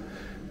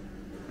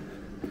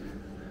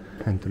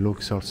 and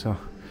looks also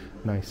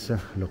nice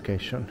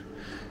location.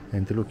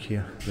 And look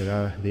here,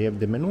 they have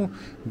the menu,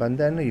 but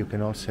then you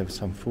can also have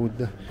some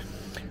food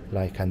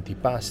like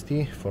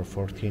antipasti for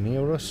 14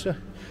 euros,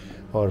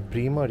 or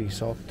primo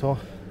risotto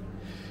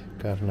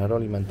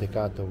carnaroli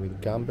mantecato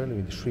with gambel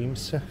with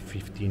shrimps,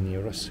 15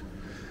 euros.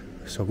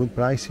 So good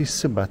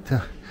prices, but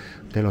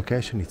the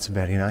location is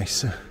very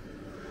nice.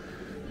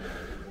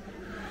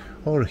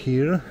 Or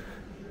here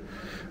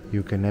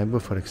you can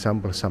have, for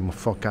example, some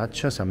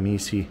focaccia, some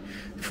easy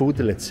food,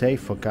 let's say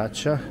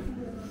focaccia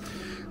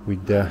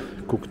with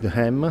cooked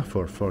ham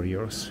for 4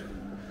 euros.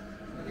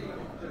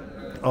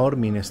 Or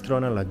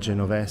minestrone alla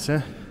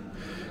genovese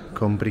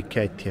con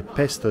bricchetti e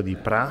pesto di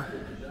pra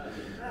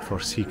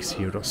for 6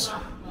 euros.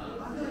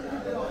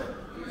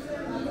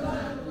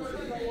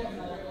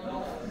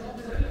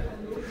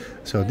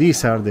 So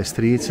these are the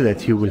streets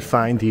that you will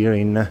find here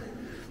in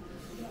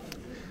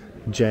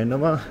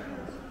Genova,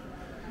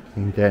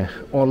 in the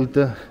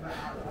old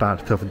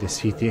part of the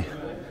city.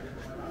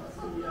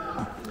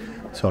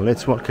 So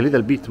let's walk a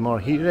little bit more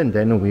here, and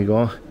then we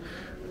go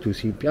to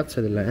see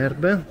Piazza delle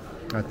Erbe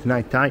at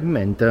night time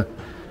and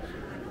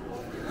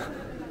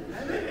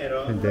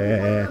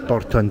the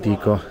Porto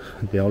Antico,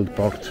 the old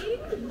port.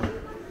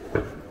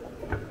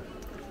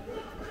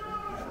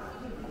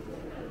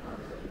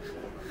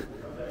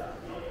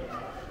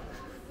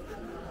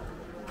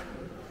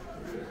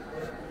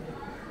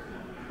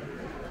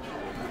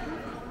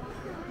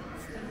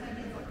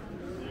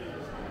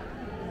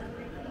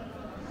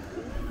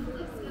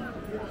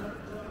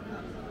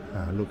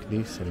 Look,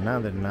 this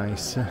another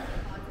nice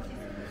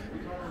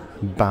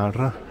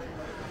bar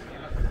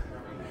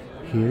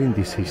here in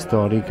this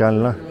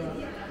historical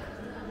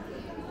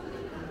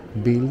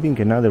building.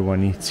 Another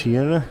one is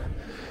here,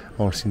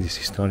 also in this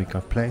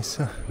historical place.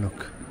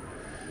 Look,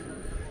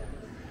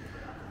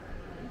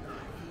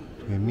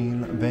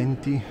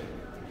 2020.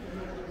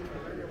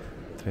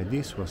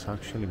 This was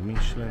actually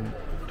Michelin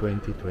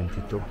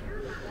 2022.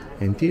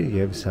 And here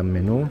you have some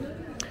menu.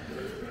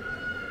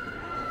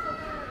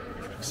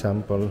 For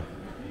example,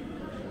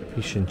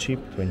 fish and chip,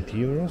 20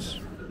 euros.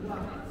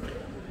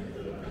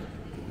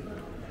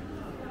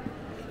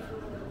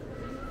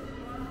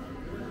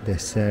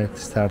 Dessert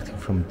starting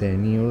from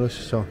 10 euros,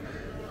 so,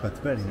 but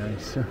very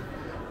nice.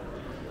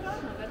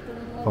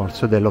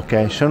 Also the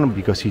location,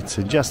 because it's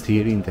just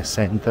here in the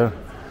center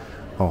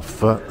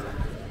of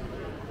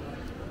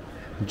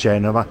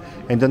Genova.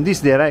 And on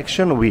this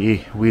direction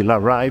we will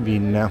arrive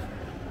in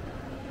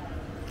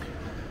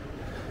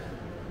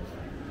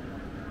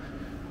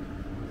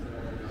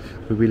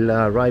we will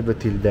arrive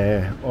till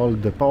the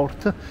old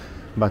port,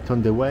 but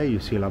on the way you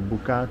see la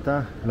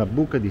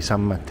buca di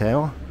San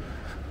Matteo.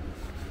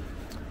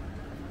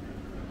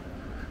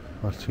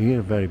 Also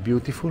here very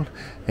beautiful,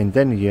 and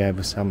then you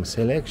have some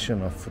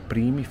selection of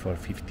primi for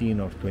 15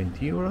 or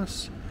 20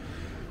 euros,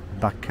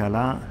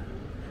 baccalà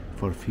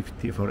for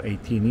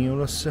 18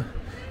 euros,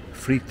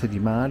 fritte di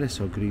mare,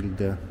 so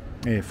grilled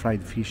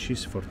fried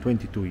fishes for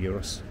 22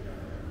 euros.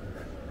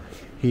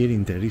 Here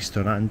in the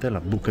ristorante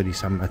La Buca di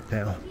San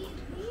Matteo.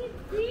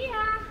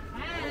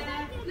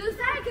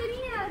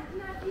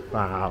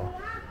 Wow,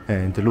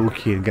 And look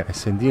here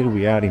guys, and here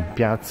we are in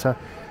Piazza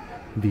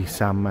di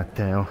San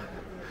Matteo.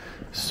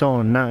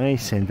 So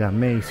nice and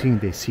amazing,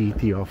 the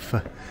city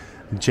of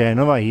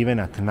Genova, even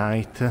at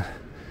night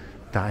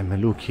time.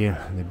 Look here,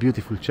 the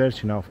beautiful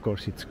church. Now of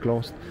course it's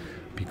closed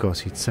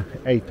because it's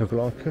 8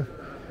 o'clock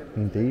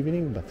in the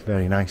evening, but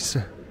very nice.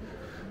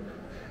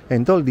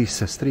 And all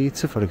these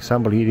streets, for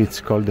example here it's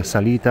called the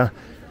Salita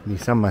di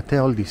San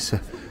Matteo. All these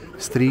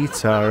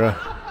streets are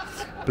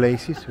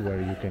places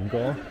where you can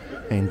go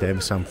and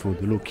have some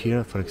food. Look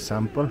here, for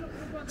example,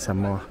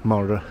 some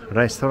more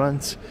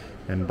restaurants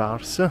and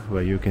bars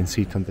where you can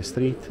sit on the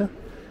street,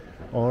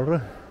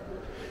 or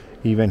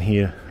even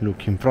here,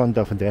 look in front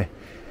of the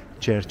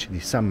church di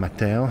San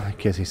Matteo,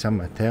 Chiesa di San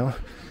Matteo,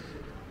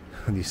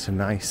 this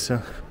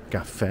nice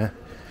caffè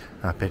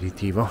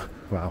aperitivo.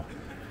 Wow,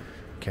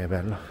 che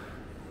bello.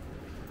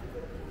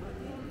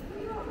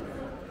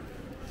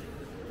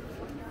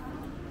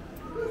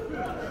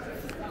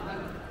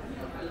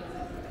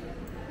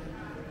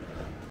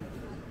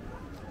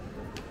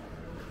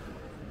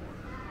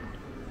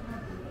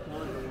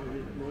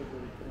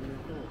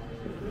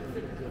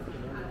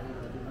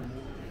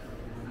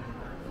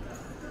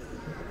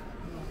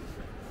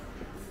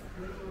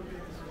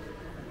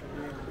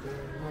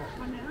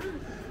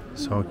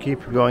 So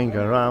keep going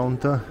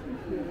around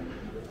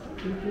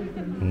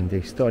in the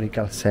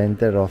historical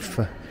center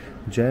of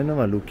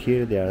Genova. Look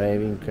here, they are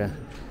having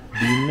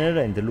dinner,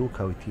 and look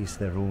how it is,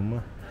 the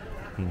room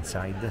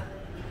inside.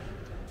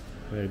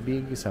 Very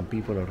big, some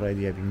people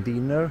already having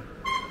dinner.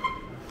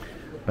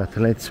 But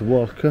let's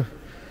walk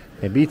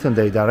a bit on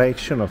the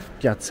direction of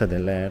Piazza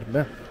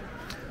dell'Erbe.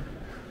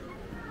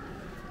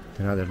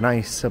 Another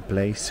nice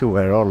place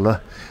where all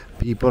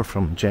people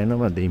from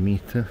Genova, they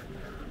meet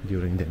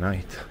during the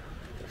night.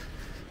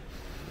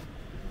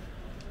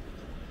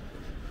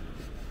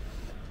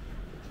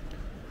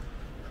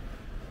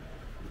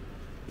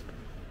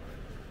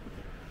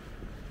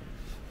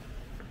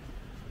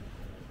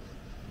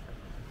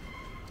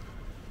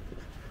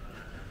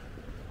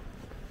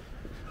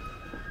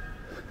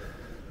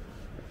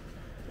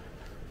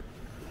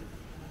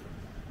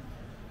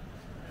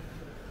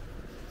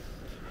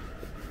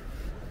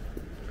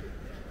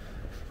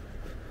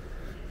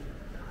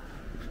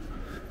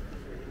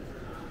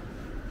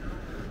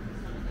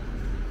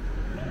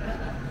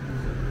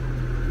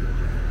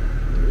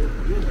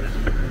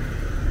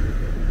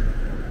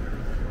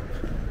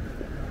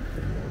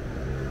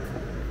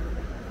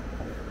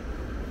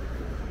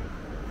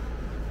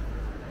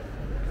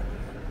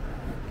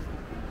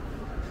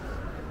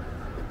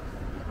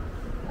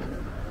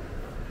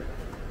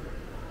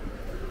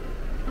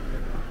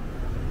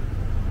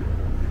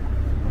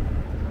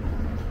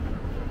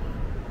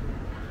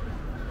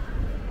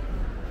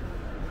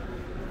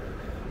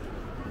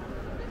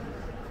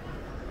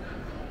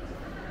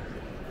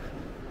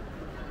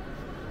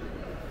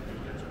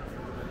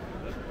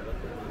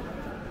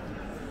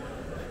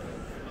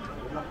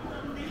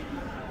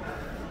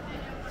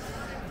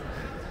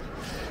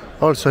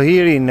 Also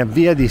here in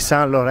Via di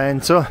San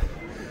Lorenzo,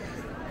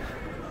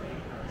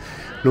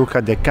 look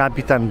at the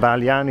Capitan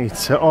Balian,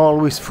 it's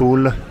always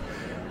full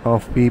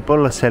of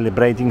people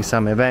celebrating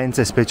some events,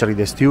 especially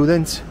the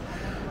students.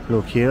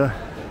 Look here,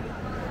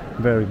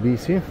 very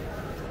busy.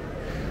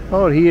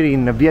 Or here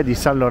in Via di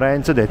San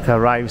Lorenzo that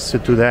arrives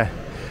to the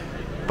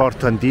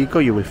Porto Antico,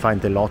 you will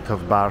find a lot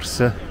of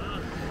bars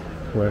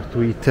where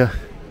to eat.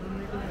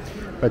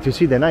 But you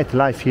see, the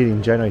nightlife here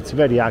in Genoa, it's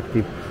very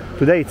active.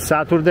 Today it's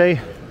Saturday,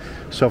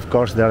 so of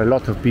course there are a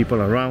lot of people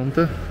around,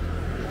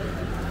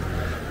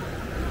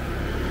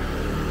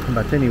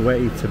 but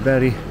anyway it's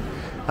very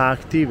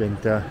active, and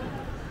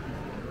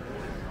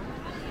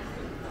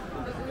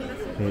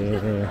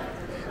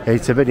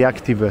it's a very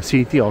active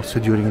city also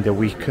during the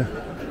week.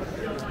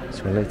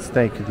 So let's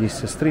take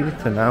this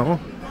street now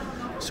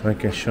so I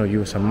can show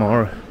you some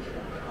more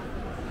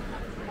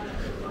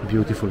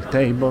beautiful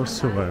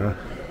tables where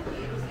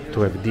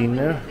to have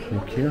dinner.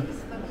 Look here.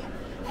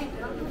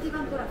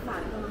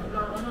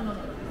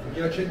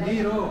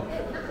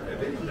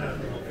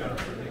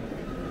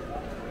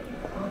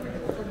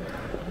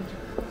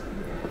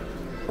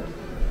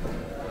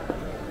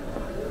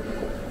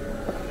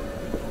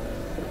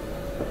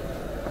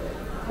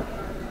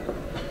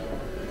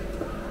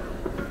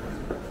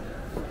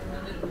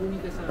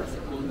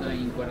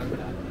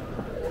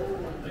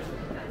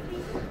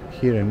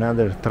 Here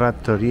another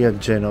trattoria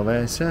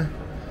genovese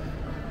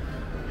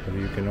where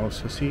you can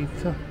also sit.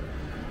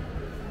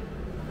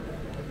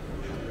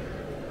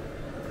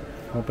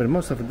 But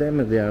most of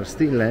them, they are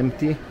still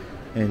empty,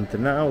 and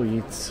now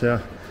it's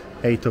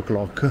 8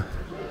 o'clock.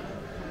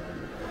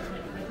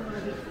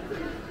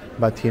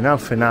 But in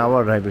half an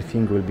hour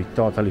everything will be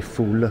totally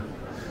full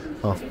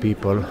of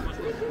people.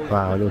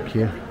 Wow, look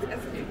here.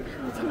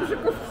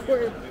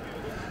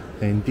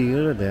 And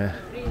here the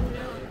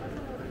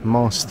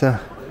most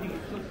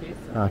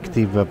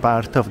active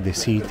part of the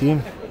city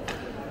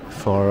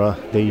for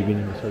the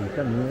evening. So you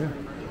come here.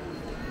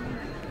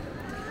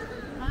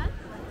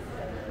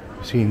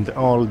 See in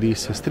all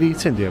these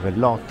streets, and you have a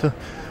lot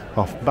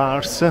of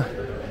bars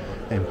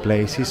and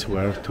places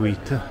where to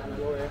eat.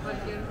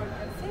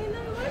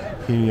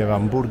 Here you have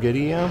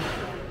hamburgeria.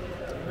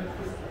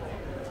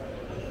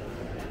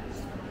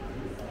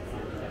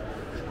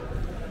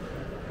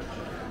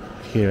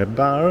 Here a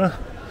bar,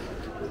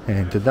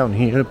 and down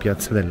here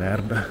Piazza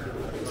dell'Erba.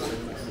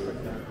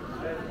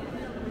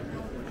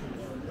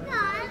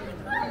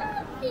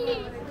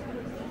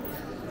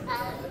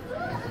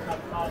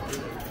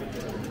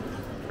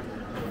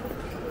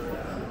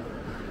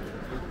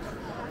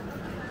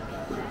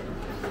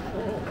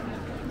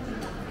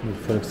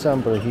 For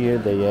example, here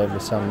they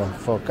have some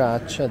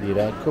focaccia di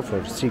Recco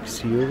for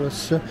 6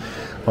 euros,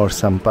 or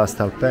some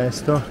pasta al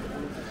pesto,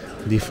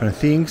 different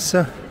things.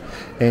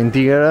 And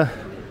here,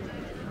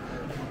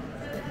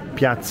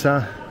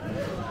 Piazza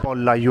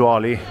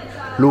Pollaiuoli.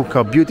 Look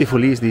how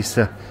beautiful is this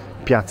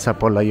Piazza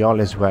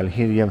Pollaiuoli as well.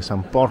 Here you have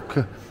some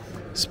pork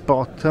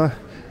spot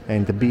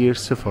and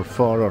beers for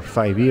 4 or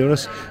 5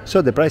 euros.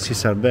 So the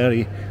prices are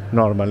very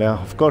normal.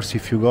 Of course,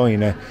 if you go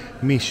in a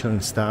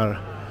Michelin star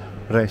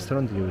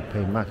restaurant, you will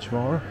pay much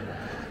more.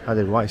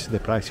 Otherwise, the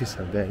prices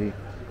are very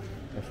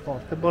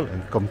affordable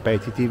and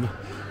competitive,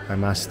 I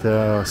must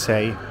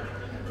say.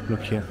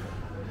 Look here,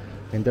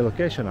 and the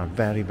location are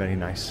very, very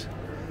nice.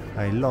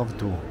 I love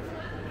to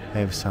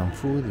have some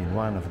food in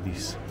one of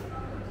these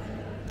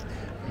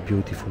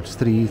beautiful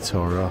streets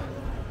or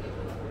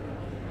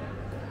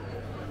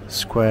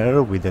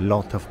square with a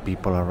lot of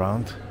people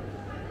around.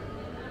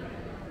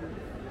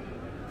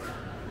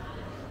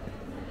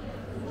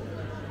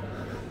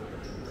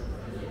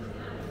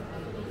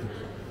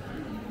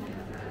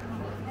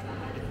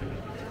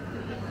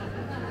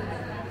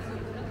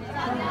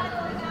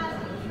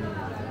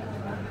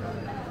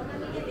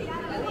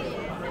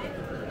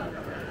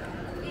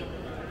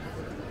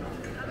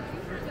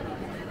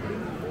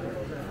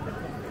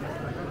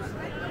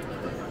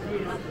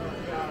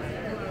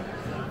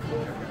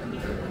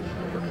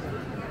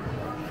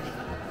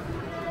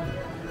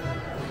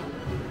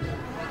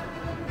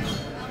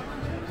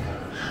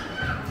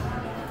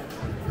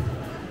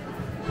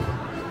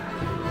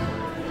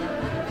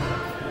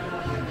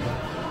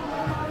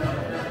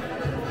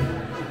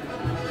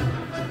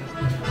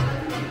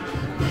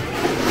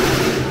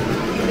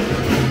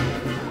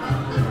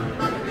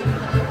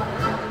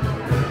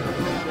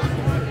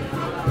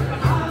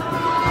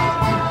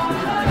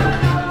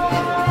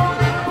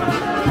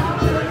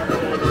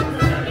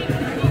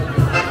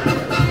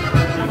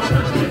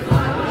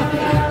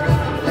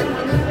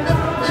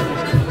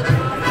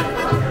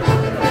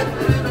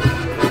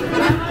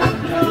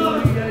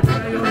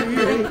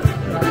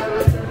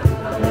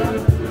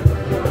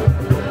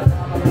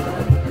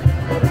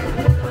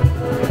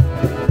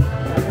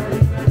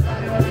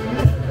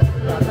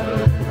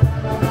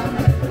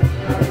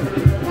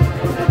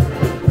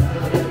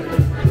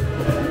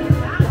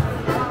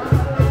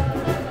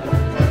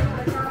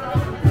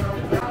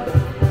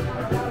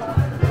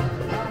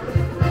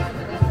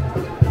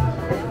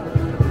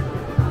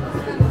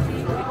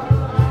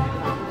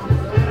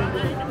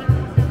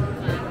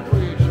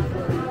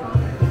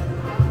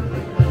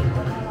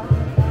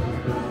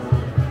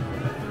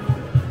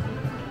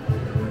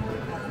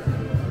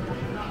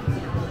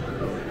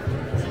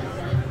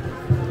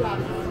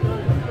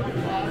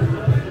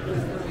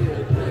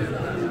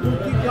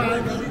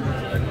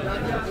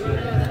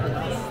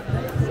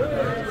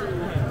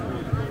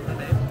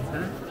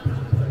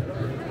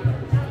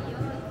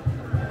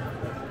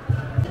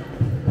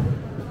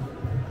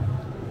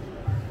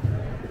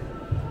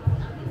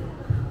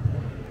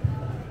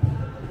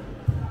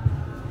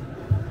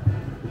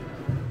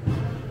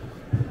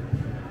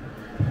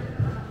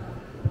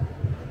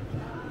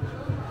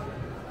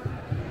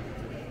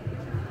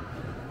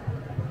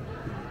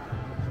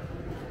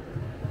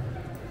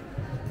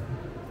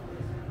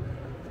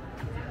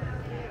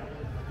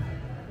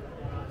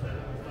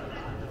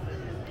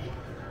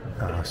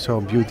 So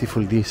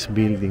beautiful these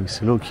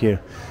buildings. Look here,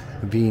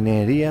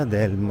 Vineria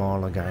del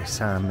Molo,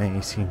 guys,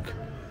 amazing.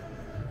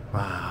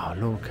 Wow,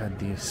 look at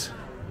this.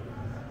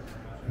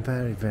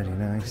 Very, very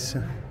nice.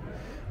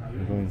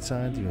 You go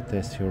inside, you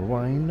taste your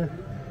wine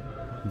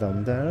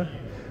down there,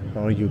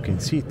 or you can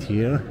sit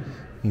here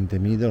in the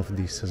middle of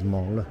this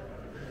small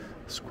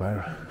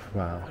square.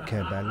 Wow,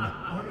 che bello.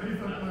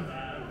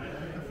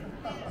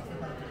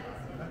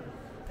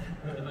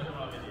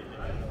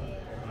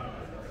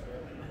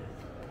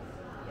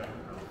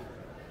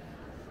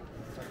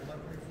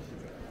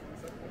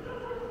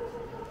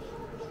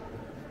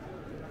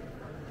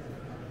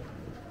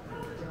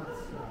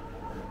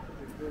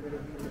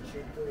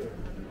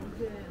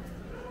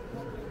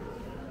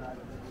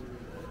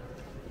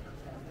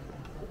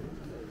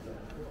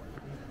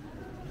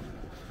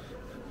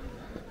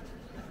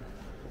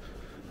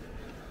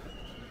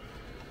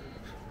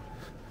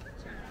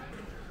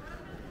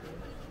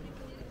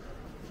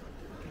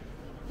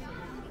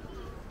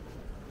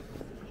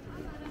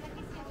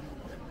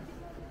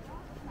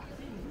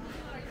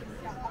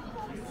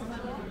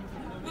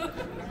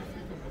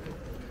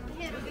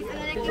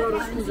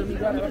 Scusami,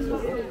 guarda.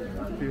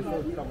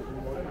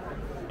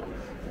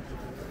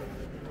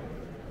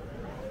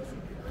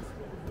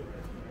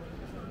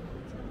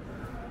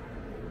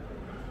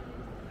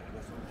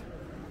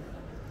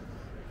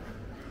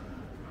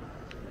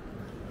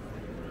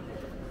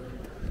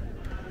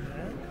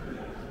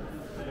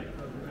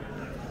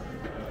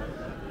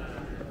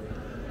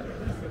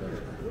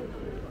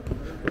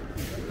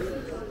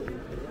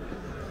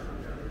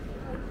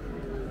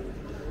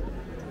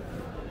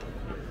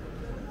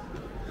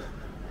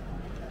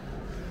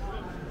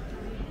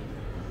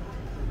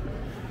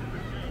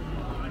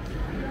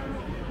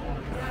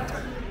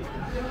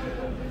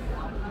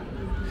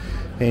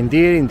 And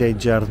here in the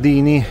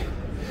Giardini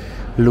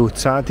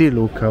Luzzati,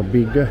 look how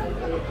big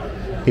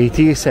it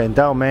is and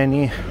how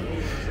many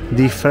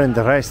different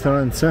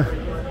restaurants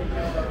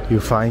you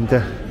find.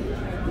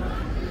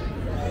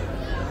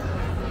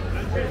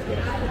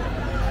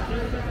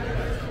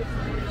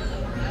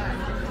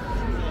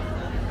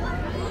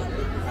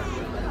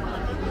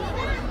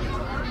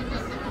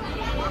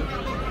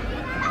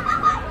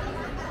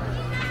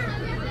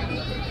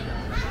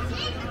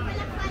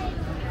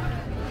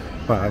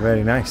 Wow,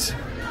 very nice.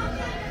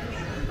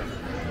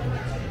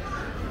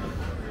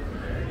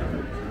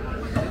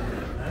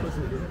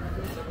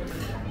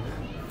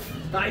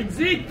 Stai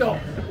zitto!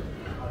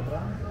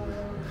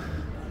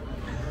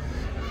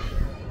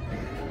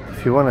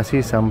 If you wanna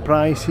see some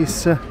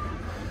prices,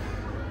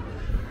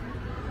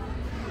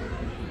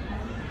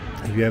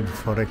 you have,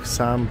 for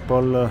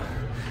example,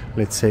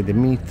 let's say the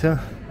meat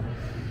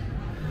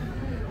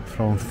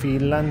from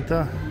Finland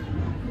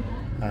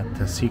at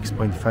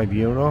 6.5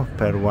 euro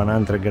per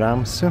 100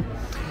 grams,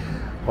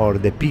 or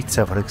the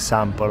pizza, for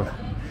example,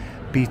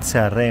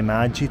 pizza Re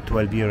Maggi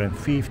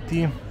 12,50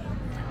 euro,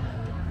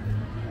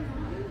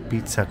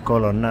 pizza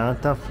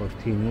colonnata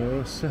 14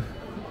 euros.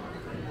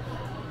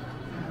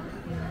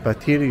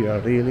 But here you are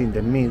really in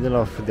the middle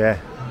of the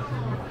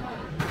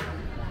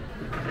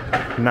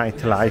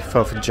nightlife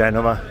of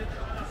Genova.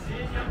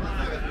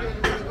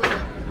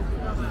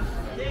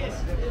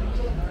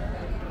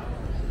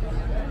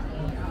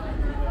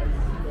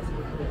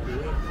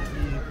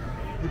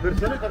 Di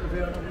persone che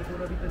avevano avuto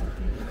una vita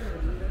difficile.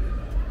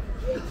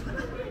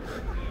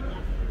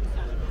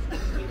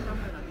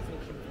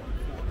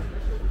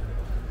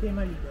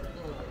 Tema libero.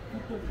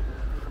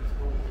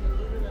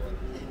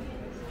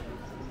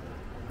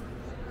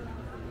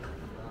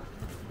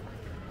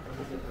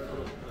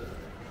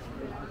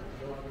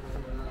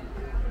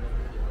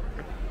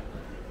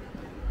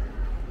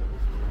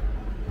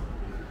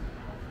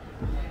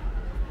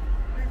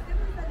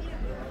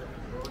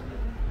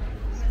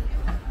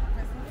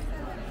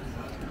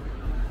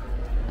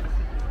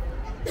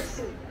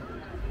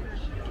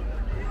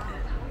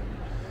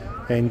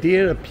 And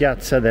here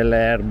Piazza delle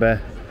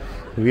Erbe.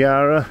 We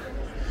are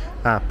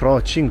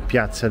approaching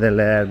Piazza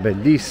delle Erbe.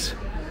 This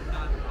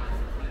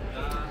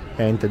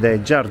and the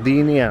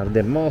Giardini are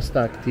the most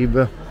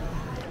active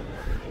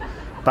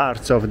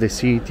parts of the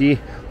city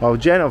of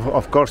Genova,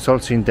 of course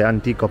also in the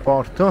Antico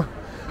Porto,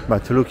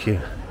 but look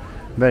here,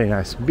 very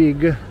nice,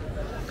 big,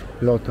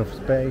 lot of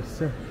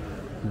space,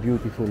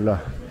 beautiful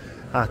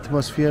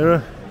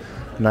atmosphere,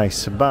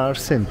 nice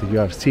bars, and you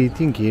are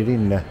sitting here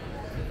in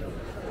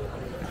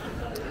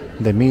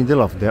the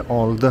middle of the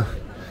old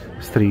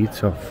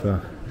streets of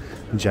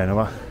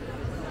Genova.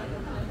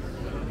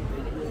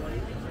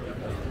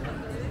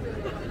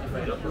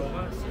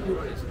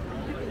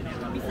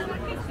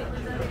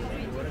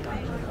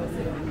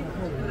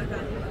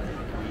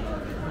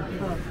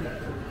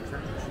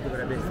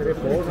 Dovrebbe essere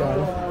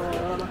poco.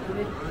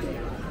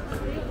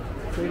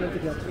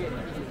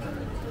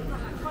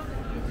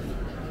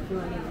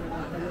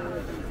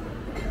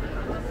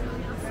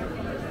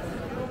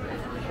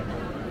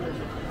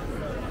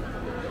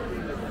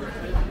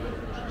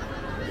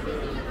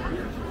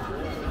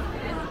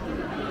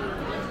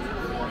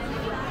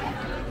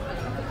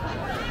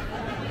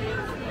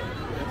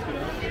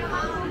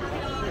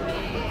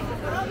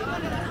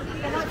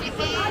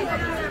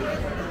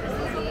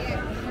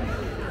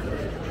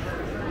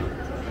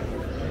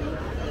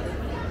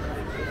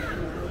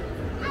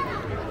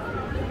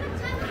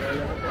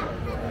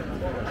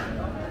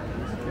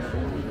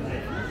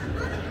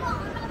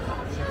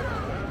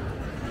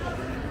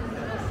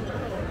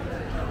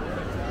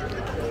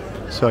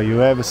 So you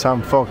have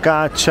some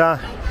focaccia,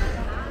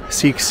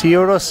 6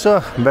 euros,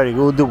 very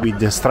good, with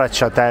the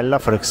stracciatella,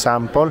 for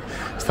example,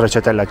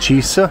 stracciatella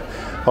cheese,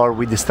 or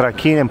with the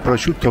stracchino and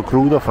prosciutto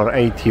crudo for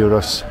 8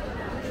 euros.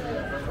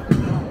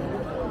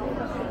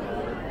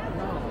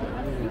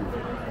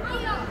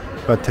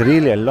 But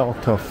really a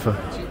lot of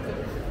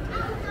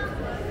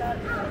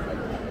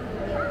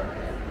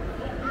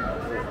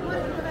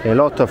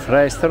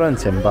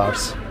restaurants and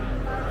bars.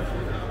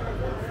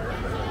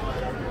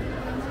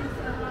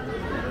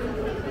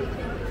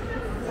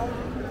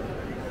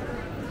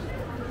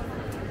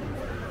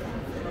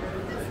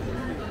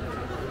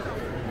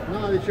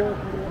 No, dicevo.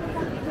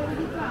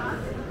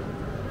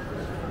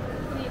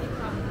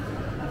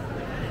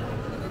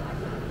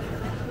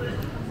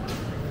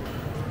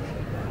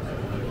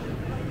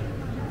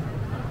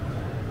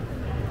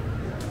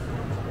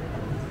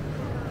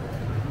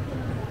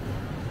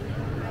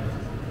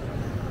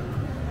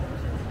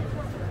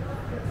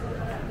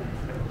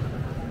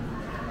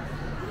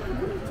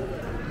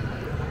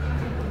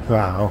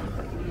 Wow.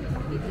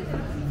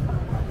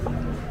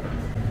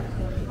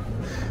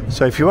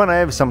 So if you want to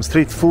have some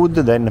street food,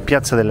 then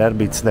Piazza delle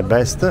Erbe is the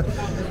best.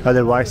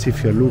 Otherwise,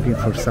 if you're looking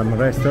for some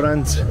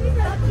restaurants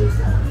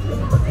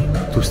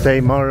to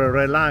stay more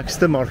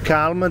relaxed, more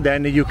calm,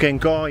 then you can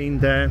go in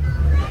the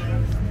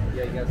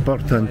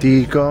Porto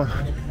Antico,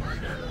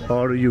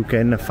 or you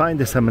can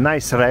find some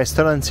nice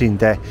restaurants in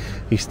the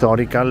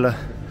historical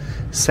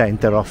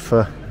center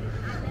of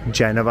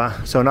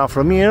Genova. So now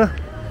from here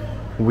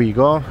we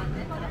go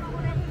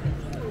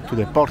to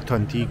the Porto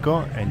Antico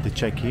and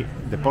check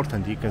the Porto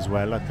Antico as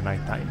well at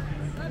night time.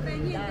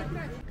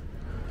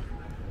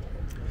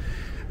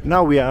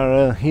 Now we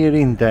are here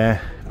in the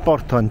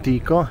Porto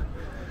Antico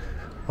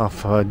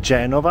of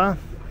Genova,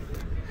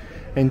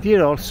 and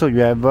here also you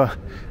have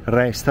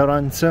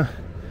restaurants.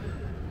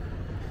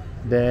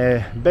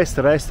 The best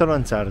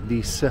restaurants are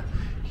these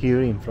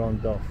here in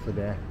front of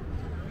the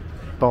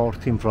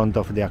port, in front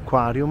of the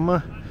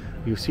aquarium.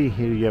 You see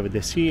here you have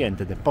the sea and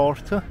the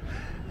port,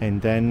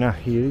 and then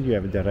here you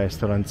have the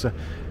restaurants.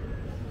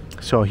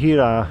 So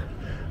here are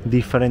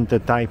different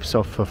types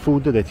of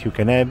food that you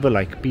can have,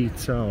 like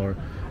pizza or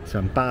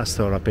some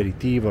pasta or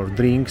aperitif or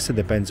drinks,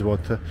 depends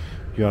what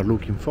you are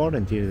looking for,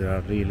 and here there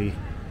are really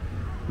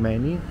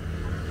many,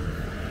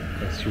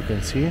 as you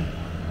can see.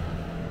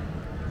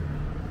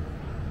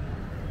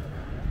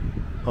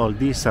 All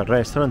these are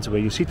restaurants where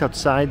you sit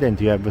outside and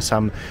you have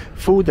some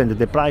food, and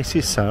the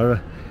prices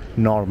are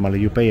normal.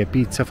 You pay a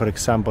pizza, for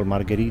example,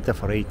 margherita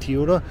for 8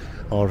 euro,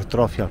 or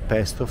trophy al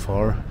pesto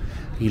for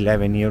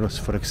 11 euros,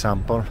 for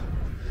example.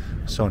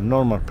 So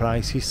normal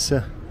prices,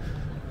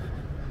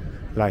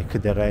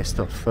 like the rest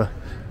of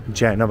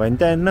Genova. And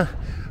then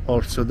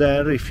also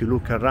there, if you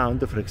look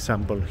around, for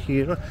example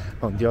here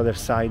on the other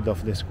side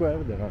of the square,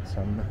 there are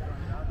some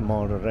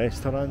more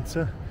restaurants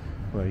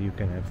where you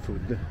can have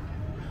food.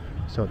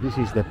 So this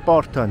is the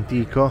Porto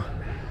Antico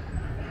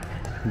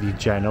di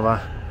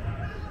Genova.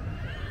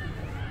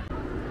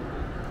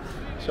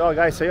 So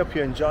guys, I hope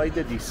you enjoyed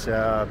this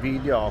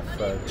video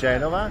of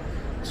Genova.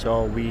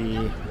 So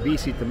we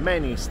visit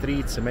many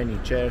streets, many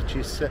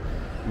churches,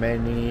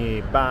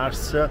 many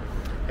bars,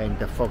 and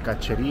the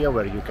focacceria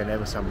where you can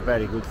have some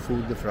very good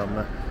food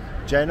from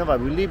Genova.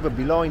 We leave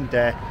below in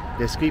the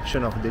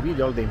description of the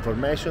video all the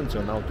information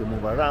on how to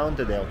move around,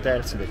 the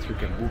hotels that you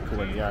can book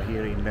when you are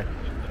here in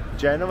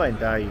Genova.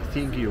 And I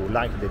think you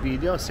like the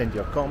video. Send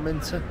your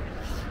comments,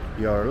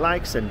 your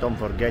likes, and don't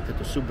forget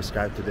to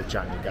subscribe to the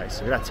channel,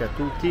 guys. Grazie a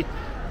tutti,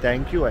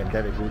 thank you, and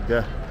have a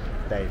good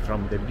day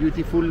from the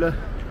beautiful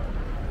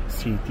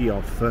city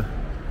of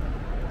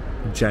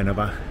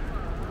Genova.